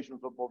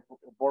mutations of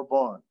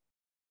Bourbon,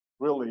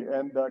 really.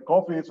 And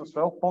coffee is a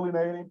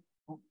self-pollinating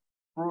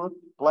fruit,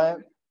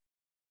 plant,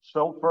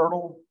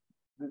 self-fertile.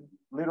 The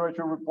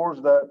literature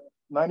reports that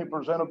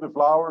 90% of the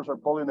flowers are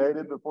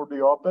pollinated before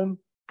they open.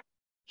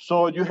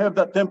 So you have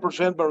that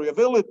 10%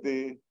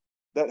 variability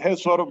that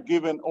has sort of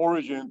given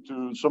origin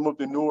to some of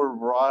the newer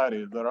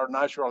varieties that are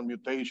natural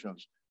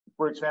mutations.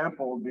 For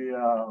example,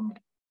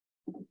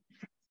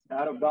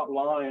 out of that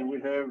line, we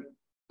have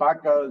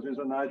Pacas is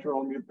a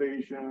natural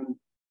mutation.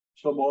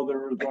 Some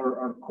others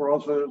are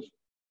crosses.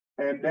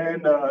 And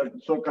then,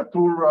 so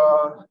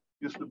Caturra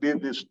used to be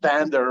the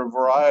standard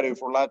variety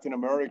for Latin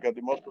America,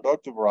 the most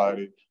productive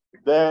variety.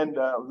 Then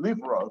leaf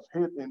rust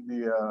hit in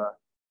the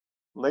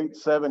late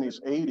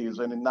 70s, 80s,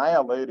 and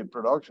annihilated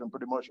production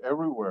pretty much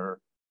everywhere.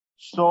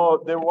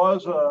 So there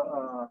was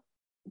out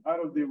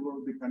of the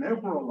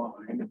Canefora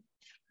line,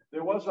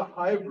 there was a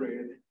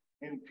hybrid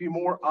in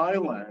Timor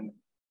Island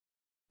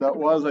that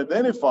was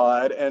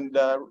identified, and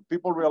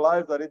people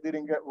realized that it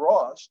didn't get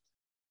rust.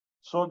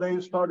 So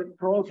they started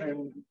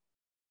crossing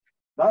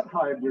that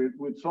hybrid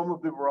with some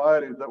of the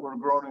varieties that were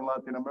grown in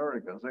Latin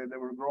America. They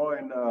were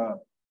growing,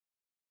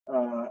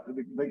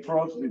 they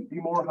crossed the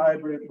Timor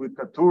hybrid with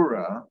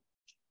Caturra,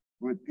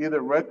 with either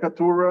red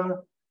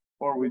Caturra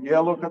or with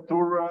yellow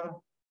Caturra,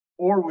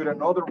 or with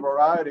another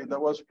variety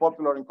that was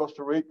popular in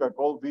Costa Rica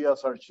called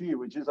Villas Archi,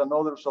 which is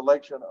another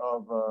selection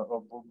of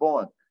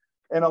Bourbon.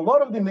 And a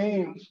lot of the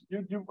names,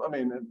 I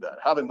mean, I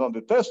haven't done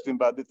the testing,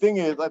 but the thing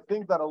is, I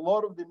think that a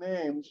lot of the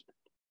names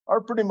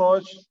are pretty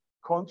much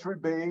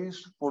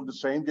country-based for the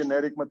same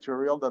genetic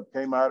material that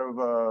came out of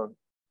a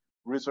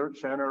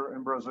research center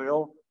in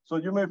Brazil. So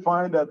you may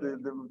find that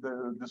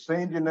the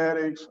same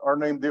genetics are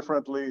named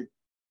differently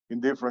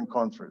in different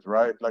countries,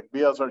 right? Like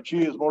Villas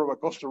Archi is more of a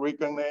Costa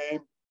Rican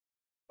name.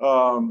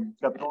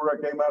 Caturra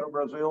came out of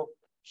Brazil.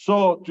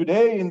 So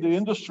today in the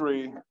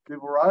industry, the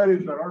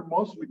varieties that are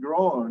mostly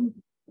grown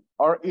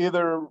are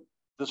either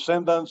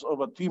descendants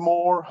of a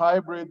Timor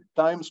hybrid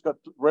times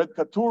red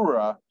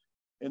Caturra,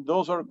 and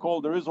those are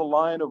called, there is a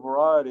line of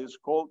varieties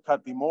called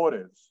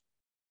Catimores,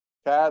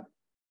 Timor,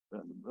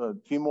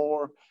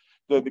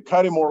 the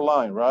Catimor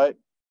line, right?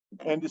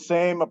 And the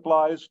same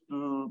applies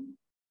to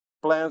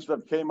plants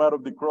that came out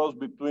of the cross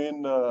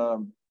between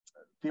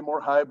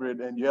Timor hybrid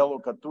and yellow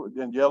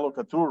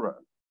Caturra.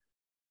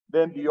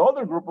 Then the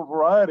other group of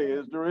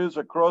varieties, there is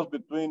a cross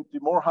between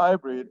Timor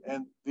hybrid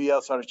and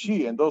Villas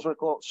Archi, and those are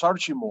called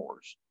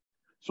Sarchimores.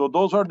 So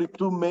those are the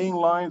two main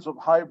lines of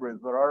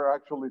hybrids that are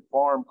actually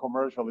farmed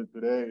commercially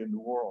today in the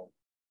world.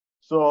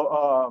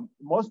 So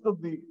most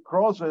of the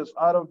crosses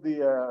out of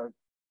the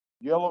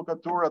yellow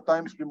Caturra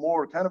times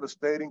Timor kind of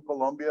stayed in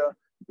Colombia.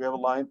 We have a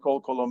line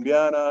called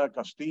Colombiana,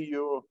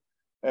 Castillo,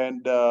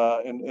 and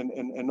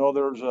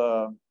others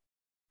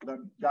that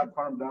got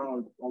farmed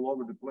down all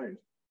over the place.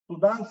 So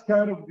that's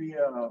kind of the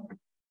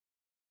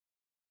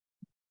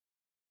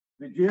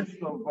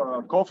gist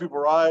of coffee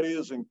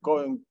varieties and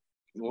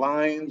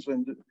lines,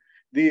 and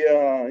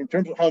in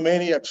terms of how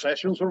many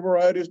accessions or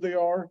varieties they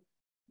are.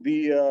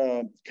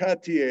 The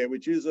CATIE,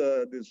 which is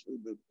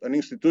an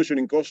institution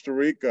in Costa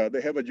Rica,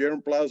 they have a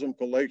germplasm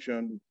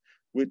collection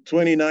with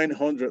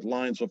 2,900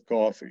 lines of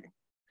coffee.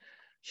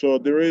 So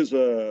there is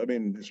I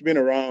mean, it's been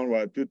around,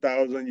 what,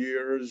 2,000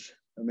 years.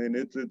 I mean,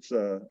 it's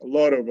a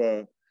lot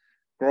of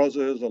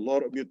crosses, a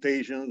lot of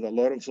mutations, a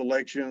lot of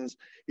selections.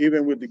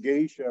 Even with the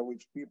geisha,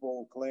 which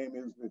people claim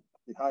is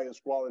the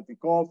highest quality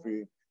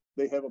coffee,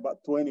 they have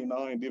about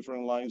 29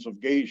 different lines of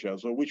geisha.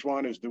 So which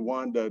one is the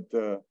one that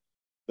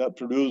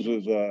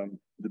produces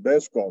the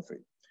best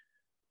coffee?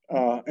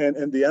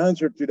 And the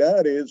answer to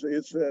that is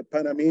it's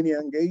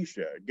Panamanian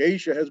geisha.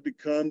 Geisha has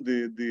become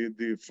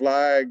the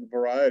flag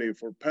variety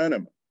for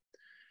Panama.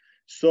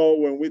 So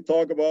when we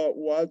talk about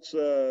what's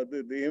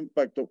the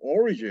impact of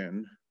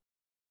origin,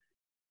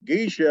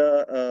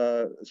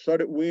 geisha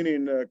started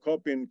winning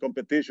coffee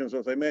competitions,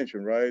 as I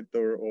mentioned, right?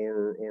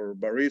 Or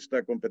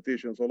barista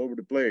competitions all over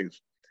the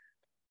place.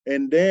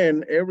 And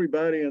then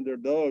everybody and their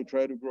dog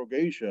tried to grow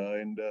geisha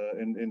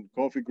in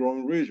coffee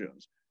growing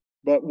regions.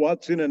 But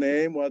what's in the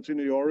name? What's in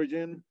the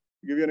origin?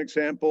 I'll give you an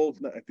example.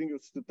 I think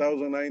it's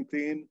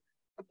 2019,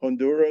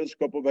 Honduras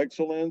Cup of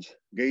Excellence,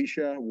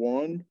 geisha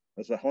won.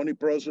 As a honey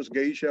processed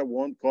geisha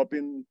won Cup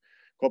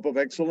of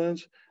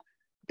Excellence.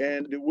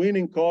 And the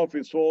winning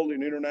coffee sold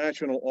in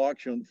international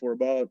auction for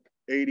about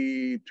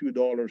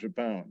 $82 a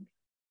pound,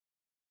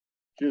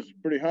 which is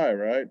pretty high,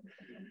 right?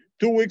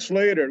 2 weeks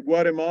later,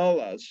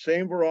 Guatemala,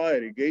 same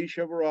variety,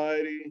 geisha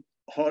variety,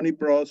 honey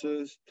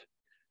processed,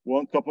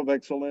 1 Cup of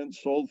Excellence,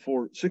 sold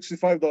for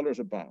 $65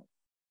 a pound.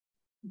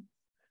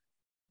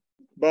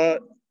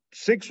 But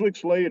 6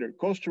 weeks later,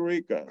 Costa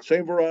Rica,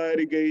 same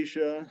variety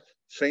geisha,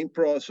 same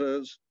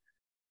process,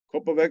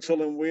 Cup of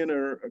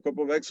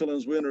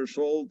Excellence winner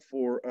sold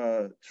for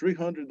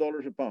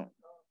 $300 a pound.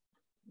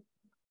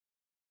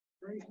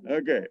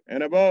 Okay,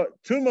 and about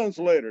 2 months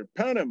later,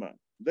 Panama,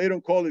 They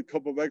don't call it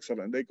Cup of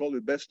Excellence. They call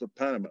it Best of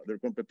Panama, their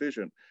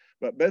competition.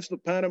 But Best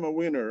of Panama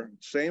winner,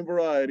 same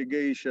variety,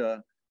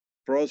 geisha,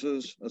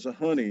 processed as a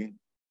honey,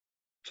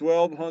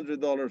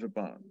 $1,200 a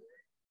pound.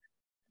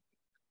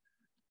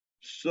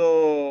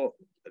 So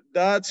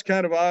that's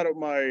kind of out of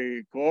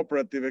my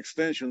cooperative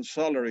extension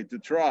salary to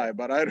try,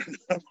 but I don't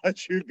know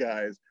about you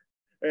guys.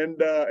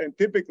 And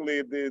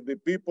typically the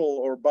people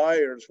or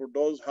buyers for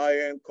those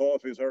high-end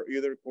coffees are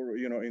either,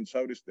 you know, in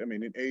Southeast, I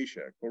mean, in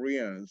Asia,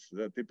 Koreans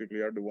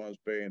typically are the ones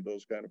paying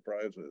those kind of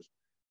prices.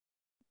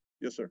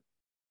 Yes, sir.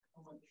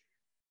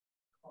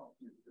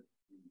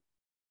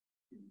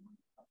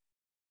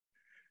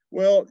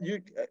 Well,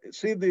 you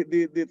see,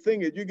 the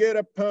thing is, you get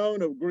a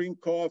pound of green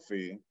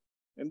coffee,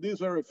 and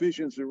these are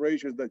efficiency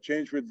ratios that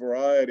change with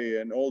variety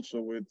and also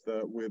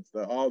with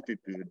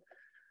altitude.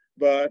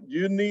 But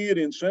you need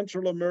in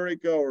Central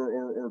America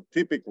or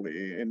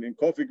typically in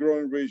coffee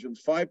growing regions,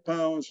 5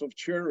 pounds of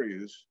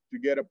cherries to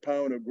get a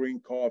pound of green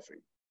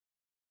coffee.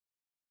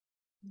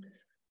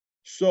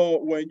 So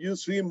when you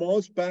see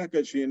most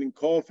packaging in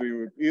coffee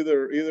with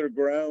either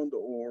ground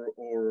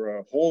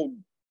or whole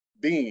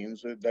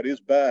beans that is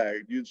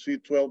bagged, you'd see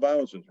 12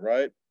 ounces,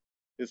 right?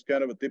 It's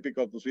kind of a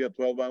typical to see a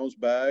 12-ounce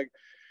bag.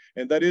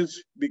 And that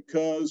is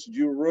because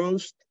you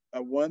roast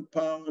a 1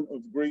 pound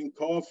of green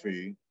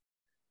coffee,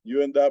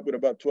 you end up with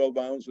about 12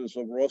 ounces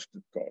of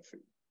roasted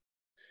coffee.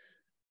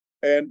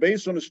 And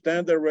based on a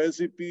standard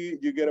recipe,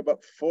 you get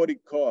about 40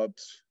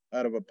 cups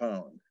out of a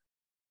pound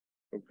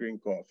of green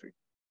coffee.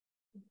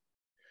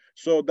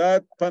 So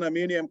that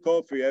Panamanian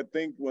coffee, I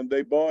think when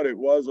they bought it,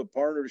 was a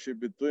partnership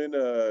between,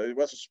 it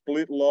was a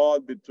split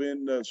lot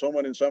between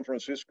someone in San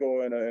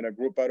Francisco and a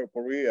group out of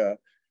Korea.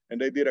 And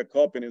they did a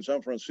cup in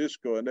San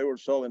Francisco and they were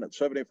selling at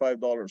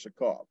 $75 a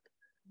cup.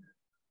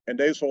 And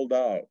they sold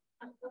out.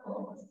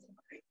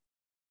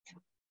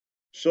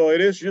 So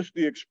it is just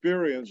the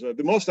experience.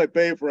 The most I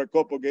pay for a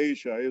cup of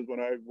geisha is when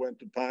I went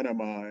to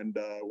Panama and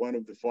one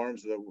of the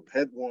farms that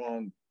had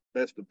won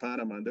Best of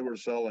Panama, and they were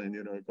selling,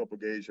 you know, a cup of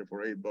geisha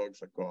for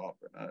 $8 a cup,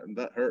 and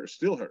that hurts,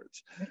 still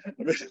hurts.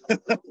 I mean,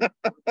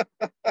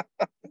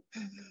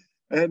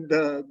 and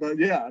but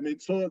yeah, I mean,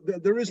 so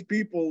there is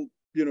people,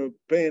 you know,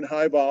 paying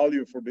high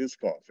value for these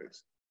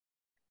coffees.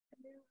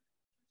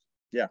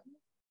 Yeah.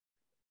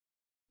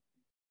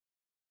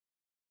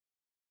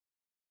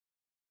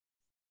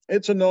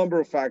 It's a number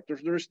of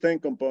factors. There's 10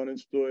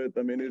 components to it.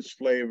 I mean, it's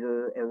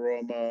flavor,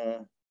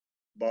 aroma,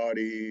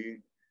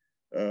 body,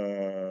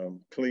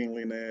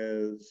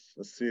 cleanliness,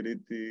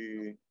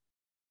 acidity,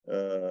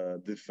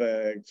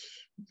 defects,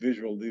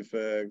 visual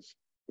defects.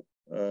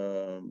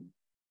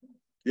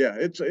 Yeah,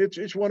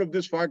 it's one of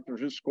these factors.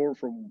 It's scored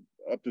from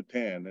up to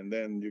 10, and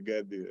then you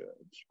get the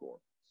score.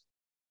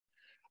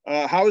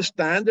 How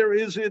standard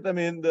is it? I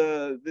mean,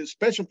 the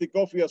Specialty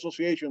Coffee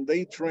Association,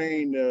 they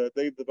train,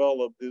 they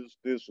developed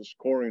this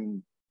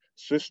scoring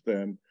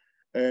system,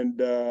 and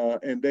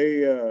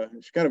they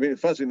it's kind of, it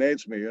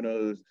fascinates me, you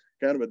know,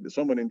 kind of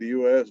someone in the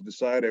U.S.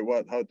 decided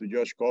how to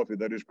judge coffee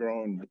that is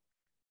grown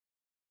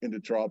in the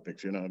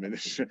tropics, you know. I mean,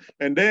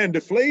 and then the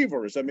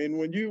flavors. I mean,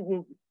 when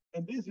you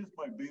and this is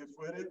my beef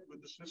with it,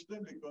 with the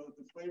system, because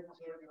the flavors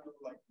are, you know,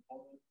 like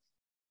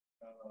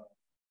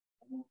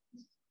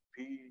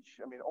peach.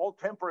 I mean, all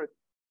temperate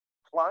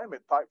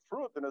climate type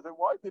fruit. And I said,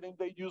 why didn't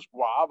they use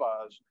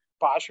guavas,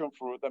 passion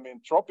fruit? I mean,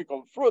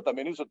 tropical fruit. I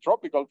mean, it's a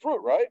tropical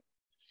fruit, right?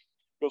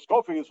 Because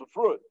coffee is a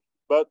fruit.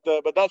 But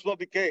that's not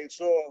the case.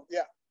 So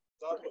yeah,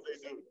 that's what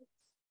they do.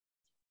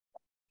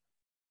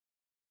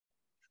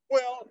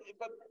 Well,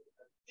 but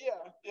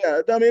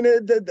yeah. I mean,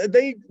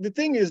 the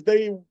thing is,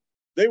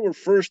 they were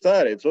first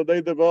at it, so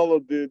they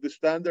developed the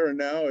standard. And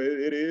now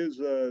it is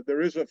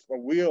there is a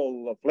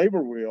wheel, a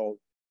flavor wheel,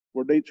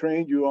 where they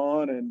train you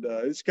on, and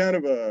it's kind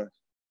of a.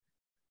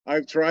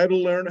 I've tried to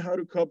learn how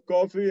to cup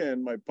coffee,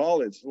 and my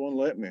palates won't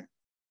let me.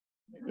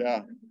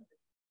 Yeah.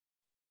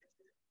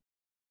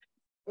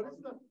 What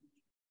is that?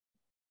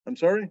 I'm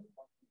sorry.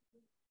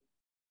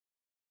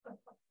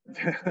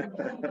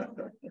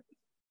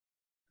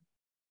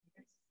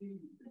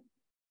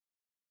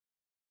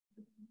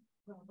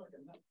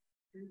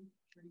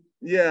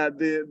 Yeah,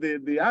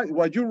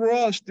 what you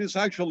roast is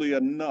actually a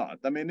nut.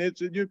 I mean,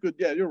 you could,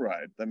 yeah, you're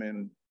right. I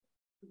mean,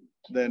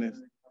 then it's,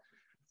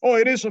 oh,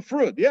 it is a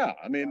fruit. Yeah,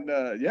 I mean,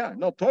 yeah,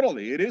 no,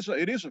 totally. It is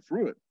a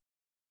fruit.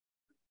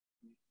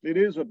 It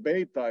is a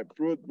bay type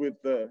fruit with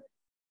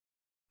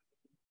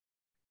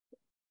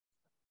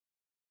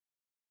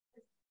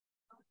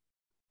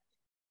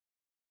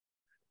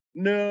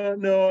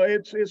no,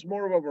 it's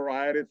more of a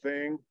variety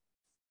thing.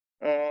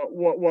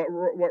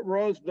 What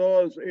roast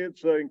does,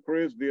 it's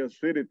increase the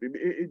acidity.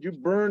 You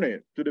burn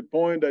it to the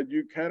point that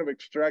you kind of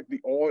extract the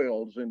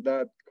oils in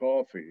that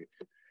coffee.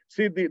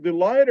 See, the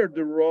lighter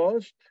the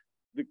roast,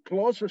 the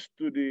closest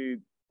to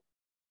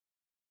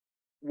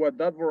what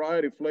that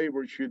variety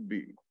flavor should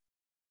be.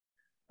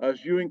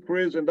 As you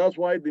increase, and that's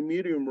why the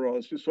medium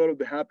roast is sort of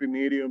the happy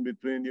medium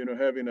between, you know,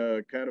 having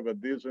a kind of a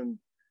decent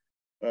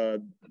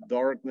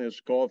darkness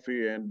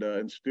coffee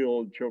and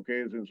still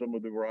showcasing some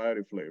of the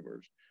variety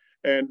flavors.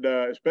 And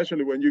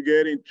especially when you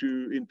get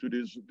into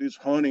this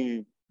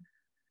honey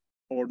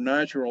or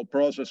natural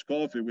processed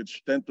coffee,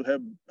 which tend to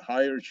have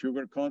higher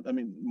sugar content, I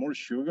mean, more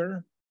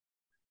sugar,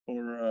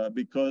 or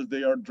because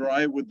they are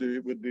dry with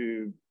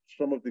the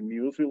some of the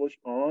mucilage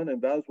on,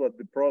 and that's what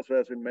the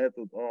processing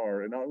methods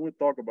are. And I will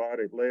talk about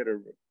it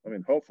later. I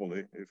mean,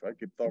 hopefully, if I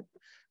keep talking.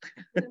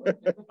 I have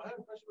a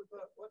question with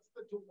that. What's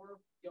the dwarf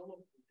yellow?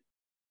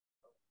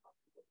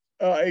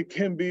 It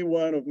can be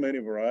one of many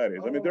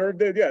varieties. I mean,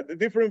 yeah, the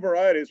different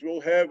varieties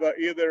will have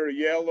either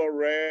yellow,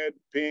 red,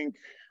 pink.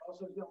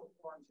 Also, yellow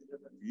forms are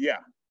different. Yeah,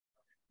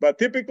 but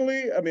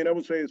typically, I mean, I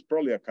would say it's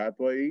probably a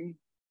Catuai,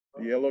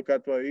 yellow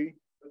Catuai.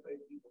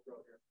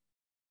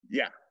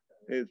 Yeah,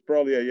 it's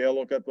probably a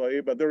yellow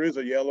Catuai, but there is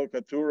a yellow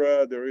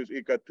Catura, there is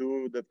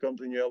Icatu that comes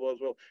in yellow as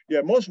well.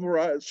 Yeah,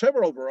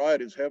 several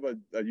varieties have a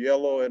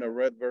yellow and a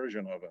red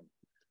version of them.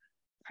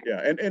 Yeah,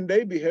 and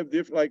they behave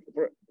different. Like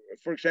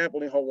for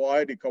example, in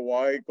Hawaii, the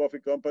Kauai Coffee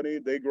Company,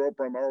 they grow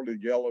primarily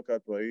yellow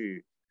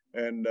Catuai,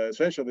 and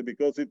essentially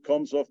because it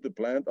comes off the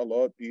plant a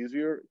lot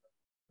easier.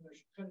 They're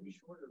kind of be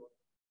shorter.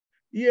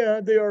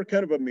 Yeah, they are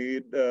kind of a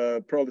mid,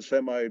 probably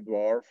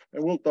semi-dwarf,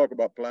 and we'll talk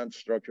about plant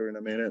structure in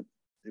a minute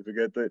if we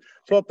get to it.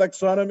 So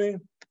taxonomy,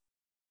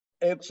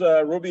 it's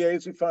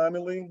Rubiaceae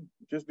family,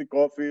 just the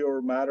coffee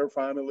or madder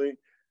family.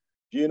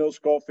 Genus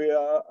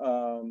Coffea,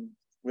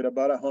 with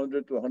about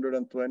 100 to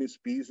 120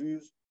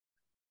 species.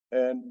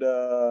 And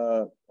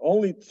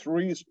only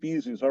 3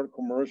 species are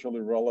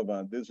commercially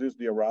relevant. This is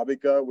the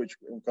Arabica, which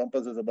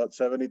encompasses about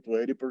 70 to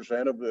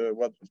 80% of the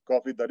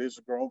coffee that is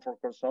grown for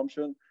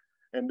consumption.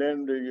 And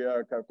then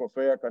the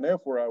Coffea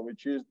canephora,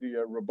 which is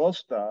the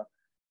Robusta,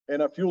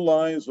 and a few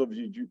lines of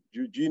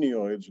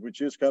eugenioids,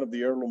 which is kind of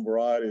the heirloom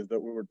varieties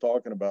that we were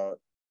talking about.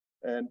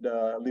 And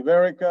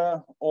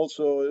Liberica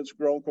also is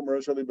grown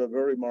commercially, but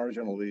very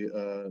marginally.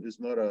 It's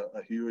not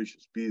a huge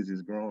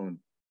species grown.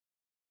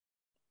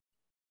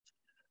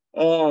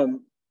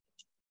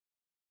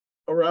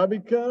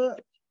 Arabica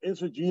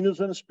is a genus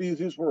and a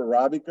species for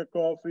Arabica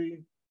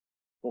coffee.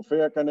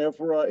 Coffea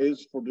canephora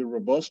is for the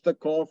Robusta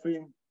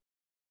coffee.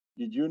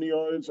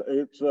 Eugenioids,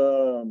 it's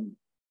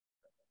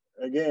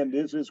again,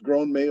 this is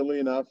grown mainly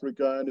in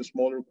Africa in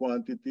smaller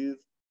quantities,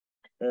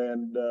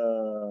 and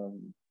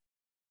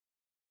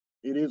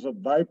it is a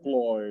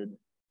diploid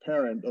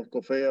parent of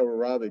Coffea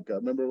arabica.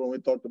 Remember when we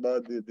talked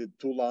about the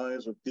 2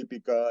 lines of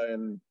Typica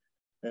and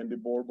the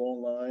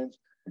Bourbon lines,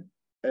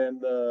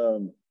 and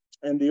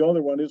the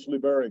other one is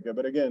Liberica,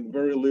 but again,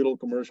 very little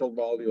commercial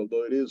value,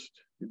 although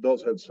it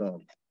does have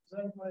some. Is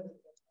that why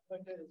the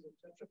is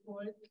a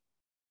tetraploid?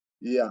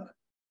 Yeah.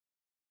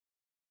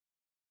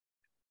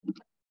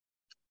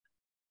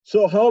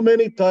 So how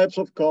many types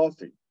of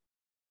coffee?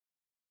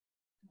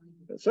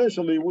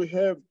 Essentially, we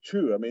have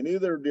 2. I mean,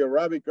 either the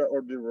Arabica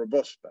or the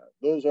Robusta.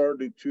 Those are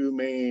the 2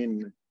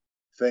 main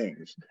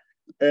things.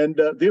 And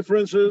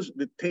differences,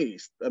 the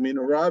taste. I mean,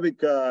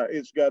 Arabica,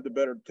 it's got the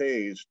better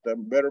taste, the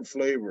better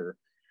flavor.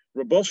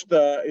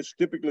 Robusta is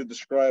typically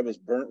described as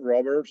burnt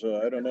rubber.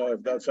 So I don't know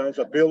if that sounds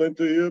appealing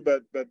to you,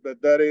 but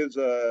that is,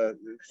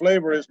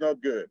 flavor is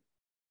not good.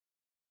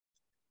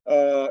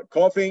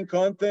 Caffeine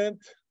content,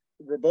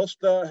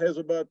 Robusta has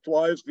about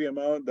twice the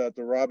amount that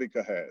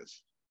Arabica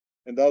has.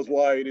 And that's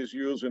why it is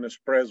used in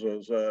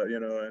espressos, you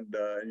know, and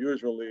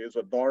usually it's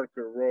a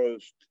darker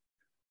roast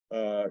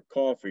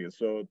coffee.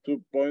 So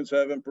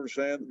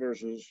 2.7%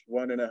 versus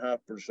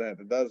 1.5%.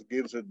 And that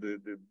gives it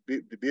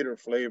the bitter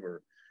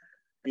flavor.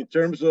 In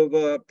terms of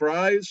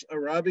price,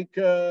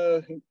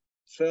 Arabica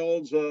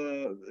sells,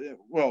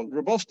 well,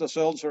 Robusta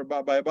sells are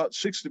by about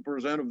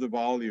 60% of the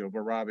value of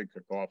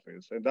Arabica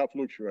coffees, and that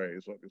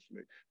fluctuates,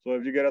 obviously. So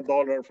if you get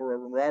 $1 for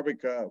an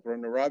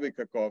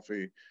Arabica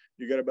coffee,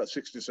 you get about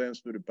 60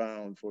 cents to the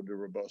pound for the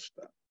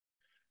Robusta.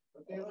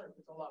 But Taylor,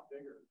 it's a lot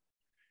bigger.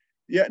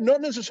 Yeah,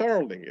 not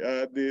necessarily.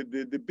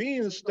 The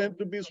beans tend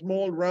to be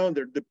small,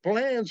 rounder. The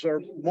plants are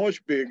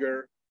much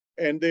bigger,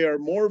 and they are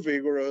more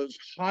vigorous,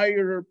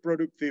 higher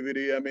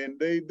productivity. I mean,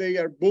 they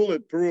are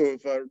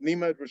bulletproof, are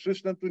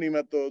resistant to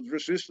nematodes,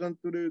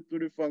 resistant to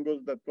the fungus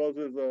that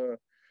causes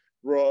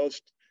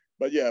rust.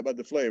 But yeah, but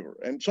the flavor.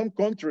 And some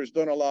countries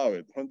don't allow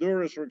it.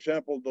 Honduras, for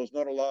example, does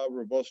not allow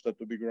Robusta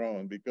to be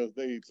grown because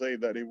they say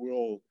that it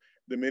will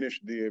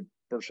diminish the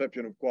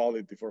perception of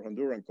quality for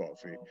Honduran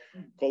coffee.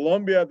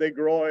 Colombia, they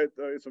grow it.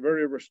 It's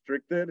very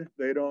restricted.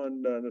 They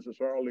don't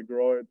necessarily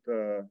grow it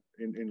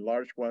in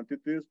large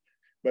quantities,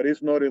 but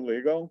it's not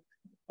illegal.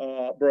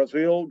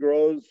 Brazil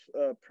grows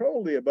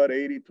probably about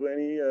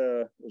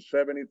 80-20,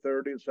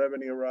 70-30,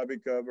 70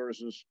 Arabica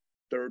versus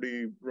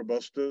 30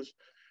 Robustas.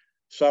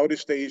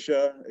 Southeast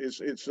Asia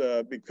it's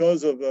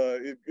because of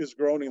it's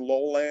grown in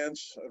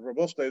lowlands.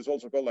 Robusta is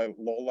also called like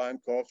lowland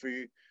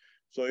coffee,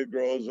 so it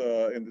grows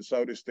in the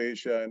Southeast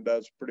Asia, and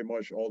that's pretty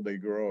much all they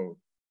grow.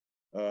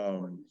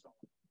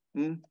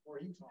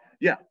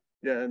 Yeah,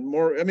 and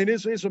more. I mean,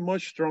 it's a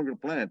much stronger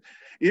plant.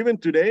 Even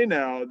today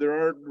now, there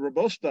are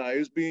Robusta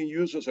is being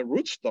used as a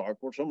rootstock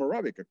for some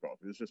Arabica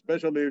coffees,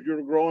 especially if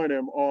you're growing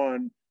them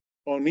on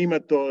on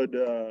nematode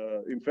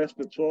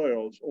infested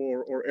soils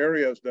or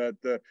areas that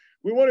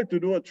we wanted to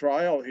do a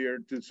trial here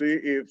to see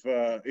if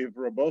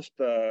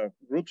robusta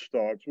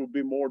rootstocks would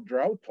be more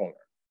drought tolerant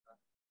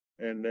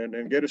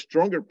and get a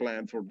stronger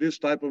plant for this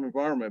type of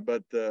environment.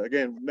 But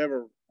again,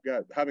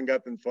 haven't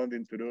gotten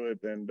funding to do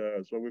it, and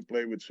so we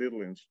play with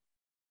seedlings.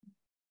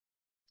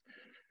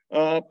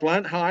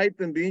 Plant height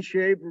and bean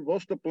shape.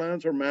 Robusta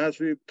plants are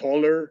massive,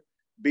 taller.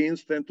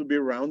 Beans tend to be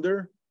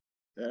rounder,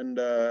 and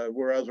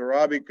whereas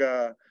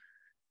Arabica,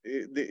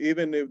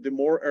 even if the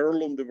more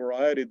heirloom the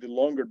variety, the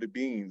longer the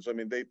beans. I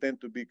mean, they tend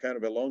to be kind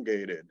of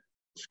elongated,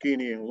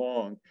 skinny and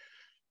long.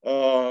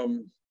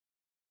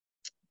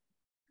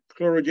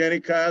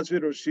 Chlorogenic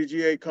acid or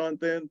CGA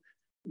content,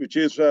 which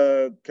is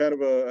kind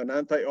of an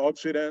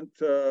antioxidant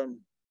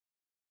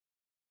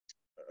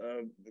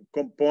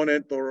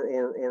component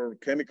or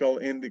chemical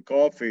in the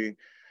coffee.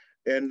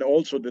 And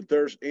also the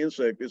thirst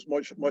insect is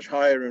much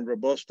higher in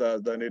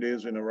Robusta than it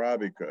is in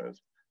Arabicas.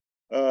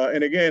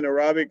 And again,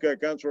 Arabica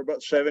accounts for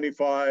about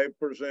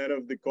 75%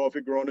 of the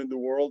coffee grown in the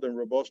world, and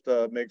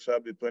Robusta makes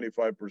up the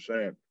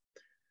 25%.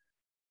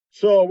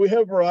 So we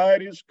have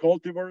varieties,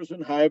 cultivars,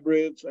 and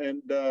hybrids,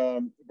 and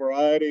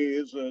variety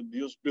is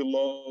just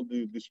below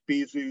the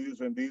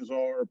species, and these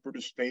are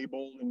pretty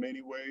stable in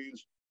many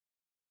ways.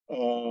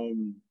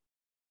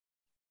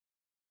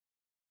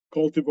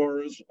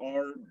 Cultivars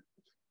are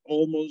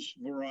almost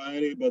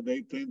variety, but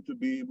they tend to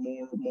be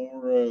more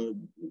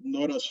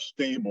not as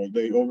stable.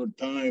 Over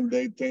time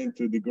they tend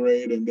to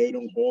degrade, and they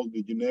don't hold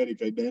the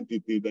genetic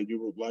identity that you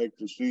would like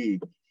to see.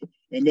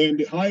 And then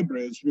the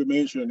hybrids we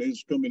mentioned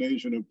is a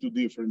combination of two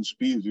different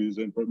species,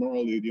 and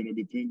primarily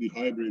between the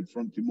hybrid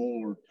from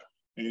Timor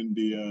and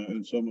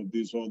and some of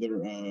these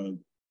other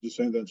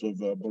descendants of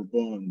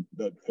Bourbon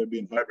that have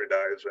been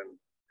hybridized, and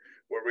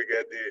where we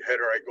get the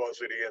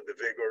heterozygosity and the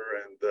vigor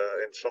and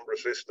some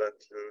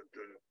resistance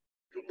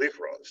to leaf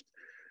rust.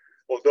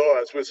 Although,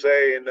 as we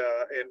say in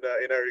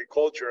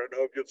agriculture, I don't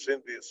know if you've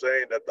seen this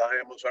saying that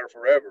diamonds are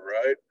forever,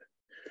 right?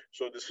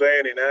 So the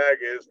saying in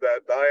ag is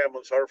that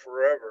diamonds are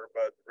forever,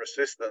 but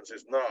resistance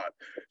is not.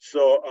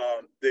 So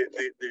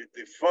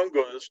the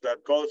fungus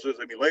that causes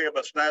Emileia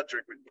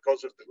bastatric, which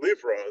causes the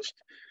leaf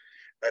rust,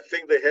 I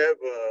think they have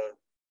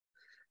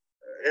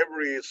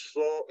every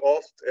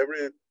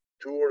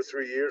 2 or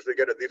 3 years they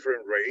get a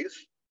different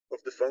race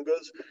of the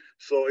fungus,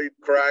 so it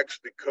cracks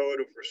the code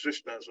of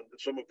resistance on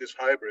some of these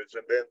hybrids,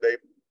 and then they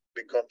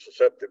become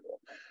susceptible.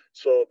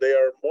 So they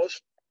are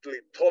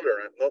mostly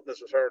tolerant, not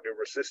necessarily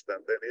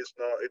resistant, and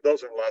it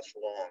doesn't last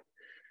long.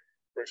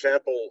 For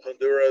example,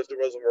 Honduras, there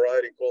was a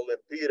variety called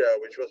Empira,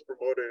 which was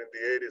promoted in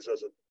the 80s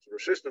as a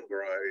resistant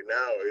variety.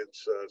 Now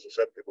it's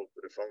susceptible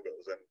to the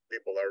fungus, and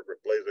people are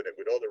replacing it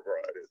with other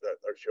varieties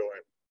that are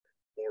showing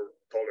more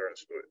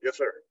tolerance to it. Yes,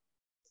 sir.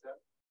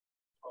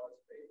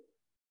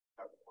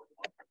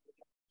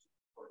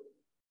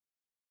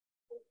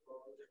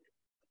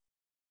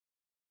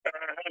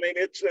 I mean,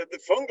 it's the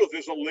fungus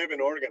is a living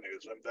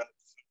organism that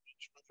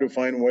to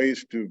find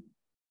ways to,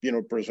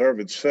 preserve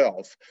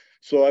itself.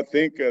 So I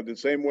think the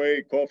same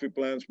way coffee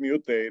plants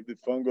mutate, the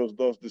fungus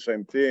does the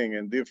same thing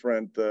in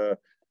different. I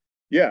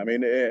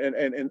mean,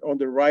 and on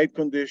the right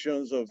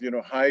conditions of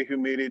high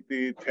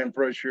humidity,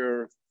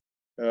 temperature,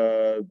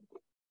 the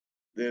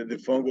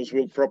fungus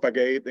will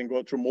propagate and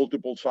go through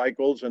multiple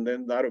cycles, and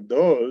then out of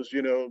those,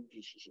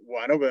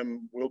 one of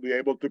them will be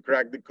able to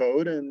crack the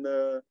code and.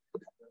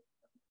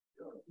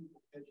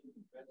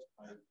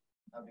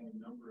 Having a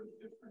number of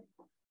different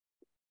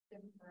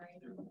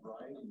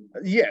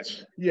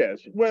varieties.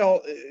 Yes.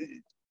 Well,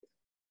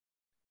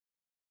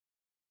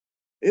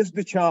 it's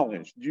the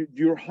challenge.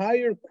 Your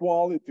higher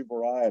quality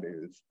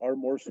varieties are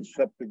more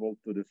susceptible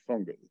to the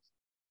fungus.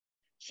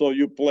 So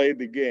you play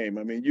the game.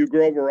 I mean, you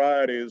grow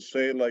varieties,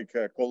 say like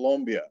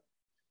Colombia,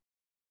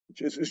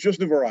 which is it's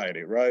just a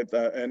variety, right?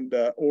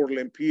 Or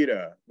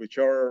Lempira, which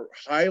are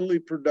highly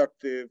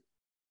productive,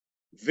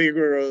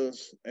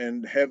 vigorous,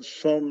 and have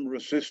some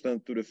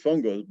resistance to the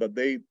fungus, but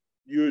they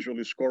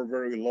usually score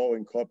very low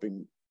in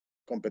cupping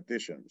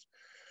competitions.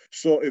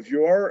 So if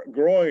you are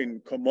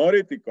growing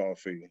commodity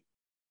coffee,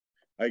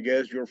 I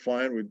guess you're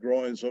fine with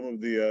growing some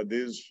of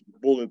these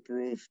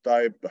bulletproof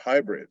type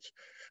hybrids.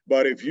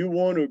 But if you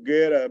want to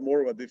get a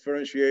more of a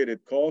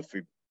differentiated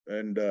coffee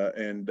and try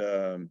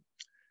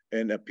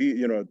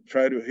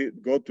to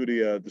go to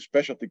the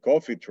specialty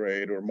coffee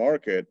trade or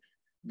market,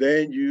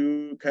 then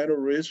you kind of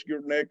risk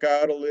your neck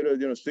out a little,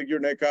 stick your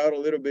neck out a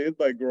little bit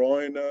by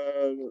growing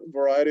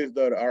varieties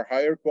that are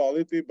higher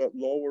quality, but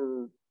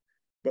more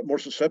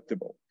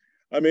susceptible.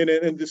 I mean,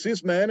 and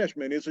disease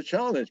management is a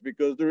challenge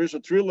because there is a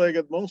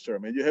three-legged monster. I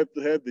mean, you have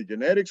to have the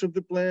genetics of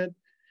the plant,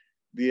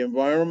 the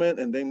environment,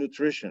 and then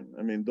nutrition.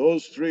 I mean,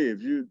 those three,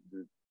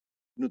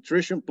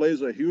 nutrition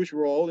plays a huge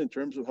role in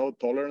terms of how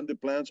tolerant the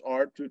plants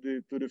are to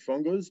the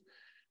fungus,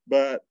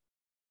 but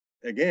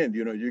again,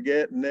 you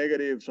get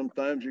negative,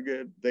 sometimes you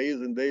get days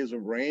and days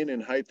of rain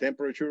and high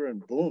temperature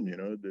and boom,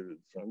 the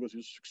fungus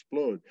just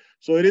explode.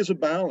 So it is a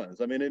balance.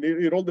 I mean,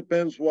 it all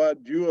depends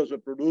what you as a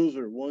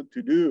producer want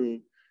to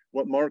do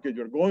what market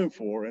you're going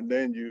for, and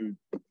then you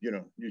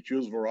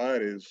choose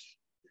varieties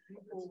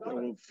that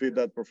will fit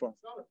that profile.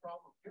 It's not a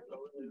problem here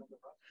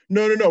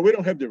though. No, we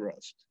don't have the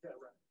rust. Yeah,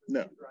 right.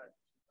 No.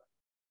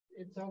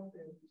 It's out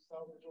in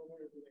salvage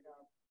only, do they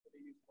have, do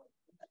they use like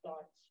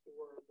stocks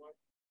or what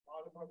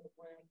modify the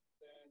plant?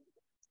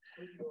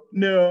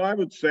 No, I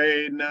would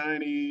say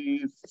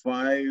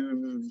 95,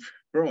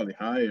 probably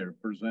higher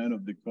 %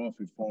 of the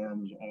coffee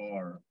farms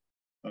are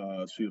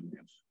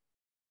seedlings.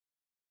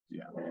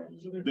 Yeah. So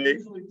they're They,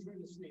 usually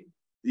through the seed.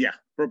 yeah,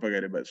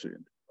 propagated by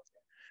seed.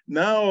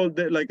 Now,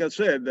 like I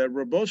said, the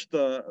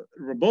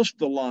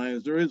Robusta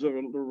lines, there is a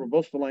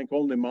Robusta line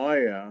called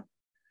Nemaya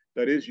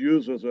that is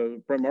used as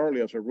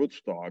primarily as a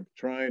rootstock,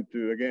 trying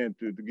to, again,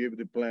 to give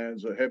the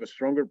plants, have a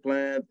stronger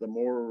plant, the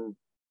more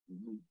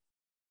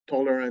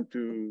tolerant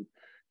to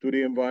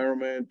the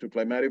environment, to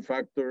climatic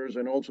factors,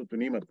 and also to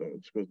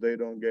nematodes, because they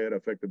don't get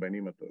affected by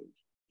nematodes.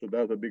 So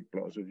that's a big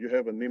plus. If you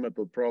have a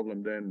nematode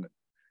problem, then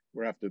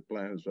grafted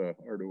plants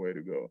are the way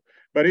to go.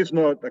 But it's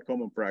not a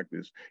common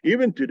practice.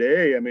 Even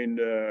today, I mean,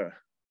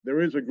 there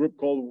is a group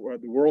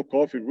called the World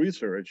Coffee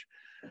Research,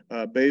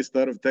 based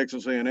out of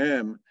Texas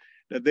A&M,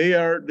 that they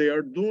are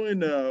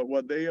doing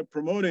what they are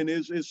promoting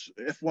is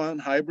F1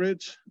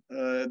 hybrids.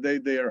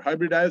 They are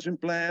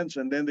hybridizing plants,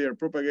 and then they are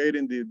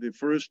propagating the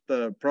first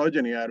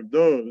progeny out of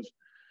those.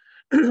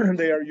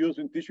 They are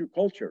using tissue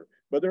culture,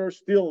 but there are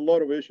still a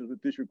lot of issues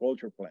with tissue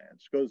culture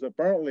plants, because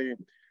apparently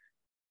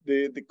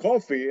the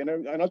coffee, and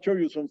I'll show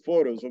you some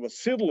photos of a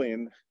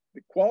seedling.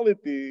 The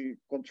quality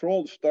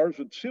control starts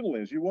with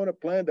seedlings. You want a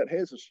plant that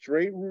has a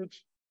straight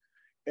roots,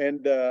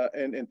 and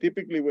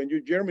typically when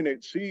you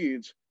germinate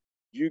seeds,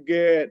 you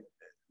get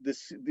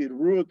the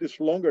root is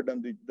longer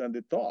than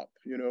the top,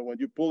 when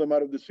you pull them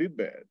out of the seed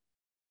bed.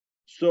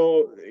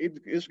 So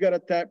it's got a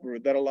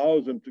taproot that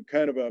allows them to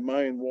kind of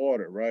mine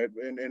water, right?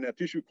 And a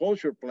tissue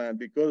culture plant,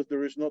 because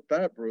there is no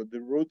taproot,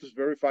 the root is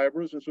very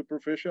fibrous and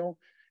superficial,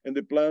 and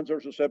the plants are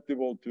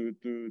susceptible to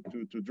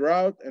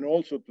drought and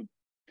also to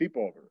tip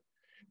over.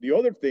 The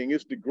other thing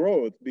is the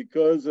growth,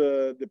 because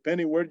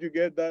depending where you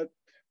get that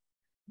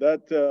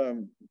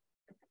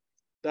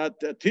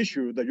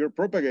tissue that you're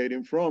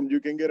propagating from,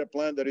 you can get a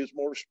plant that is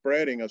more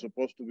spreading as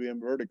opposed to being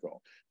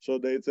vertical. So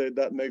they say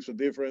that makes a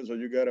difference. So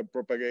you got to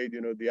propagate,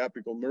 the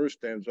apical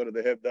meristem, so that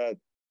they have that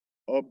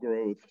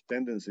upgrowth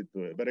tendency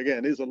to it. But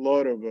again, there's a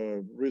lot of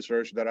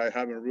research that I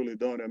haven't really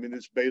done. I mean,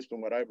 it's based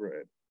on what I've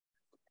read,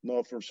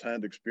 no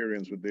firsthand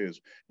experience with this.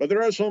 But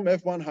there are some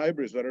F1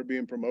 hybrids that are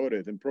being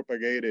promoted and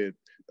propagated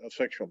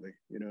sexually,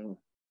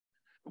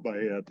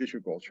 by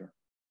tissue culture.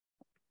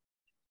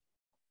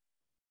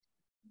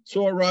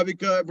 So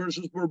Arabica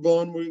versus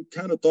Bourbon, we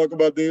kind of talk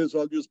about this.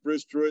 I'll just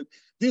breeze through it.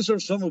 These are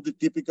some of the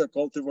typical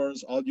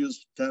cultivars. I'll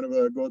just kind of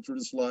go through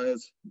the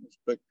slides.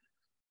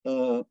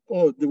 The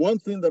one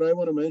thing that I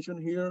want to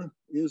mention here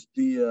is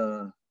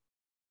the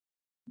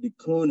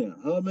Kona.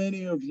 How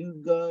many of you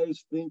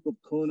guys think of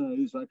Kona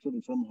is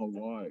actually from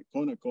Hawaii?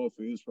 Kona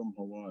coffee is from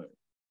Hawaii.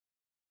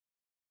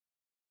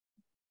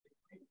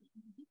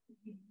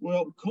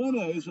 Well,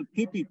 Kona is a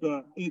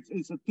typical,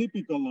 it's a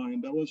typical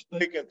line that was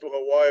taken to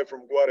Hawaii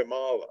from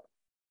Guatemala.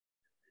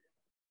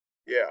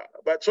 Yeah,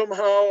 but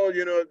somehow,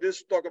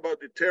 this talk about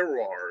the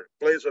terroir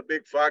plays a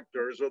big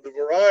factor. So the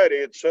variety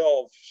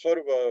itself sort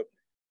of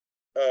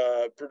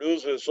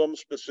produces some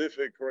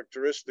specific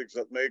characteristics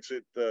that makes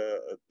it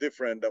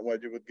different than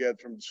what you would get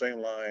from the same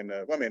line.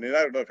 I mean, and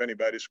I don't know if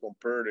anybody's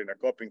compared in a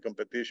cupping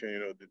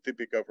competition, the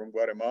Typica from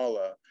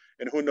Guatemala,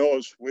 and who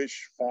knows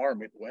which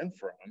farm it went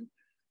from.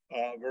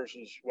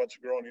 Versus what's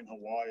grown in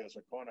Hawaii as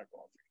a Kona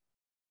coffee.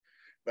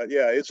 But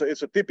yeah, it's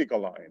a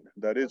typical line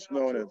that is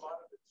known as.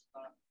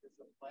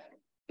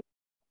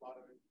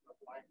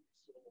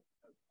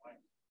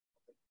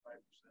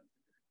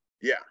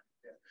 Yeah.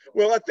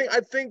 Well, I think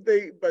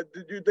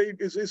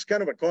it's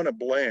kind of a Kona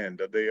blend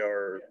that they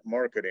are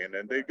marketing,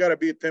 and they got to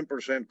be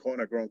 10%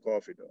 Kona grown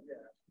coffee though.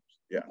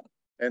 Yeah.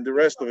 And the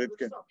rest of it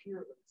can.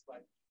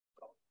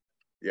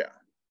 Yeah.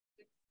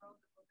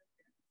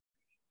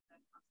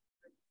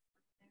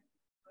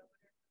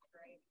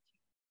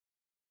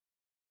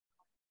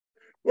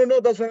 Well,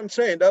 no, that's what I'm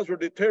saying. That's where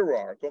the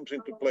terroir comes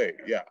into play.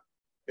 Yeah.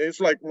 It's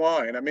like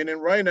wine. I mean,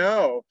 and right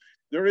now,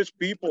 there is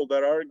people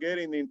that are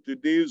getting into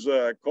this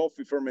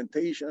coffee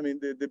fermentation. I mean,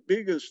 the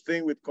biggest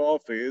thing with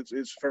coffee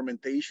is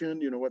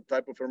fermentation, what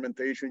type of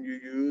fermentation you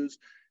use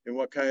and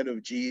what kind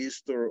of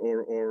yeast or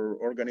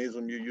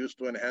organism you use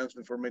to enhance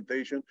the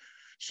fermentation.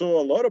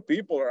 So a lot of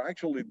people are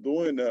actually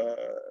doing,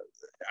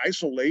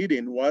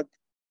 isolating what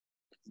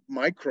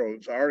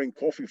microbes are in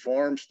coffee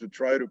farms to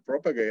try to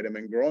propagate them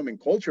and grow them and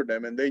culture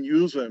them and then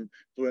use them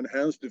to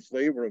enhance the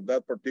flavor of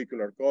that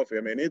particular coffee.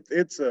 I mean,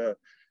 it's a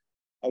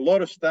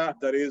lot of stuff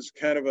that is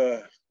kind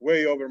of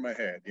way over my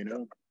head,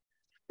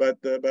 but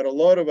a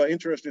lot of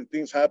interesting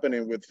things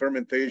happening with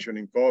fermentation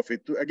in coffee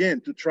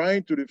to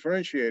trying to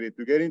differentiate it,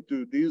 to get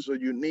into these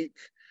unique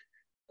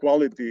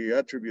quality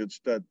attributes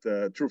that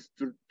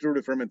through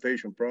the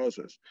fermentation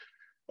process.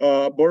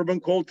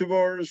 Bourbon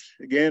cultivars,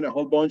 again, a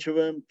whole bunch of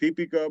them,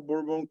 Typica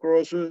bourbon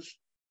crosses.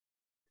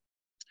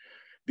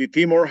 The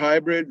Timor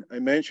hybrid, I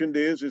mentioned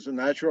this, is a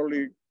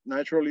naturally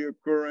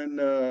occurring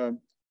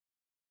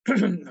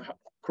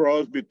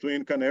cross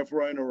between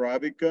Canephora and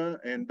Arabica,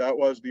 and that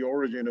was the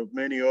origin of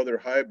many other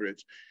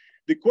hybrids.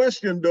 The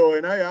question though,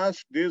 and I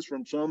asked this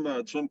from some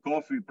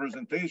coffee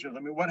presentations, I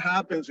mean, what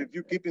happens if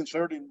you keep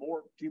inserting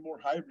more Timor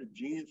hybrid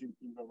genes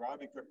into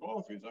Arabica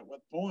coffees? At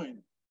what point,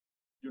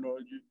 you know,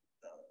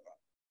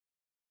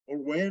 or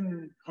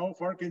when, how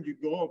far can you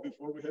go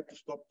before we have to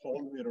stop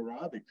calling it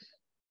Arabica?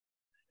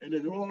 And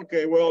then,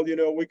 okay, well, you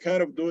know, we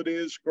kind of do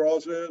these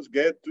crosses,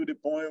 get to the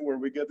point where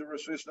we get the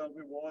resistance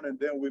we want, and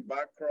then we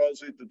back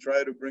cross it to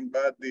try to bring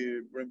back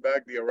the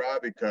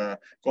Arabica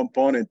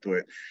component to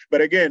it.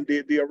 But again,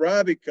 the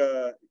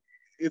Arabica,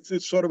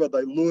 it's sort of a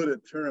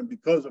diluted term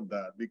because of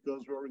that,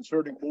 because we're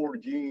inserting more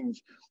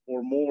genes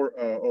or more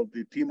of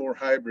the Timor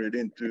hybrid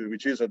into,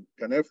 which is a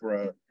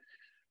Canephora,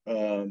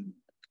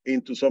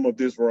 into some of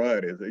these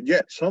varieties. And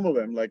yet some of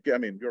them, like, I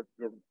mean, you're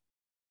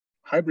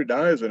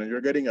hybridizing and you're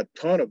getting a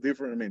ton of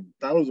different, I mean,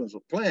 thousands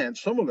of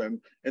plants. Some of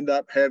them end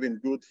up having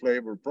good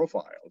flavor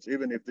profiles,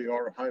 even if they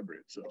are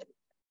hybrids. So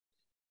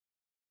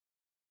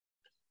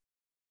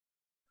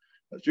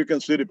as you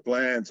can see, the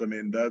plants, I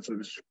mean, that's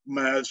a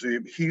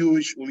massive,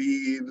 huge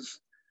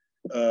leaves.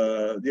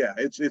 Yeah,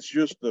 it's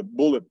just a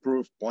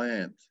bulletproof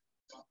plant.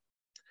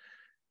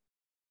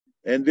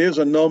 And there's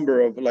a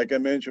number of, like I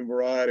mentioned,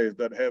 varieties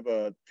that have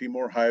a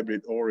Timor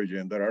hybrid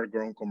origin that are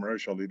grown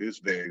commercially these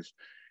days.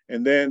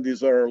 And then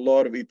these are a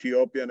lot of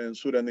Ethiopian and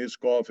Sudanese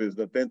coffees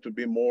that tend to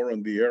be more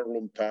on the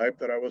heirloom type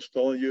that I was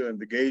telling you, and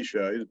the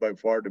geisha is by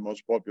far the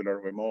most popular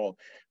of them all.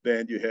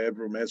 Then you have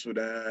Rumé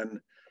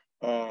Sudan,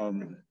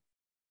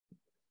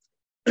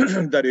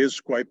 that is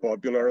quite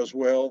popular as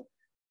well.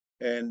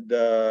 And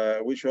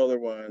which other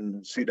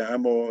one?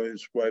 Sidamo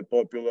is quite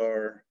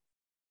popular.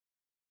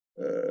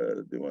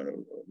 The one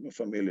I'm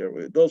familiar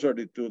with. Those are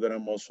the two that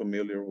I'm most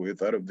familiar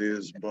with out of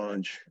this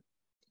bunch.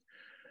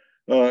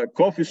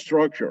 Coffee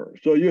structure.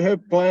 So you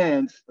have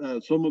plants,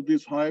 some of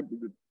these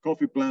hybrid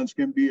coffee plants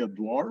can be a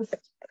dwarf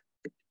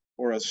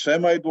or a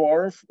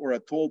semi-dwarf or a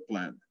tall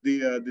plant.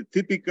 The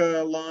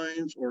typical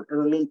lines or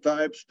heirloom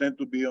types tend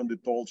to be on the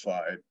tall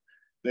side.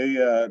 They,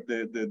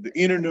 the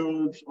inner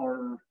nodes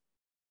are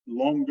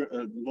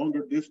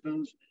longer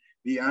distance.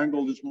 The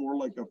angle is more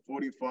like a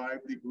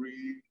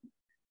 45-degree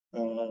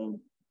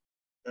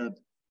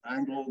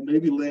angle,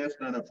 maybe less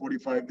than a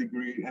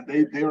 45-degree, and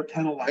they are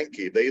kind of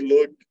lanky. They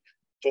look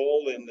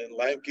tall and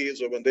lanky,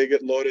 so when they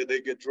get loaded,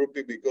 they get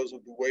droopy because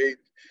of the weight.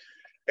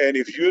 And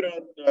if you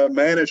don't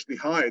manage the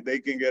height, they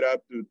can get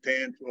up to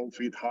 10, 12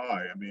 feet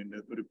high. I mean,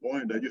 to the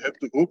point that you have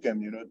to hook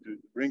them, you know, to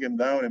bring them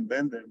down and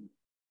bend them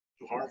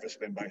to harvest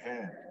them by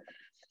hand.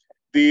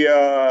 The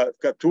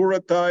Caturra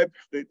type,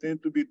 they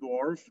tend to be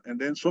dwarf. And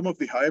then some of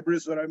the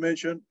hybrids that I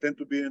mentioned tend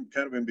to be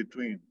kind of in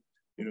between,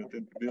 you know,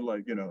 tend to be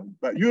like, you know,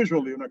 but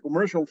usually in a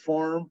commercial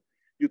farm,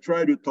 you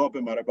try to top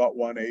them at about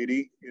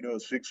 180, you know,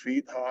 6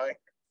 feet high.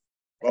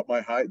 About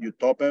my height, you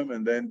top them,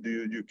 and then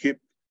you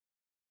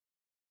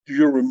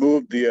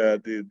remove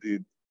the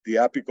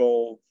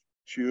apical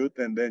shoot,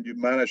 and then you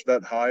manage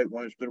that height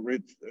once they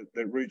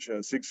reach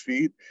 6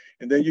 feet,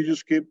 and then you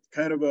just keep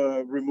kind of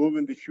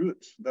removing the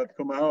shoots that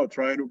come out,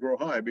 trying to grow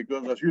high.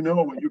 Because as you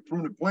know, when you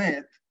prune a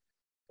plant,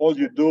 all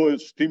you do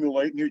is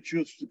stimulate new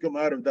shoots to come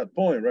out of that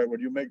point, right, when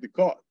you make the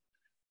cut.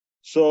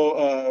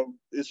 So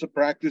it's a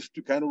practice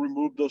to kind of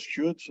remove those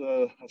shoots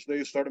as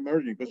they start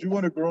emerging, because you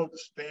want to grow the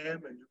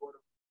stem and you want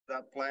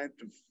that plant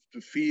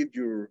to feed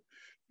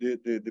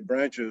the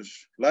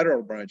branches,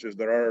 lateral branches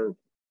that are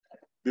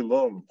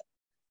below.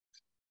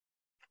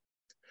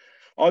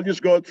 I'll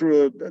just go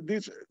through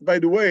this. By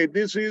the way,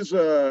 this is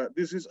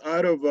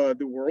out of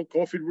the World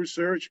Coffee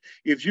Research.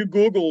 If you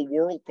Google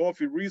World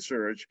Coffee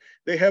Research,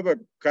 they have a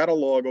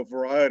catalog of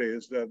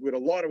varieties that with a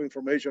lot of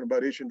information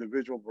about each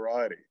individual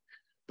variety.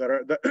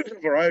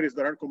 Varieties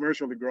that are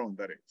commercially grown,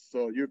 that is.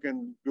 So you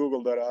can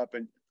Google that up,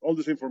 and all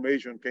this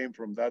information came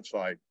from that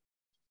site.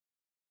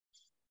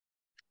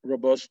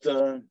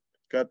 Robusta,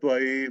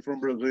 Catuai from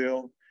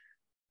Brazil.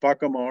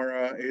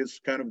 Pacamara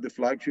is kind of the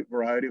flagship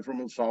variety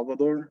from El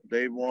Salvador.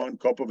 They won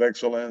Cup of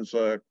Excellence,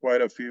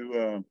 quite a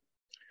few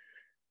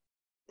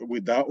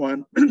with that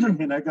one.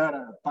 And I got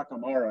a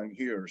Pacamara in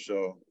here.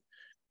 So,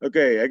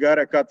 okay, I got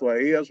a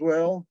Catuai as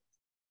well.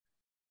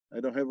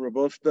 I don't have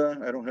Robusta.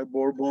 I don't have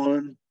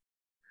Bourbon.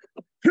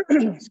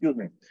 Excuse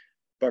me.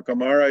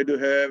 Pacamara I do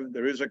have.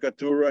 There is a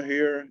Caturra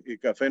here. Y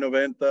Café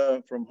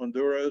 90 from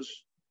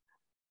Honduras.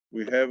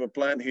 We have a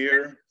plant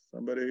here.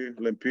 Somebody,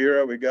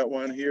 Lempira, we got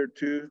one here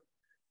too.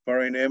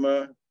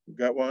 Parinema, we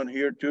got one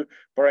here too.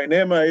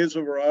 Parinema is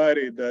a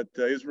variety that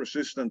is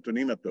resistant to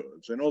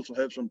nematodes and also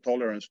has some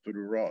tolerance to the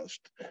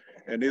rust.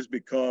 And it's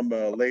become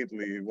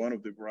lately one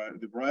of the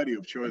variety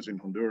of choice in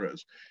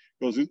Honduras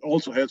because it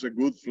also has a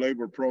good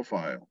flavor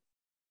profile.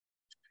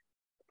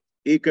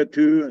 Ica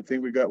too, I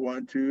think we got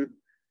one too.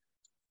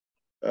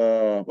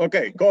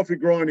 Okay, coffee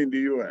grown in the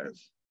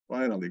US.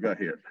 Finally got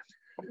here.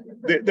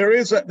 There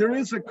is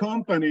a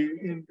company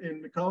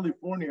in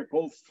California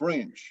called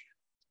French.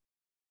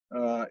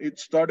 It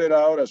started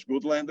out as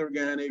Goodland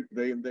Organic.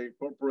 They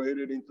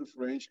incorporated into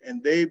French,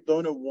 and they've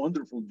done a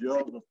wonderful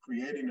job of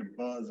creating a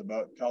buzz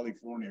about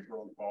California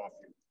grown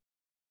coffee.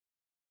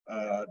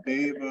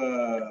 They've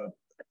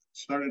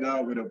started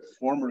out with a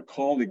former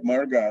colleague,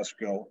 Mark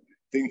Gaskell.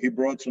 I think he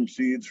brought some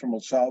seeds from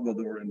El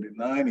Salvador in the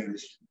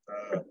 90s,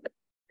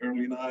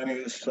 early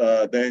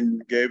 90s,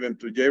 then gave him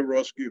to Jay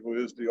Roski, who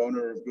is the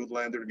owner of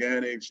Goodland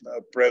Organics,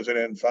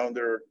 president,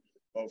 founder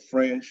of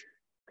French.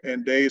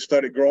 And they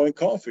started growing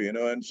coffee, you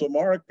know. And so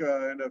Mark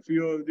and a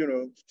few, you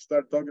know,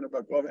 started talking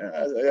about coffee.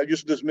 I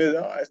just dismissed,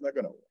 oh, it's not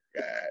going to work.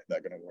 It's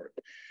not going to work.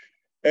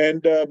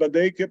 And, but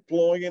they kept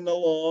plugging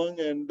along.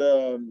 And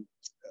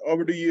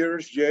over the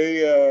years,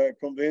 Jay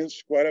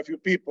convinced quite a few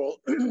people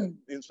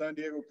in San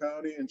Diego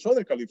County, in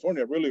Southern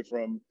California, really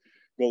from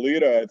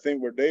Goleta, I think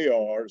where they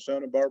are,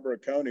 Santa Barbara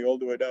County, all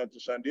the way down to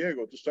San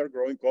Diego, to start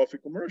growing coffee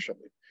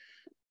commercially.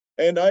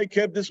 And I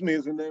kept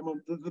dismissing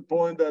them to the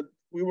point that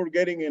we were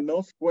getting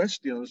enough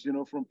questions, you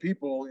know, from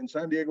people in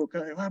San Diego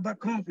County, how about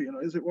coffee? You know,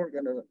 is it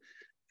working?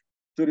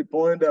 To the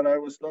point that I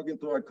was talking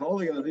to a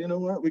colleague and I said, you know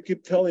what, we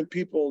keep telling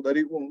people that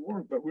it won't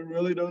work, but we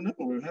really don't know.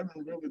 We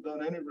haven't really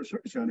done any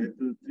research on it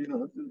to, you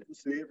know, to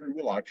see if it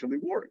will actually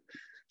work.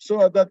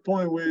 So at that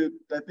point,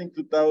 I think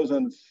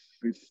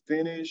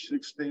 2015-ish,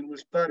 16, we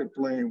started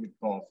playing with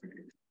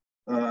coffee.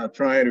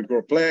 Trying to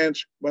grow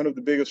plants. One of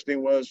the biggest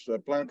thing was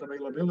plant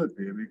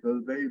availability,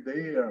 because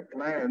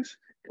plants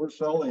were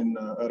selling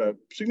at a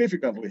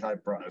significantly high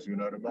price, you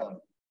know, at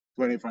about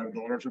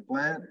 $25 a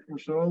plant or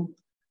so.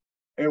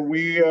 And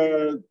we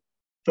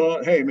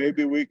thought, hey,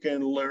 maybe we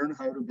can learn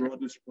how to grow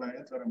these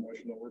plants at a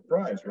much lower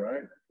price,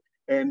 right?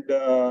 And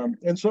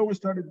so we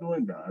started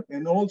doing that.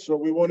 And also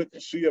we wanted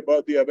to see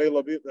about the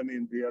availability,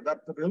 the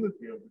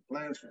adaptability of the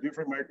plants to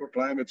different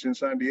microclimates in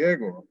San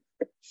Diego.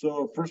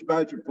 So first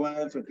batch of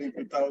plants, I think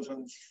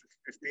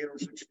 2015 or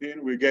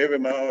 16, we gave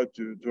them out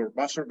to our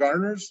master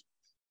gardeners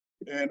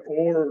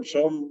or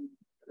some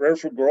rare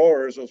fruit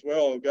growers as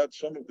well, got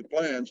some of the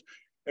plants.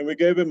 And we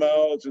gave them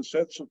out in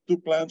sets of 2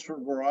 plants per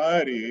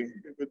variety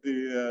with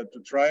to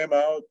try them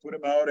out, put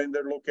them out in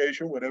their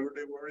location, whatever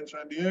they were in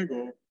San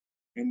Diego,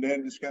 and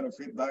then just kind of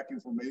feedback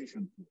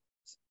information.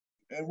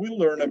 And we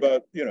learn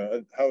about, you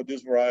know, how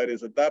this variety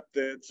is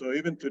adapted. So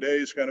even today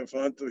it's kind of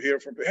fun to hear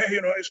from, hey,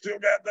 you know, I still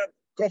got that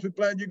coffee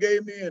plant you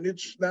gave me, and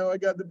now I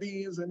got the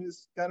beans, and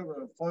it's kind of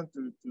fun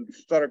to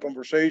start a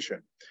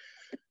conversation.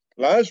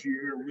 Last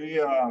year, we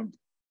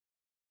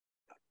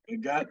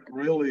got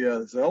really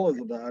zealous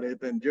about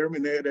it and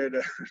germinated,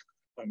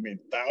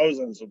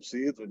 thousands of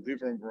seeds of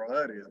different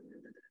varieties.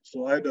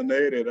 So I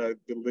donated, I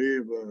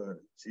believe,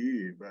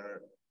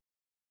 about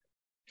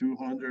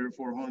 200,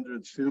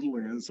 400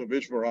 seedlings of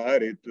each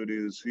variety to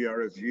the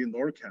CRFG in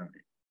North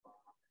County.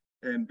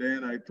 And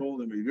then I told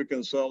them, if you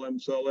can sell them,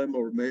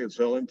 or maybe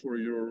sell them for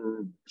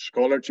your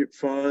scholarship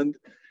fund.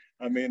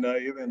 I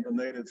even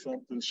donated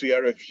some to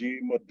CRFG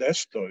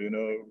Modesto, you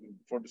know,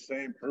 for the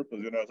same purpose,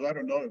 you know. So I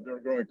don't know if they're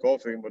growing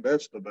coffee in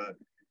Modesto, but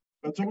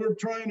so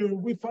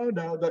we found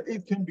out that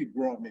it can be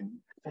grown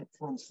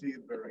from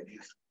seed very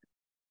easily.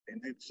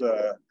 And it's,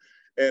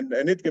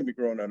 and it can be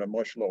grown at a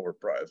much lower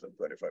price than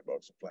 $25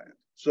 a plant.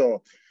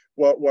 So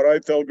what I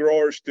tell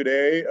growers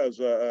today, as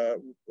a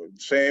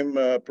same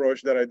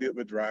approach that I did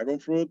with dragon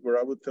fruit, where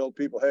I would tell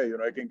people, hey, you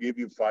know, I can give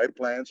you 5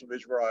 plants of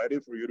each variety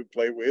for you to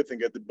play with and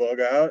get the bug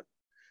out.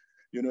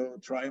 You know,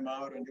 try them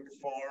out on your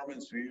farm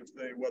and see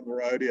what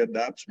variety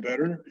adapts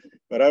better.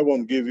 But I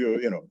won't give you,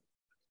 you know,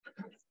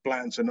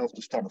 plants enough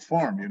to start a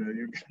farm. You know,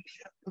 you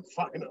can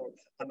find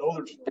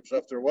another source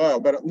after a while,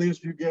 but at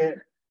least you get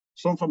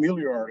some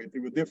familiarity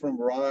with different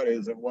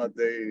varieties and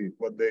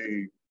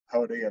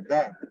how they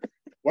adapt.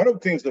 One of the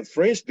things that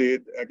French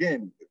did,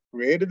 again,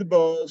 created the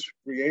buzz,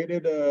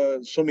 created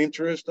some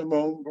interest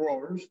among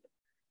growers.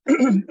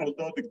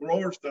 Although the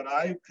growers that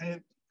I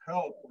can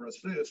help or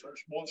assist are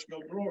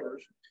small-scale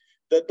growers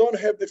that don't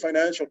have the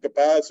financial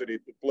capacity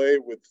to play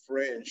with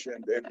French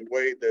and the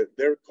way that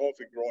their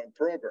coffee growing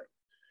program,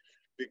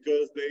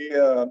 because they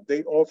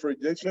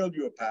sell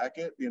you a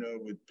packet, you know,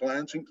 with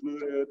plants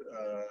included,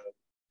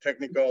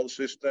 technical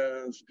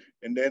assistance,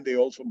 and then they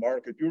also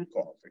market your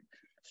coffee.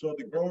 So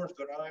the growers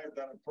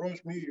that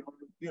approach me,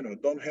 you know,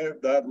 don't have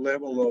that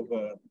level of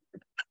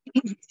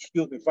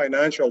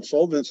financial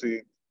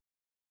solvency,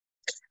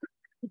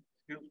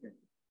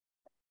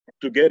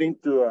 to get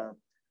into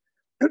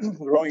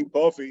growing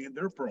coffee in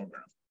their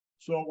program.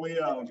 So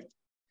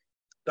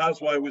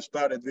that's why we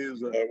started this,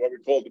 what we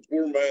call the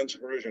poor man's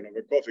version of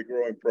a coffee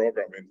growing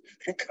program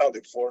in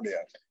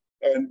California.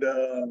 And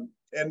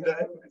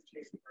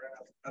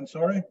I'm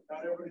sorry?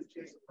 Not everybody's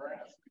chasing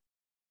grass.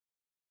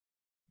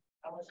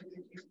 How much do you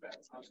think you spent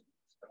on stuff?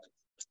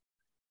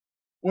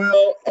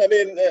 Well,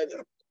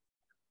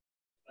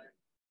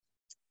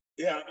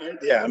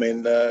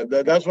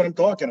 that's what I'm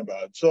talking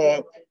about.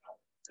 So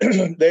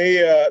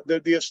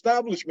the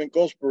establishment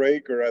cost per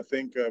acre, I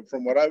think,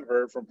 from what I've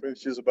heard from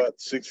Prince, is about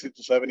 $60,000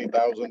 to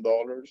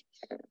 $70,000,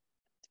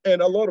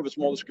 and a lot of the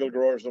small scale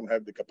growers don't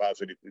have the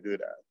capacity to do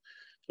that.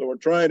 So we're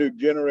trying to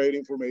generate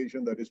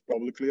information that is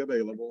publicly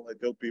available. I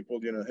tell people,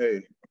 you know,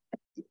 hey,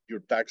 your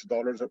tax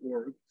dollars at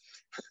work,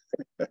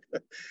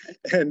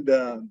 and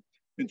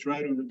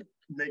try to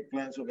make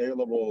plants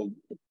available,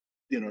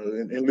 you know,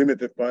 in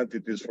limited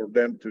quantities for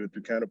them to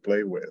kind of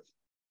play with,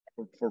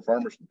 for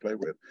farmers to play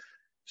with.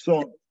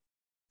 So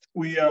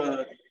we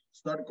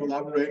started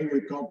collaborating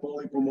with Cal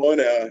Poly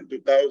Pomona in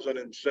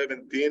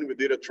 2017. We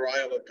did a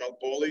trial at Cal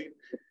Poly.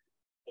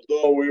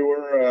 Although we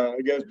were,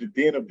 I guess, the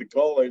dean of the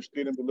college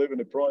didn't believe in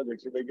the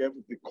project, so they gave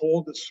us the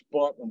coldest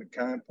spot on the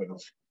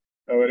campus.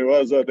 And it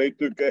was, they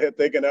had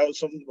taken out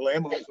some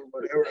lemons or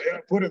whatever,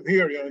 put them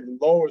here, you know, in the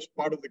lowest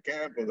part of the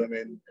campus. I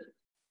mean,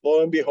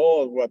 lo and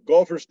behold, what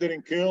gophers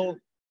didn't kill,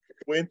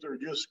 winter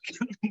just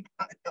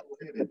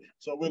annihilated.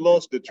 So we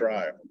lost the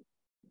trial.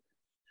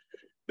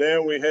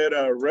 Then we had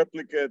a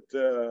replicate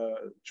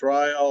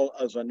trial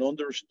as an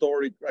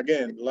understory,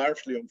 again,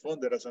 largely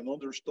unfunded, as an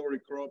understory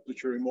crop to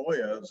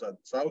chirimoyas at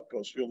South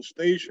Coast Field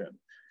Station.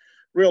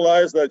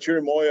 Realized that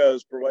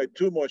chirimoyas provide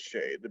too much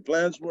shade. The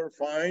plants were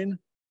fine,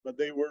 but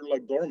they were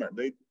like dormant.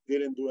 They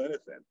didn't do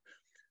anything.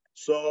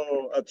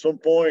 So at some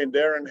point,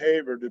 Darren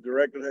Haver, the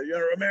director, said, you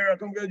know, Ramiro,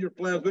 come get your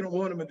plants. We don't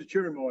want them in the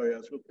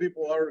chirimoyas because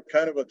people are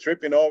kind of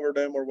tripping over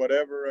them or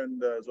whatever.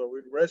 And so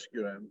we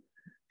rescue them.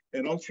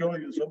 And I'll show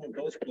you some of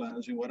those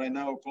plants in what I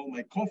now call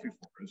my coffee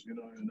forest, you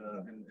know,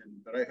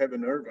 that I have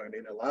in Irvine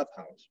in a lot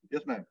house.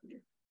 Yes, ma'am.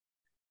 Is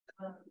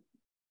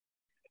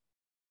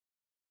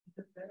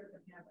it better to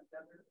have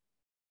another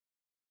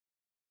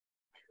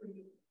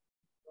tree,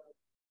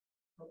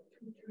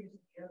 two trees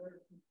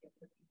together?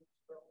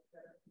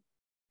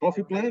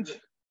 Coffee plants?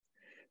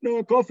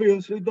 No, coffee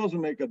it doesn't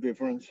make a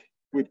difference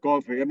with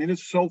coffee. I mean,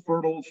 it's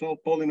self-fertile,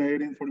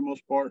 self-pollinating for the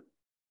most part.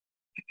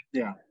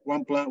 Yeah,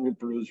 one plant will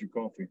produce your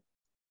coffee.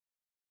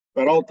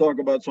 But I'll talk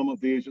about some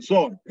of the issues.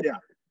 So, yeah,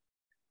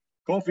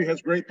 coffee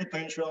has great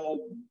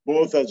potential,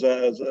 both as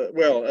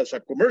a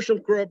commercial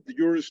crop. The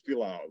jury is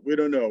still out. We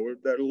don't know.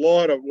 There's a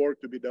lot of work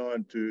to be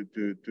done to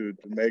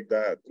make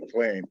that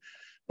claim.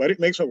 But it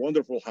makes a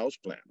wonderful house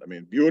plant. I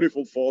mean,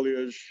 beautiful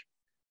foliage.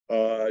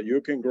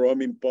 You can grow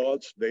them in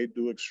pots. They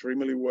do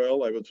extremely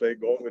well. I would say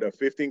go with a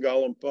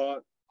 15-gallon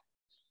pot.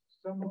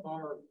 Some of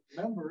our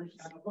members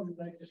have them.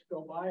 They just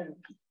go by and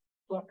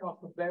pluck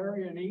off the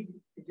berry and eat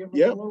to give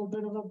them a little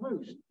bit of a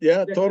boost.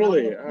 Yeah,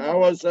 totally. I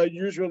was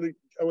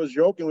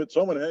joking with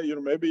someone, hey, you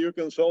know, maybe you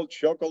can sell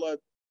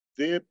chocolate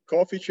dip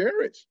coffee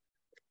cherries.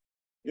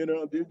 You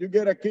know, you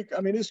get a kick.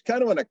 I mean, it's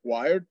kind of an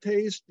acquired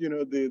taste. You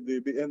know,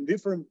 and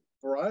different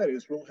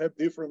varieties will have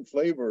different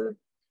flavor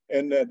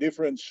and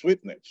different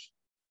sweetness.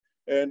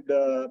 And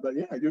but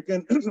yeah, you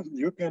can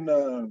you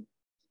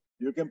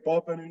can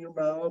pop it in your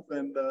mouth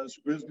and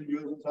squeeze the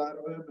juice inside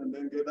of it, and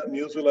then get that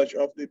mucilage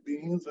off the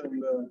beans.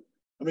 And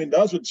I mean,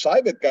 that's what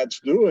civet cats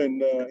do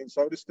in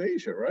Southeast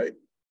Asia, right?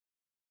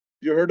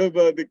 You heard of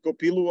the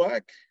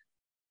kopiluwak?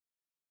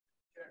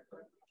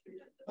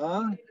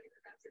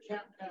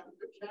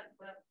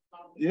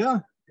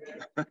 Yeah.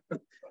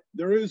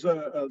 There is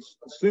a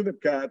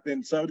civet cat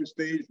in Southeast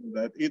Asia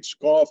that eats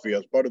coffee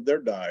as part of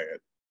their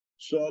diet.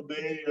 So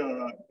they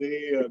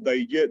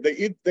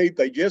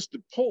digest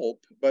the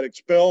pulp, but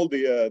expel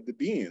the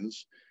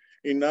beans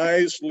in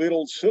nice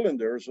little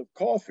cylinders of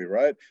coffee,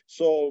 right?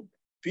 So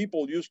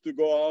people used to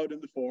go out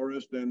in the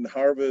forest and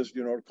harvest,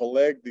 you know,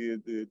 collect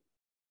the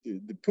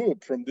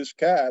poop from these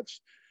cats,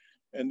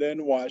 and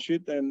then wash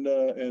it and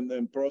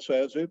then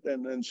process it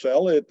and then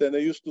sell it. And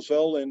they used to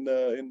sell in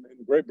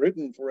Great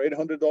Britain for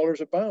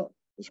 $800 a pound.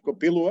 It's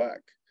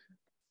kopiluwak.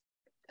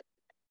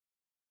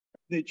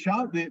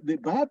 The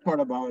bad part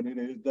about it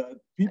is that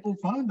people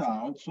found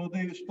out, so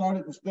they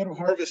started, instead of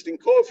harvesting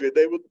coffee,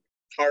 they would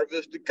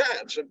harvest the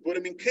cats and put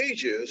them in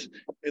cages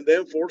and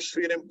then force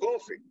feed them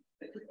coffee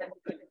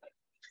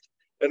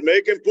and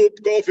make them poop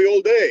coffee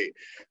all day.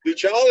 The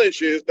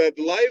challenge is that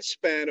the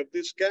lifespan of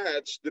these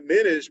cats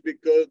diminished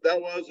because that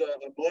was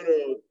a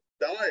mono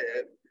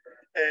diet,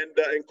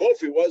 and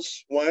coffee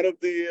was one of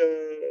the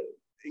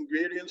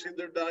ingredients in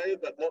their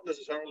diet, but not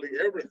necessarily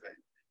everything.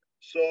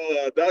 So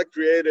that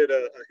created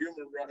a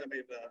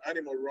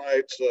animal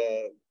rights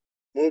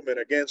movement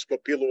against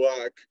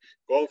kopiluwak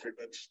coffee,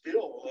 but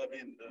still, I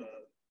mean,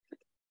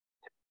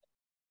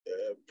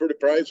 pretty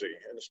pricey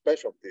and a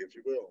specialty, if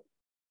you will.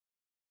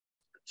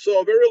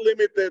 So very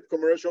limited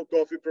commercial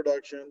coffee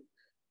production.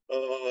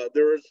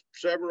 There are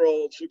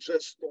several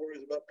success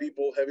stories about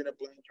people having a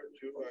plant or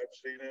two. I've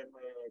seen them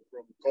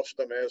from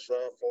Costa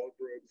Mesa,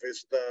 Fallbrook,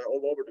 Vista,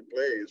 all over the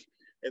place,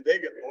 and they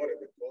get loaded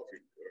with coffee.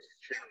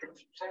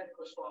 San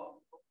Pasqual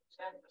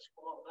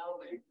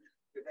Valley,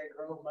 do they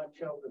grow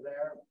much over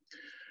there?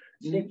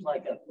 Seems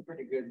like a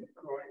pretty good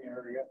growing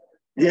area.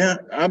 Yeah,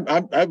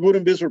 I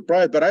wouldn't be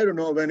surprised, but I don't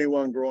know of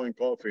anyone growing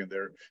coffee in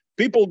there.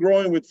 People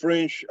growing with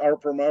fringe are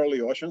primarily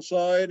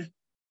Oceanside.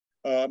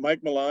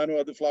 Mike Milano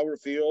at the Flower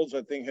Fields,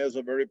 I think, has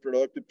a very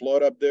productive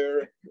plot up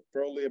there,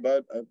 probably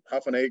about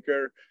half an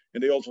acre.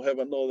 And they also have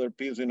another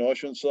piece in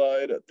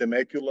Oceanside,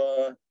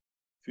 Temecula, a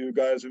few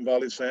guys in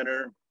Valley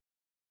Center.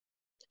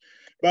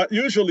 But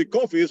usually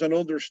coffee is an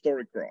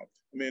understory crop.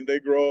 I mean, they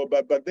grow,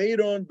 but they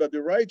don't, but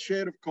the right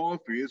shade of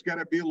coffee is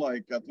gonna be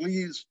like at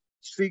least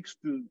 6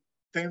 to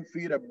 10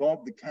 feet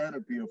above the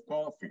canopy of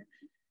coffee.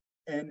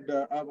 And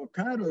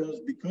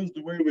avocados, because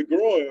the way we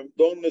grow them,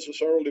 don't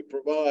necessarily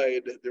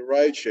provide the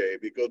right shade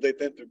because they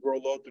tend to grow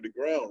low to the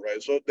ground,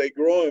 right? So they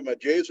grow them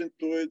adjacent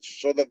to it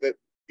so that they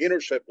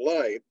intercept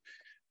light.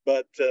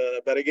 But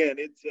again,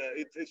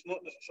 it's not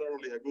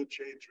necessarily a good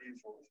shade tree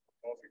for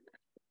coffee,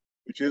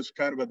 which is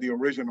kind of what the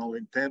original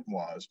intent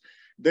was.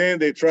 Then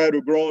they try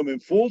to grow them in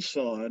full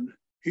sun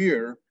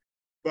here,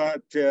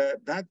 but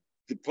that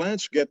the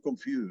plants get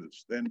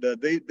confused and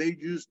they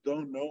just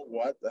don't know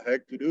what the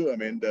heck to do. I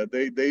mean,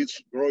 they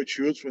grow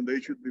shoots when they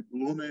should be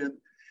blooming,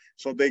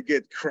 so they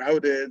get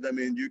crowded. I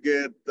mean, you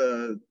get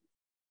the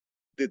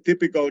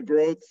typical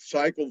growth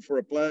cycle for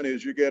a plant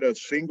is you get a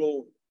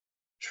single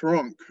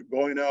trunk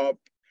going up,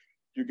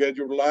 you get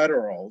your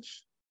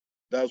laterals,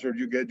 that's where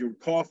you get your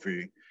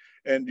coffee,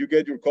 and you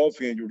get your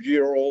coffee and your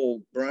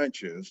year-old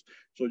branches.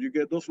 So you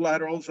get those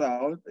laterals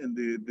out and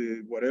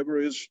the whatever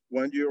is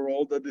 1 year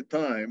old at the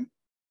time,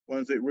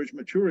 once they reach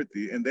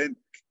maturity, and then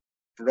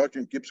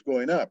production keeps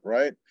going up,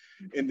 right?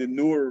 In the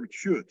newer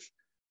shoots,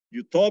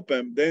 you top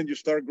them, then you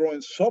start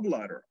growing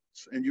sublaterals,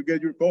 and you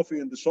get your coffee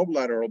in the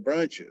sublateral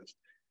branches.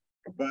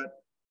 But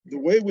the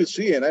way we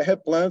see it, I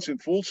have plants in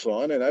full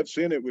sun, and I've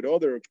seen it with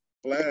other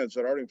plants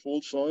that are in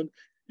full sun.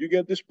 You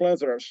get these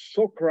plants that are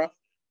so crowded.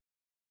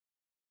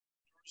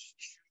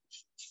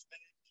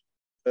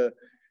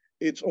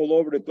 It's all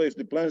over the place.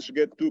 The plants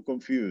get too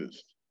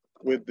confused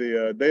with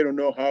the, they don't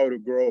know how to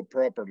grow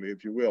properly,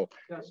 if you will.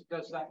 Does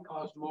that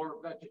cause more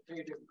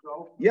vegetative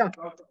growth? Yeah.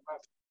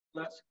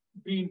 Less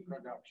bean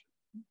production?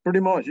 Pretty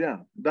much,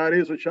 yeah. That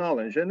is a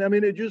challenge. And I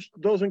mean, it just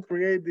doesn't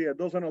create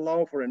doesn't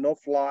allow for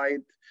enough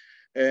light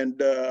and,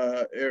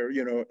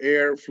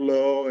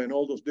 airflow and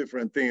all those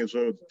different things.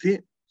 So, so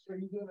are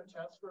you doing a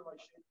test for like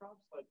shade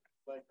crops,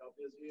 like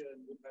Albizia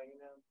and Woodbine?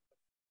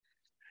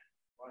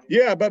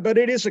 Yeah, but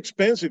it is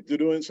expensive to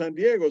do in San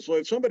Diego. So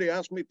if somebody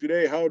asked me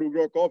today how to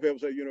grow coffee, I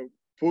would say,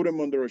 put them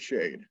under a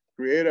shade.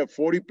 Create a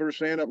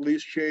 40% at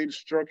least shade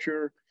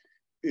structure.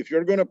 If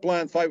you're going to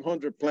plant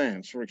 500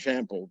 plants, for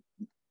example,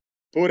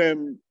 put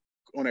them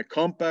on a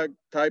compact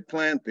type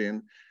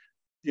planting,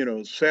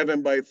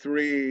 7 by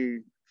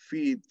 3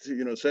 feet,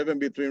 7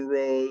 between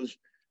rows,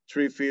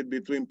 3 feet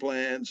between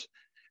plants,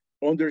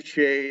 under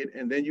shade,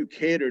 and then you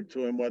cater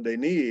to them what they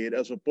need,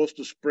 as opposed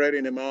to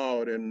spreading them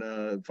out in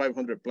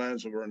 500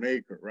 plants over an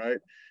acre, right?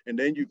 And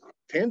then you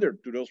tender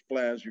to those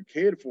plants, you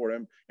cater for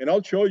them, and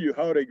I'll show you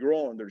how they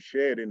grow under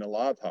shade in a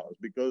lot house,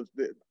 because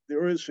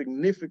there is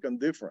significant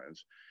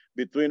difference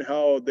between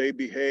how they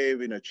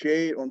behave in a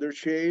shade, under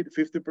shade,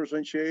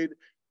 50% shade,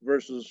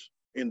 versus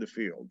in the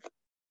field.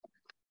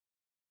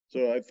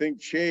 So I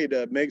think shade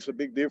makes a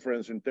big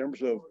difference in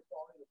terms of.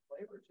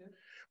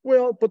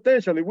 Well,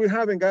 potentially, we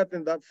haven't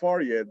gotten that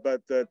far yet,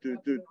 but to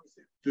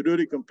do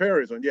the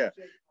comparison, yeah.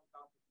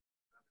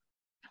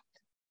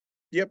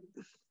 Yep.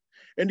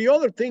 And the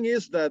other thing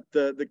is that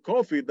the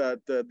coffee,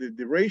 that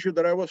the ratio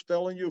that I was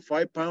telling you,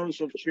 5 pounds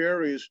of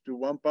cherries to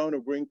 1 pound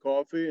of green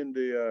coffee in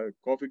the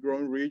coffee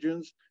growing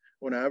regions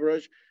on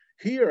average.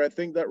 Here, I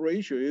think that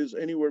ratio is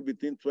anywhere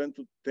between 10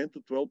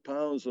 to 12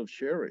 pounds of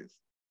cherries.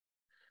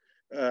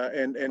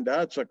 And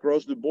that's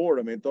across the board.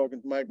 I mean,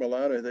 talking to Mike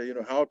Milano,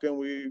 how can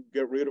we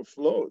get rid of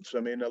floats?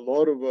 I mean, a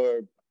lot of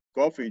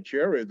coffee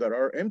cherries that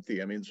are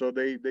empty. I mean, so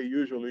they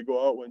usually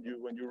go out when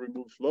you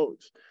remove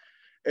floats,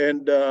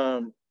 and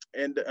a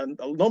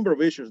number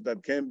of issues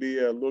that can be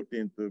looked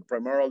into.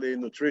 Primarily,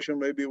 nutrition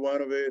may be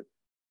one of it.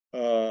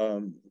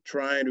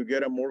 Trying to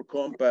get a more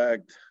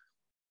compact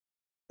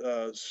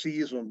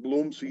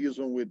bloom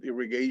season with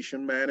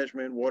irrigation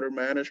management, water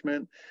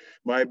management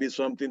might be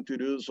something to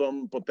do.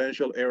 Some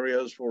potential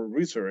areas for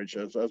research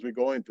as we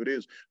go into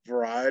this.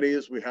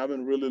 Varieties, we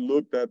haven't really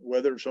looked at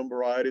whether some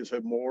varieties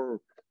have more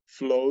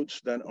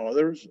floats than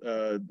others.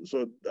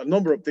 So a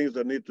number of things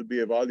that need to be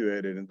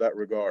evaluated in that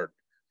regard.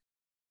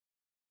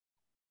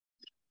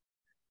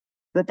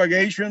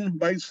 Propagation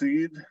by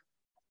seed,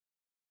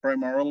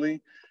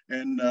 primarily.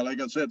 And like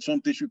I said,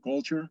 some tissue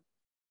culture.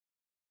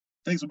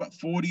 Takes about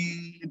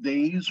 40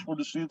 days for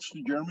the seeds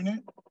to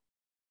germinate.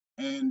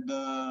 And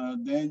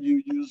then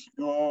you just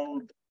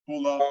go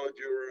pull out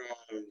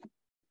your,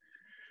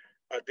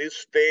 at this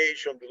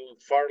stage on the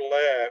far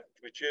left,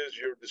 which is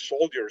the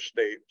soldier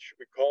stage,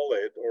 we call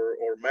it,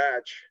 or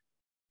match.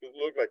 It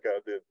look like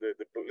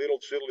the little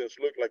seedlings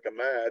look like a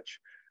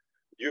match.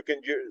 You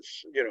can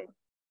just,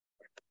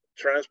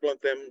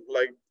 transplant them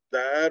like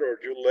that, or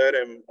you let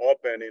them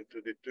open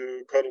into the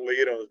two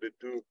cotyledons, the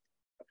two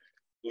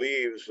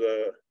leaves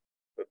that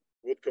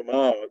would come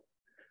out.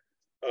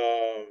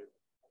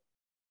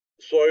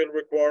 Soil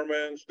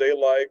requirements, they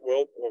like,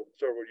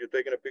 sir, were you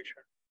taking a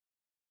picture?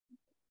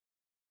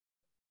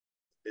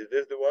 Is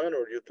this the one,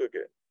 or you took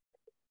it?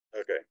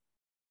 Okay.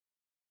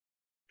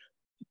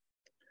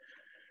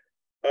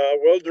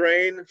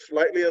 Well-drained,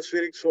 slightly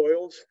acidic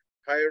soils,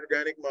 high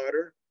organic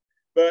matter.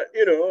 But,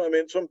 you know, I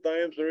mean,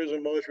 sometimes there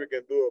isn't much we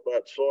can do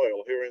about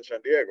soil here in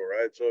San Diego,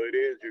 right? So it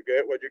is, you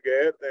get what you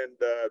get and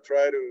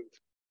try to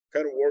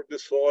kind of work the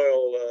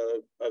soil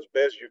as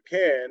best you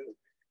can.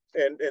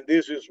 And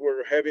this is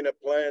where having a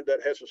plant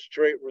that has a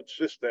straight root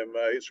system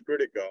is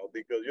critical,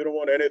 because you don't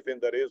want anything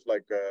that is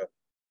like a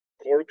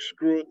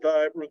corkscrew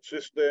type root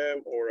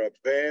system or a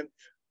bent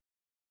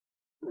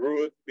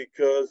root,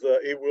 because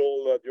it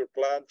will, your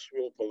plants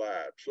will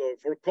collapse. So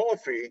for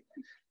coffee,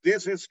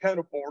 this is kind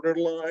of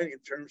borderline in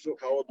terms of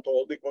how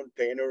tall the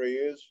container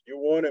is. You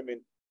want them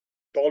in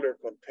taller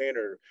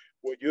container,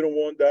 but you don't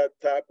want that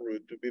tap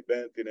root to be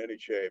bent in any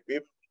shape.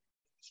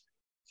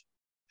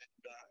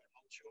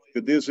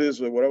 This is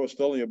what I was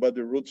telling you about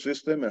the root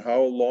system and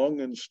how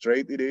long and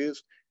straight it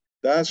is.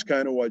 That's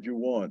kind of what you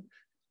want.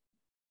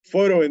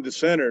 Photo in the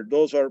center,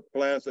 those are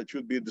plants that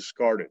should be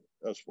discarded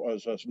as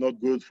not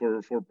good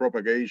for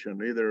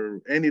propagation,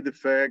 either any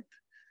defect.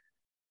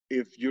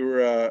 If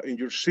you're in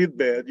your seed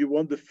bed, you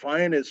want the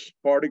finest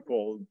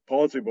particle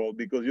possible,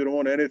 because you don't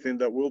want anything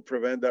that will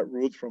prevent that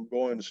root from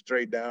going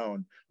straight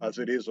down as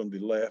it is on the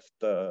left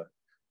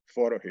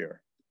photo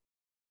here.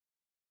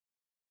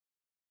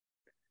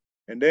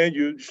 And then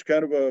you just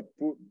kind of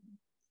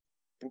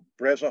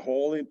press a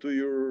hole into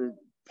your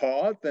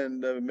pot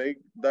and make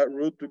that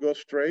root to go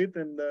straight,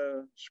 and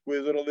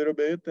squeeze it a little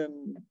bit,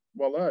 and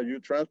voila, you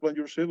transplant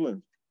your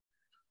seedlings.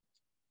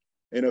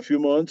 In a few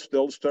months,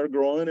 they'll start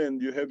growing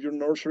and you have your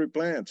nursery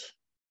plants.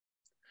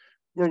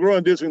 We're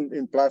growing this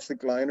in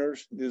plastic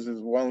liners. This is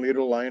 1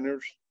 liter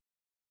liners.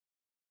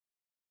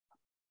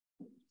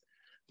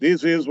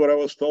 This is what I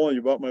was telling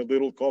you about my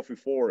little coffee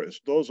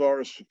forest. Those are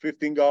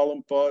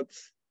 15-gallon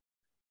pots.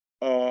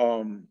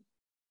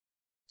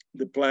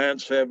 The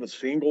plants have a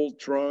single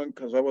trunk,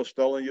 as I was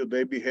telling you,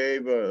 they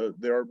behave,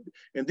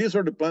 and these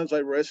are the plants I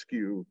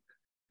rescue.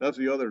 That's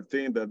the other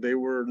thing, that they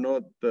were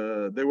not,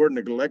 they were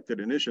neglected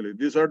initially.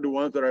 These are the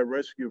ones that I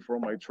rescued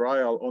from my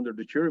trial under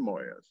the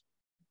chirimoyas.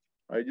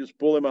 I just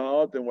pull them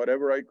out, and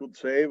whatever I could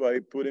save, I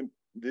put in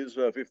these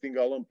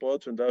 15-gallon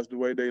pots, and that's the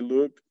way they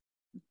look.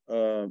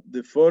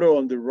 The photo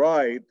on the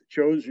right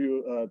shows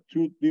you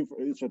two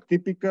different, it's a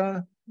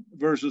Typica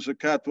versus a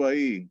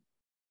Catuai.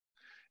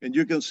 And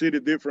you can see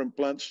the different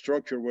plant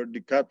structure, where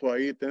the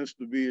Catuai tends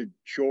to be a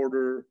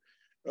shorter,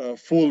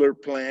 fuller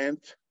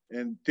plant.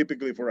 And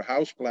typically for a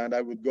house plant,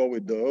 I would go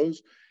with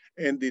those.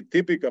 And the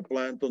Typica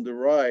plant on the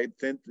right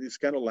is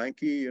kind of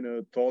lanky, you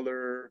know,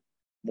 taller,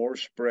 more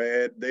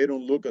spread. They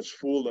don't look as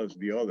full as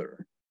the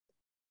other.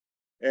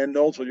 And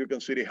also you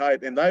can see the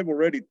height. And I've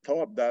already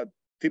topped that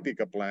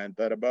Typica plant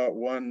at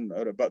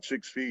about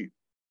 6 feet.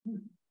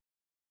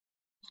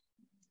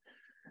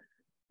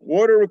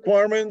 Water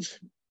requirements.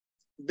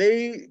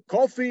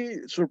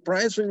 Coffee,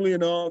 surprisingly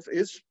enough,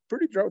 is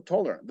pretty drought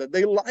tolerant. That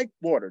they like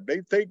water.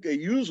 They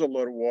use a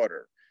lot of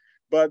water,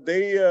 but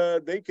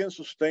they can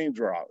sustain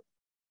drought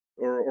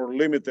or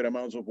limited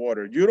amounts of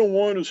water. You don't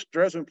want to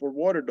stress them for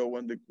water though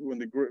when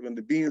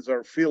the beans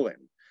are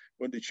filling,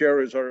 when the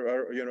cherries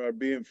are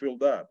being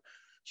filled up.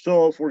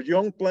 So for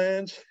young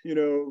plants, you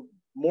know,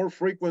 more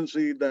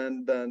frequency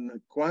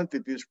than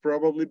quantity is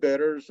probably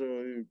better. So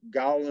a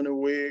gallon a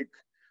week.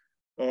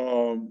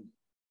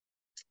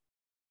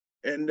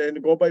 And then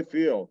go by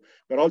feel.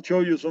 But I'll show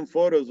you some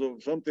photos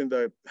of something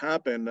that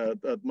happened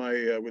at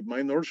my with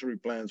my nursery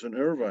plants in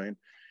Irvine.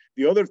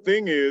 The other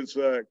thing is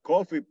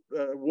coffee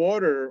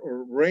water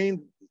or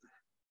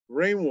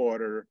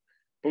rainwater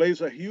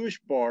plays a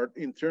huge part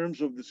in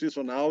terms of the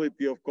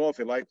seasonality of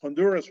coffee. Like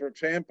Honduras, for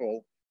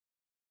example,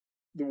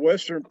 the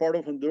western part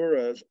of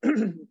Honduras,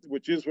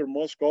 which is where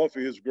most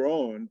coffee is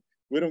grown,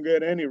 we don't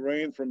get any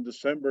rain from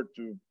December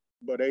to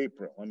about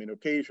April. I mean,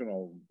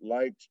 occasional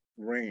light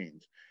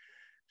rains.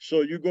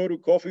 So you go to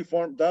coffee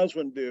farm, that's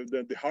when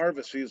the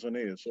harvest season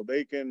is. So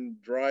they can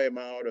dry them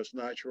out as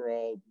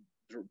natural,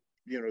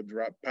 you know,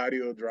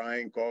 patio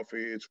drying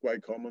coffee. It's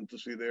quite common to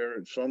see there,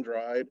 it's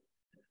sun-dried.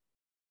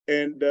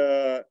 And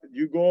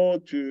you go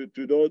to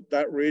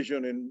that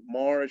region in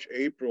March,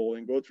 April,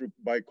 and go through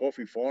by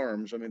coffee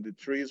farms. I mean, the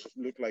trees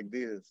look like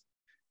this.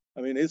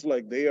 I mean, it's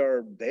like they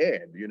are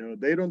dead, you know.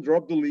 They don't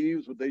drop the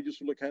leaves, but they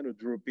just look kind of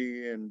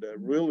droopy, and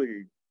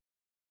really,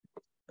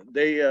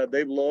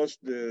 they've lost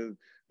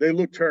they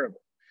look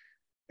terrible.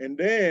 And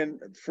then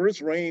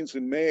first rains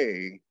in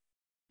May,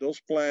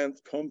 those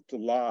plants come to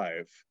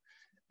life,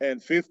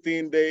 and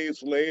 15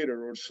 days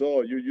later or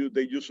so,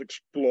 they just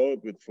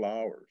explode with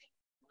flowers.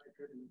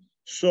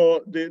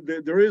 So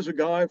there is a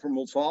guy from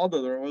El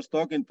Salvador I was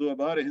talking to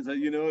about it. He said,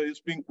 you know, it's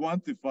been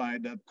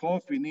quantified that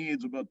coffee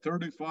needs about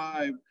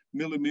 35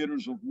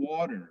 millimeters of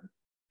water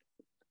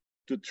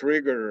to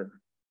trigger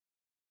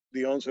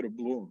the onset of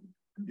bloom.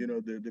 You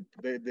know,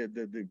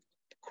 the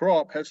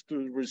crop has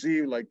to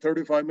receive like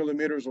 35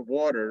 millimeters of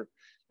water,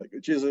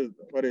 which is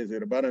what is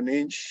it, about an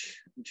inch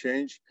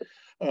change,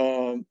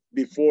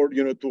 before,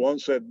 you know, to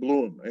onset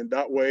bloom. And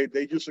that way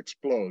they just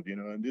explode, you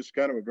know, and this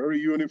kind of a very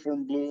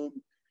uniform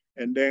bloom.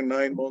 And then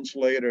 9 months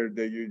later,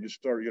 you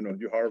start, you know,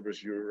 you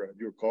harvest your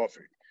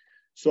coffee.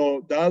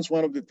 So that's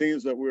one of the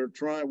things that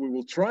we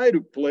will try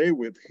to play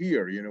with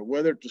here,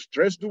 whether to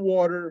stress the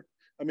water,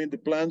 the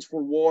plants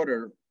for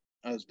water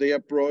as they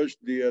approach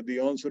the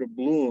onset of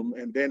bloom,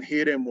 and then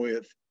hit them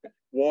with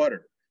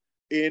water.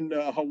 In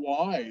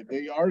Hawaii,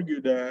 they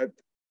argue that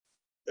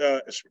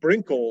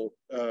sprinkle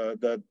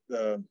that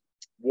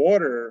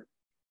water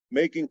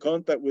making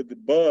contact with the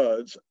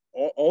buds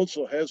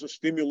also has a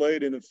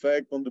stimulating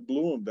effect on the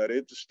bloom, that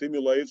it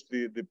stimulates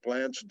the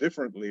plants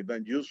differently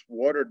than just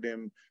water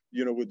them,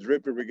 with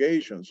drip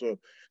irrigation. So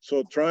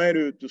trying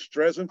to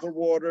stress them for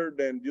water,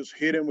 then just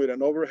hit them with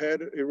an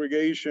overhead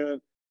irrigation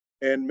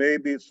and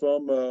maybe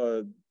some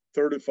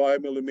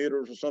 35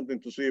 millimeters or something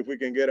to see if we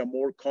can get a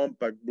more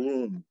compact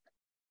bloom.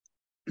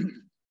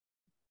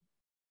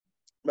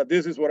 But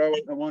this is what I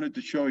wanted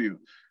to show you.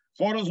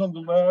 Photos on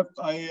the left,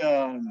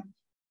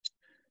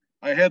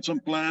 I had some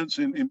plants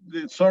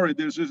sorry,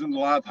 this isn't the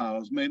lot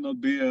house, may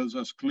not be as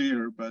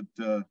clear, but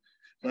the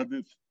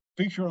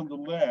picture on the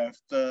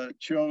left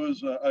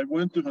shows, I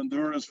went to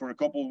Honduras for a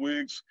couple of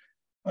weeks.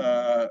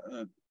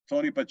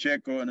 Tony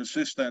Pacheco, an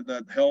assistant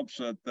that helps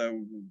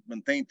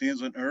maintain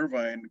things in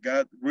Irvine,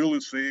 got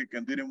really sick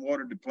and didn't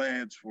water the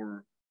plants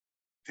for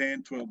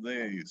 10, 12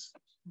 days.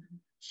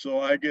 So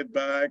I get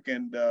back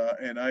and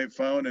I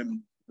found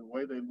them the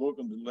way they look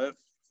on the left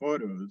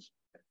photos.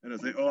 And I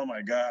say, oh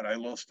my God, I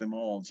lost them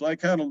all. So I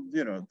kind of,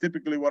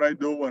 typically what I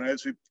do when I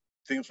see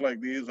things like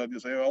these, I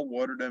just say, I'll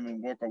water them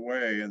and walk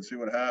away and see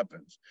what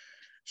happens.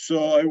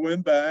 So I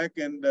went back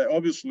and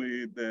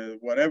obviously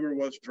whatever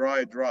was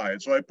dry.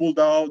 So I pulled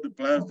out the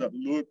plants that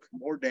look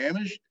more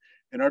damaged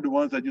and are the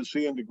ones that you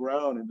see on the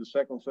ground in the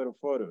second set of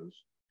photos.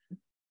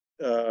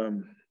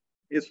 Can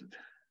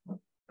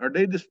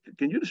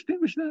you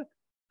distinguish that?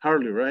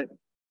 Hardly, right?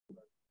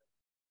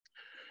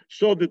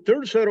 So the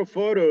third set of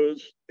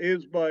photos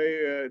is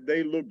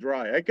they look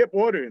dry. I kept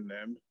watering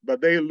them, but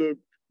they look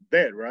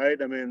dead, right?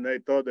 They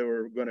thought they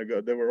were gonna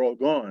go, they were all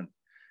gone.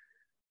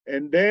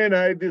 And then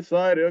I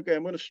decided, okay,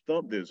 I'm gonna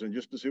stump this and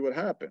just to see what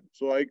happened.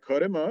 So I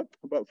cut them up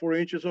about 4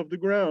 inches off the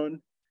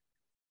ground.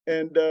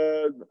 And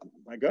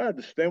my God,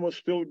 the stem was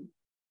still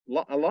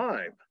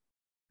alive.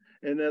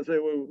 And I said,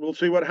 well, we'll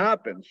see what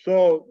happens.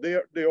 So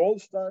they all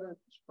started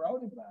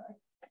sprouting back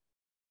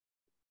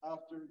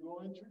after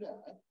going through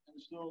that.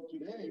 And so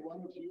today,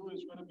 one of you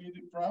is going to be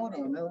the proud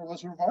owner of a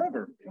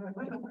survivor.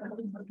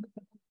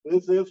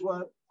 This is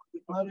what the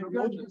planet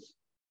goes.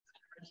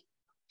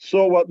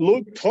 So what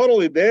looked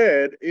totally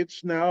dead,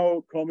 it's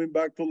now coming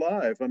back to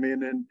life.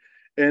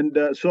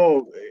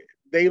 So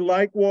they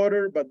like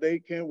water, but they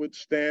can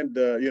withstand,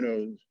 they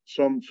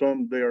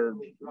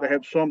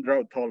have some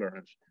drought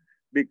tolerance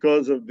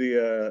because of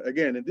the,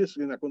 again,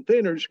 in a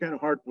container, it's kind of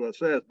hard to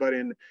assess, but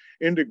in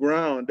the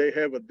ground, they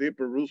have a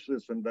deeper root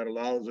system that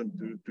allows them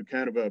to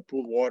kind of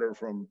pull water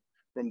from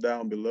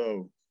down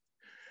below.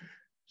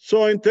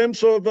 So in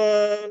terms of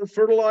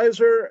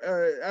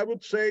fertilizer, I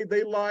would say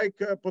they like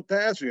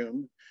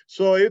potassium.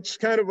 So it's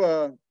kind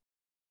of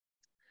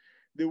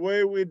the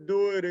way we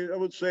do it is, I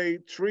would say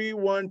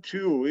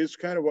 3-1-2 is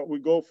kind of what we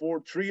go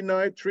for. 3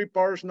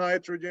 parts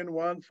nitrogen,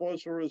 1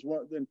 phosphorus,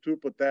 1 and 2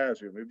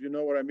 potassium, if you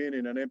know what I mean,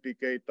 in an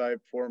NPK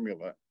type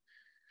formula.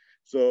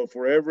 So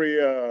for every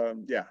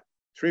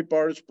 3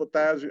 parts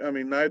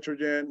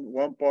nitrogen,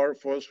 1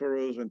 part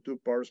phosphorus, and 2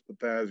 parts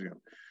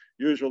potassium.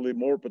 Usually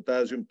more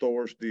potassium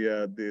towards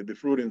the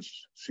fruiting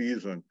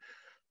season.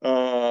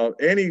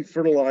 Any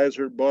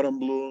fertilizer, bottom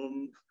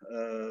bloom,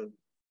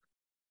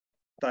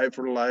 type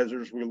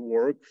fertilizers will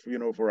work,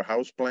 for a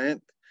house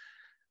plant.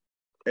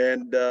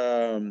 And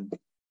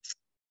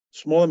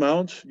small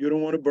amounts, you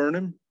don't want to burn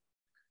them.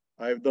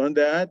 I've done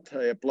that.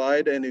 I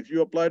applied, and if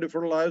you apply the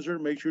fertilizer,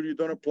 make sure you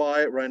don't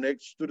apply it right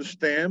next to the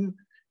stem.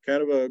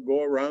 Kind of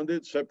go around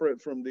it,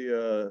 separate from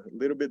the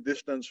little bit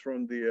distance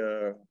from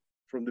the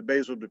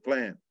base of the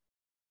plant.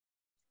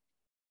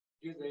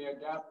 Do they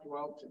adapt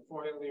well to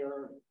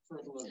foliar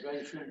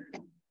fertilization?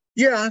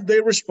 Yeah, they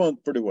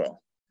respond pretty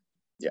well.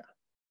 Yeah,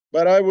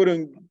 but I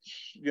wouldn't,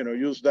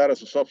 use that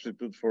as a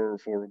substitute for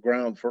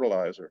ground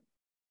fertilizer.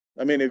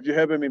 If you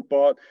have them in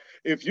pot,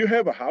 if you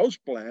have a house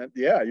plant,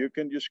 yeah, you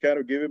can just kind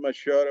of give him a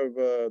shot of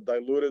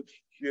diluted,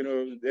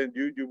 and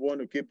you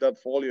want to keep that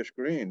foliage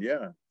green,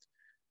 yeah.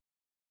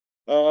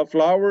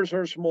 Flowers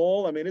are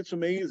small. It's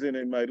amazing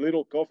in my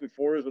little coffee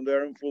forest when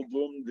they're in full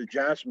bloom, the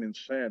jasmine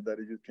scent that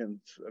you can,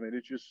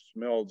 it just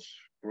smells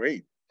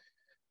great.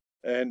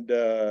 And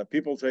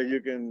people say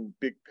you can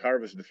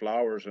harvest the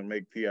flowers and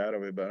make tea out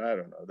of it, but I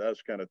don't know,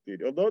 that's kind of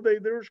tedious. Although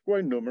they're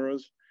quite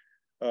numerous.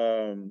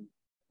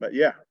 But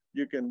yeah,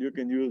 you can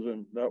use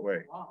them that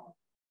way. Wow,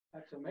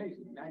 that's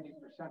amazing.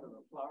 90% of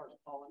the flowers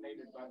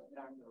pollinated by the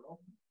time they're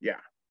open.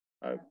 Yeah.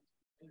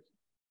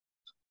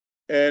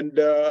 And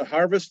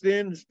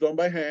harvesting is done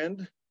by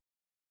hand.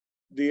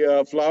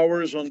 The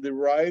flowers on the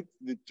right,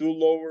 the 2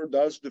 lower,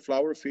 that's the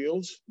flower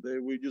fields.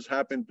 We just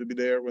happened to be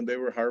there when they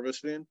were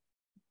harvesting.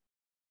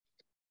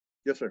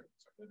 Yes, sir.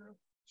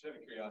 Just out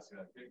of curiosity,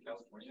 in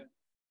California,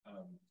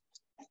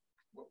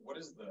 what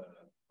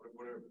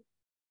are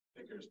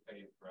pickers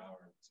paid per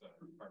hour to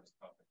harvest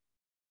coffee?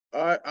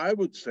 I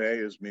would say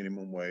is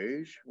minimum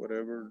wage,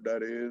 whatever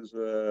that is.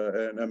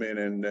 And I mean,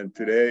 and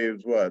today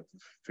is what,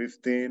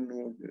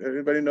 15?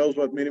 Everybody knows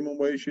what minimum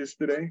wage is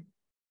today?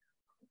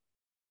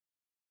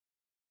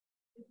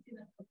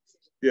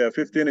 Yeah,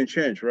 15 and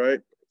change, right?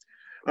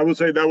 I would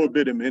say that would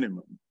be the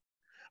minimum.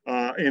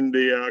 In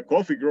the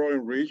coffee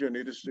growing region,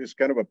 it's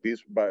kind of a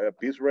piece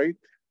rate.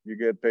 You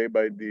get paid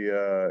by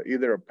the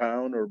either a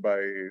pound or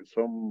by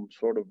some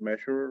sort of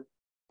measure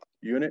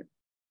unit.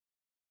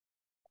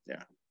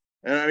 Yeah,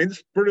 and I mean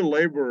it's pretty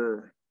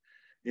labor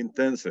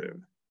intensive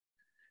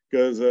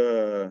because,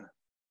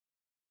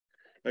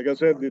 like I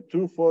said, the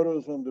two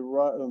photos on the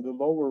right, on the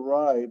lower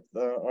right,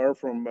 are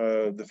from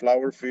the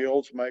flower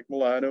fields, Mike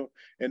Milano,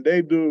 and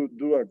they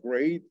do a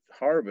great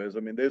harvest.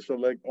 I mean, they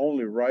select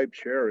only ripe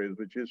cherries,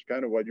 which is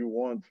kind of what you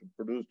want to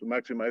produce to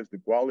maximize the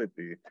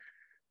quality.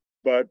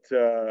 But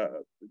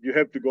you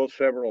have to go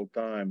several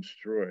times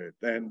through it,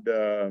 and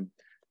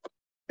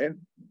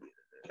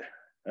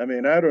I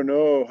mean, I don't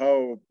know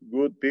how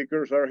good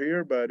pickers are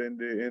here, but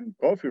in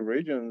coffee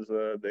regions,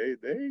 they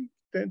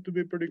tend to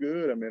be pretty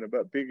good. I mean,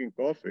 about picking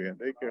coffee, and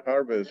they can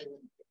harvest.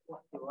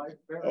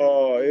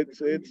 Oh,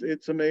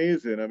 it's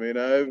amazing. I mean,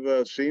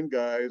 I've seen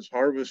guys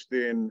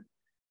harvesting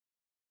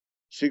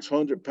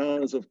 600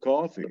 pounds of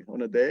coffee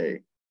on a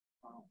day.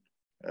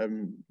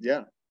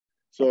 Yeah.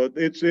 So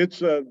it's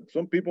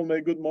some people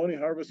make good money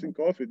harvesting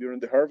coffee during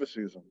the harvest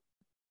season.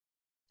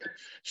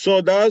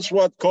 So that's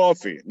what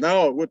coffee.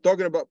 Now we're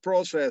talking about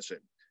processing.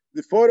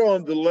 The photo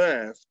on the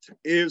left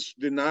is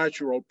the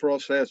natural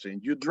processing.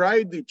 You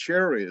dry the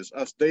cherries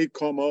as they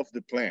come off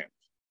the plant.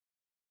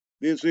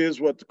 This is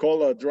what's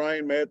called a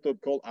drying method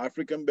called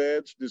African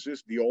beds. This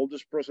is the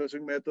oldest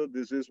processing method.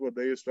 This is what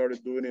they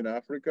started doing in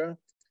Africa.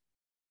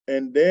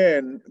 And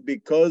then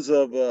because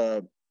of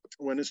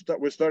when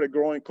we started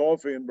growing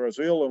coffee in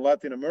Brazil and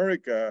Latin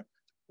America,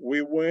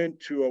 we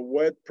went to a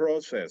wet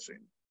processing,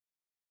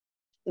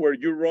 where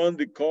you run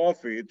the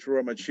coffee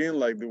through a machine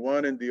like the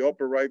one in the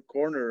upper right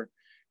corner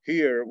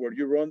here, where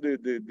you run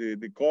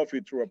the coffee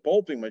through a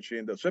pulping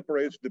machine that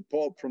separates the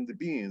pulp from the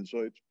beans. So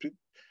it's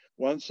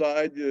one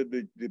side,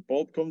 the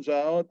pulp comes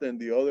out, and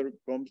the other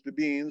comes the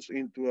beans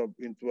into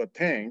a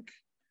tank,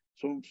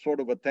 some sort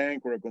of a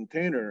tank or a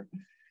container.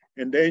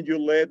 And then you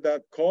let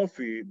that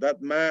coffee,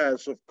 that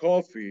mass of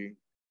coffee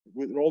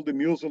with all the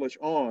mucilage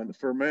on,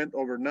 ferment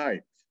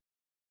overnight.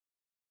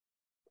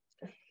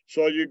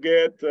 So you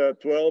get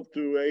 12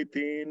 to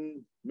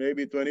 18,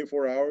 maybe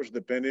 24 hours,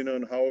 depending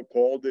on how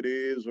cold it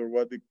is or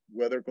what the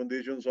weather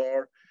conditions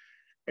are.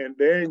 And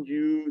then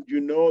you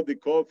know the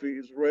coffee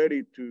is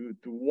ready to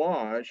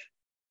wash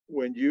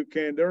when you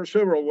can. There are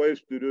several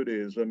ways to do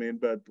this. I mean,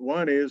 but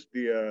one is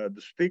the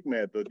stick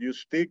method. You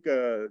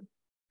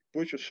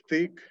push a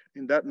stick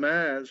in that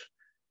mass,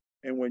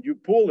 and when you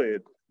pull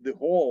it, the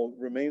whole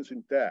remains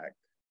intact.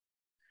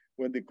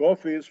 When the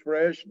coffee is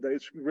fresh,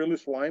 it's really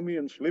slimy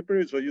and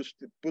slippery. So you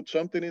put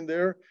something in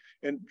there,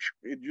 and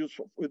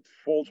it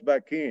falls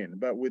back in.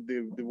 But with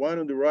the one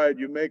on the right,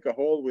 you make a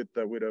hole with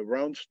a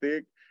round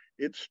stick.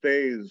 It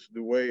stays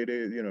the way it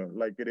is,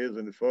 like it is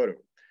in the photo.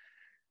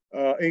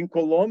 In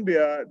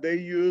Colombia, they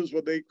use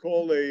what they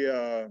call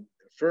a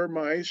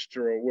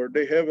fermaestro, where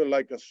they have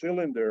like a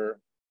cylinder.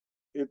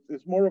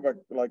 It's more of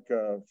like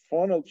a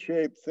funnel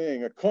shaped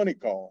thing, a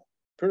conical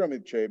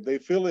pyramid shape. They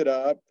fill it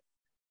up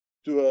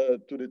to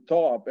the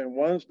top, and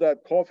once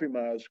that coffee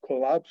mass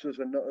collapses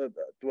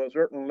to a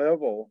certain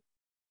level,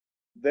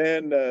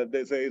 then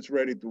they say it's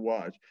ready to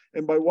wash.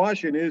 And by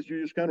washing is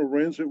you just kind of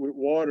rinse it with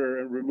water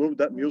and remove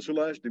that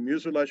mucilage. The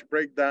mucilage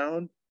break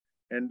down,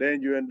 and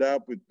then you end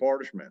up with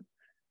parchment.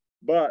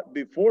 But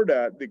before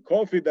that, the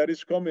coffee that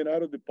is coming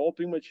out of the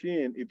pulping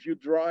machine, if you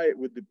dry it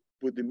with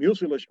the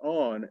mucilage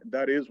on,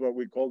 that is what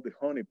we call the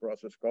honey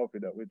processed coffee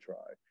that we try.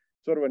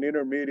 Sort of an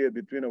intermediate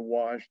between a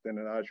washed and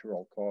a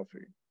natural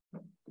coffee.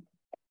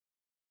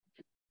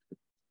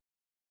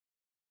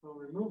 So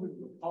removing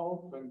the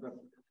pulp and the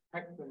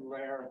pectin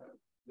layer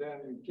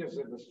then gives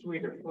it a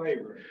sweeter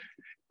flavor.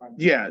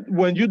 Yeah,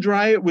 when you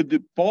dry it with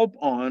the pulp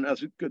on,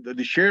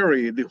 the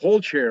cherry, the whole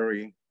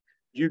cherry,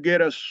 you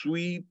get a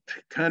sweet,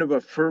 kind of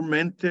a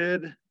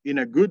fermented, in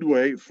a good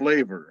way,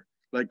 flavor,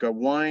 like a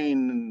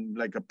wine,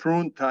 like a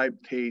prune type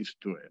taste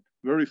to it.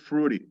 Very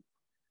fruity,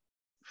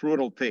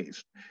 fruital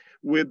taste.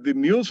 With the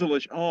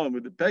mucilage on,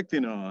 with the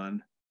pectin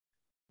on,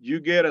 you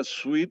get a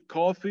sweet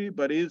coffee,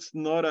 but it's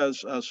not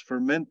as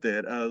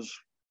fermented as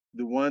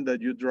the one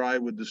that you dry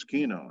with the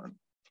skin on.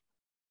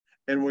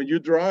 And when you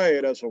dry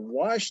it as a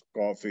washed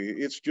coffee,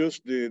 it's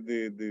just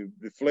the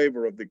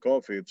flavor of the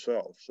coffee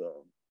itself.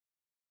 So,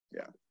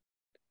 yeah.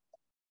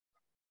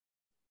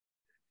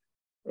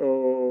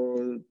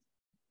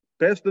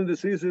 Pests and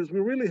diseases, we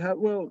really have,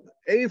 well,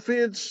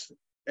 aphids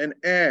and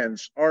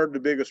ants are the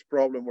biggest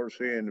problem we're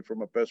seeing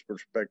from a pest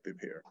perspective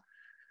here.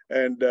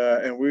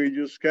 And we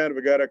just kind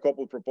of got a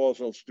couple of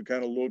proposals to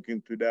kind of look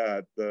into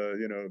that,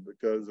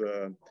 because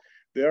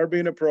they are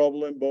being a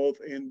problem both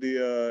in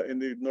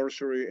the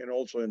nursery and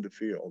also in the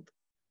field.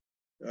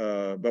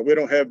 But we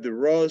don't have the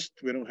rust,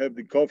 we don't have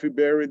the coffee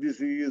berry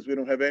disease, we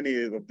don't have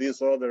any of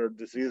these other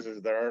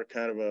diseases that are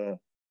kind of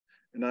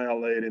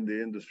annihilating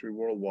the industry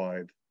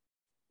worldwide,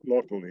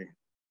 locally.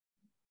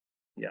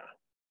 Yeah.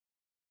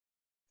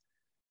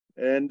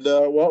 And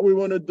what we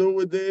want to do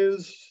with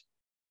this,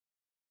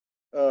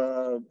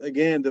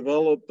 again,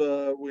 develop,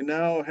 we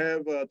now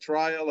have a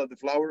trial at the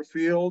flower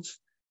fields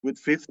with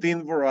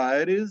 15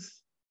 varieties.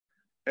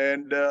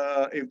 And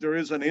if there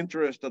is an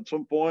interest at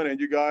some point and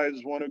you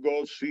guys want to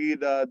go see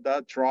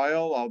that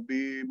trial, I'll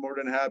be more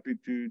than happy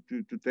to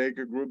take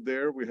a group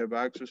there. We have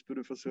access to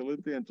the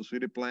facility and to see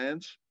the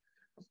plants.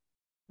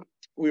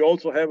 We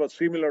also have a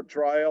similar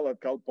trial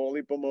at Cal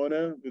Poly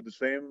Pomona with the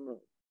same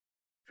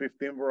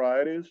 15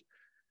 varieties.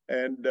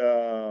 And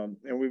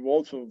we've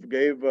also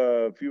gave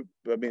a few,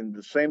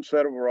 the same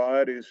set of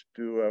varieties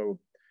to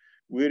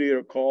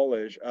Whittier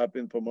College up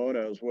in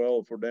Pomona as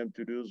well, for them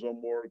to do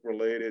some work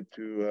related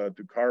to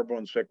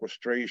carbon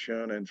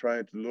sequestration and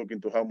trying to look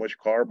into how much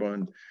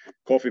carbon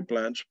coffee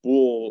plants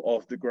pull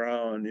off the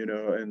ground, you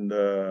know, and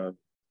to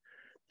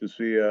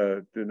see,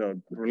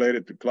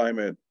 related to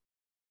climate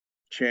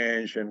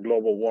change and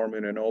global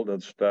warming and all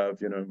that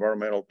stuff, you know,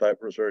 environmental type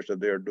research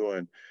that they're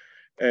doing.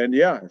 And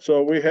yeah,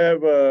 so we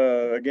have,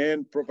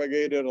 again,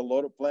 propagated a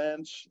lot of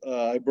plants.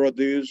 I brought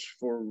these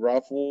for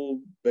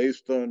raffle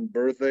based on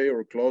birthday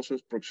or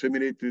closest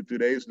proximity to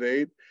today's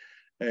date.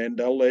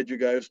 And I'll let you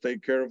guys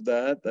take care of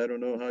that. I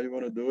don't know how you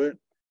want to do it.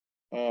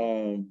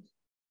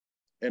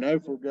 And I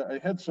forgot, I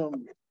had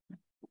some,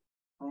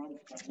 but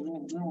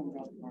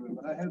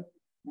I had,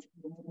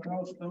 when I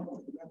was done,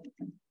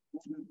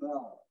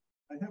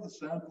 I have a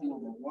sample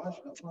of a wash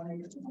of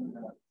honey.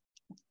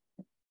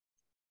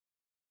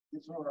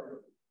 These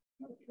are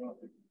not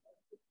tropic.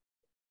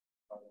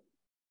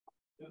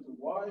 There's a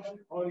washed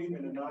honey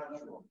and a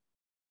natural.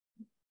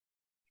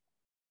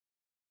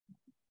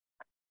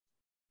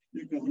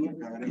 You can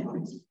look at it.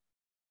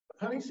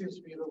 Honey seems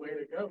to be the way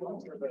to go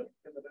for the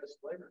best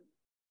flavor.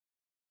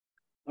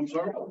 I'm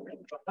sorry?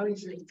 But honey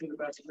seems to be the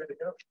best way to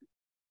go.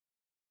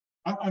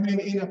 I mean,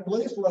 in a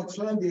place like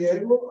San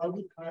Diego, I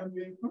would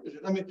kindly encourage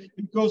it. I mean,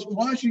 because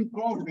washing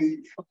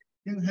coffee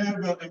can have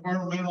an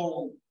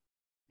environmentally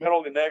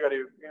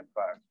negative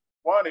impact.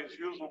 One is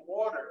use of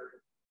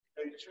water,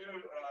 and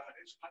two,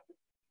 it's not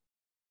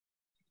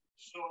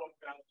so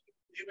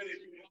even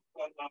if you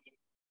have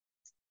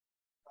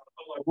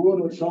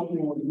wood or something,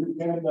 you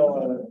can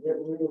get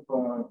rid of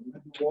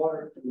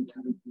water to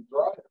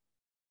dry it.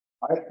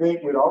 I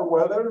think with our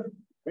weather,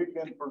 we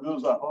can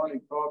produce a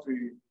honey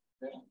coffee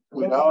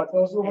without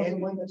those are the ones that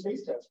win the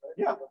taste test, right?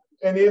 Yeah,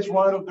 and it's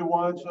one of the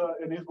ones,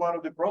 and it's one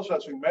of the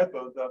processing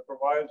methods that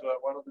provides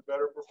one of the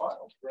better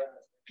profiles. Right.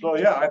 So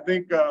yeah, I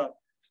think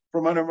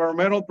from an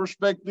environmental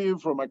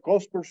perspective, from a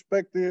cost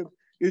perspective,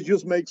 it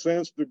just makes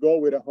sense to go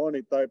with a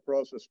honey type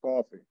processed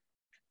coffee.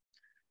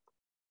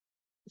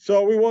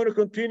 So we want to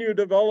continue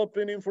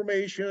developing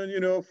information,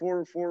 you know,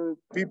 for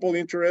people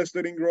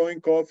interested in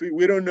growing coffee.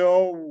 We don't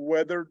know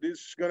whether this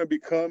is going to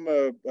become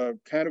a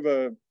kind of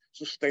a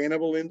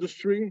sustainable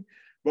industry,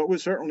 but we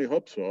certainly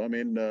hope so. I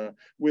mean,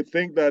 we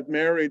think that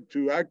married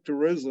to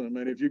agtourism,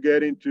 and if you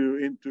get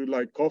into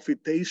like coffee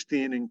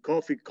tasting and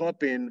coffee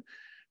cupping,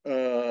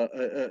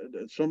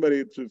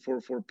 somebody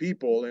for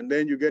people, and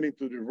then you get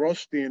into the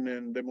roasting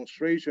and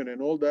demonstration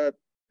and all that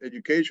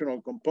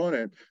educational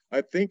component,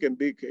 I think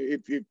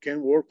it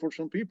can work for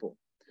some people.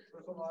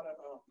 There's a lot of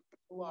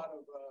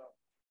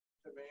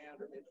demand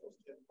or interest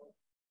in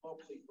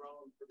locally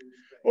grown produced.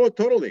 Oh,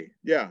 totally.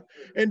 Yeah.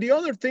 And the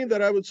other thing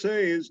that I would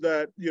say is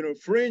that, you know,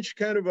 French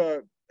kind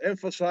of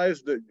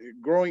emphasized the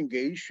growing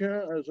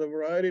geisha as a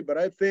variety, but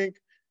I think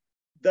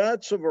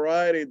that's a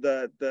variety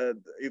that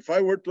if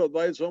I were to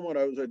advise someone,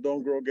 I would say,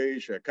 don't grow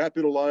geisha.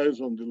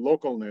 Capitalize on the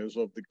localness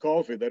of the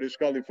coffee that is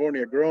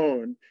California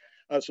grown,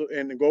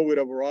 and go with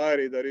a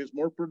variety that is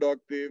more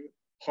productive,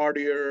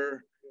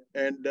 hardier,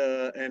 and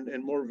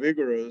more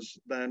vigorous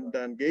than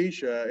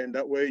geisha. And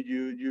that way,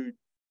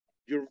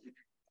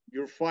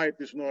 your fight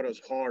is not as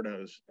hard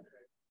as.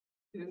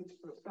 Is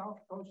the South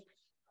Coast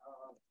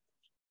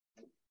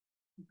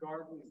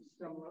garden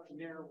similar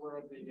near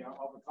where the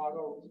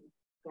avocado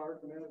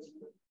garden is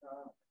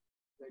that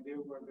they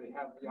do, where they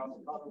have the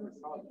avocado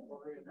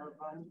repository and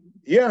everything?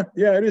 Yeah,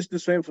 it is the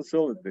same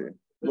facility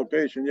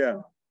location.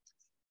 Yeah.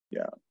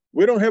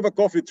 We don't have a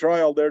coffee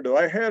trial there though.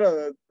 I had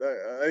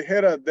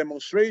a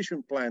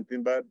demonstration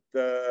planting, but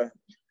the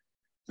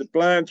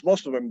plants,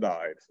 most of them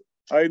died.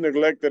 I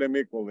neglected them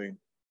equally.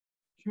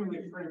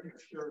 Julie Frank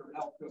sure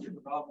helped us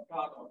with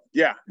avocado.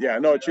 Yeah,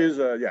 no, she's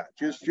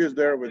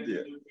there with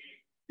you.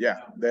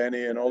 Yeah,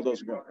 Danny and all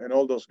those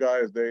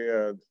guys,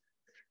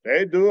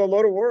 they do a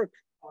lot of work.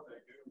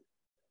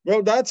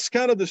 Well, that's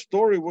kind of the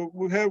story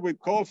we have with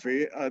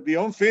coffee, the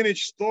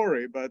unfinished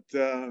story, but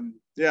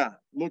yeah,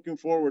 looking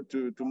forward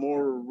to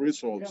more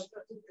results.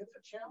 Yeah, it's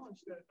a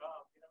challenge that,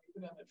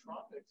 even in the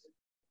tropics,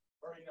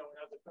 or, in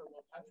other third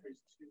world countries,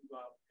 to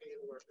pay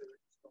the workers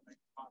to make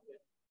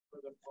profit for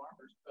the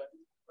farmers. But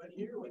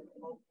here with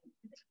local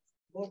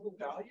local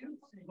value,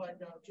 like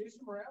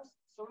Jason Mraz,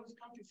 some of his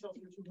country sells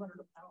for 200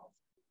 a pound.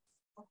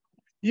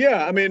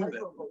 Yeah, I mean,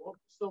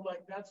 so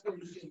like that's where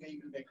you can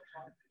maybe make a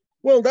profit.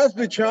 well, that's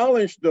the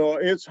challenge, though.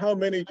 It's how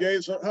many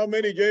Jason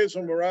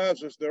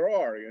Mrazes there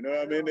are. You know,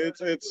 I mean,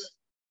 it's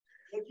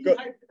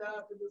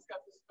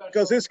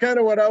because it's kind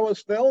of what I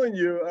was telling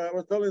you. I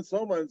was telling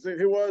someone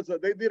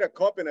they did a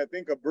cup in, I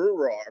think, a Brew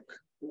Rock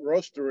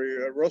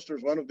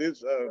roasters one of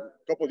these a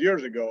couple of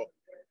years ago,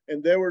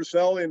 and they were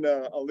selling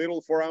a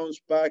little 4-ounce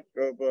pack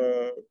of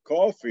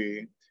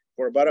coffee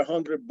for about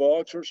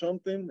 $100 or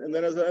something. And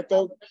then I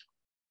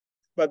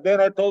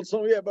told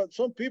some, yeah, but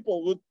some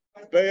people would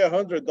pay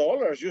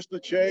 $100 just to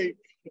shake,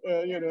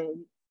 you know,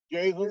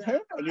 Jason's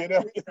hand. You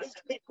know,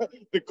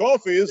 the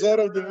coffee is out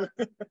of the,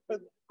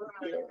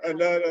 and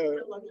that,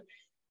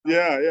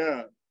 yeah.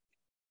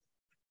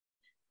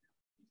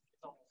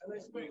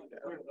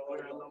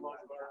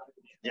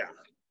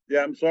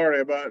 Yeah. I'm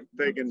sorry about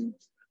taking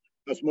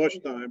as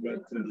much time, but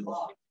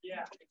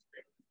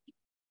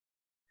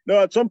no,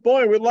 at some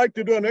point we'd like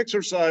to do an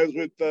exercise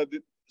with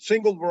the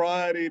single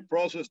variety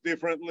processed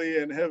differently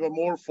and have a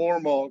more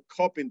formal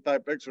cupping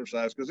type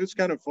exercise, because it's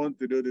kind of fun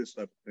to do this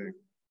type of thing.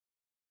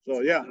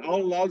 So yeah,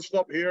 I'll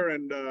stop here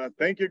and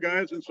thank you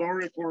guys, and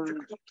sorry for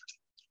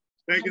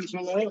taking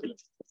so long.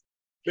 It's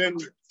been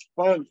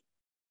fun.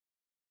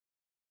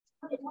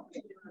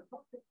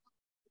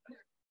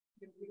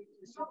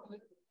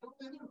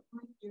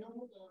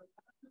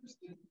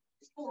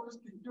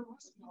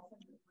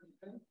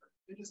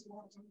 They just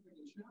want something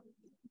to share.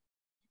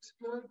 It's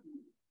good.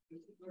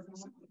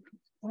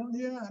 Well,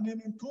 yeah, and then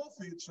in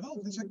coffee itself,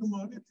 it's a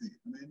commodity. I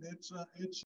mean, it's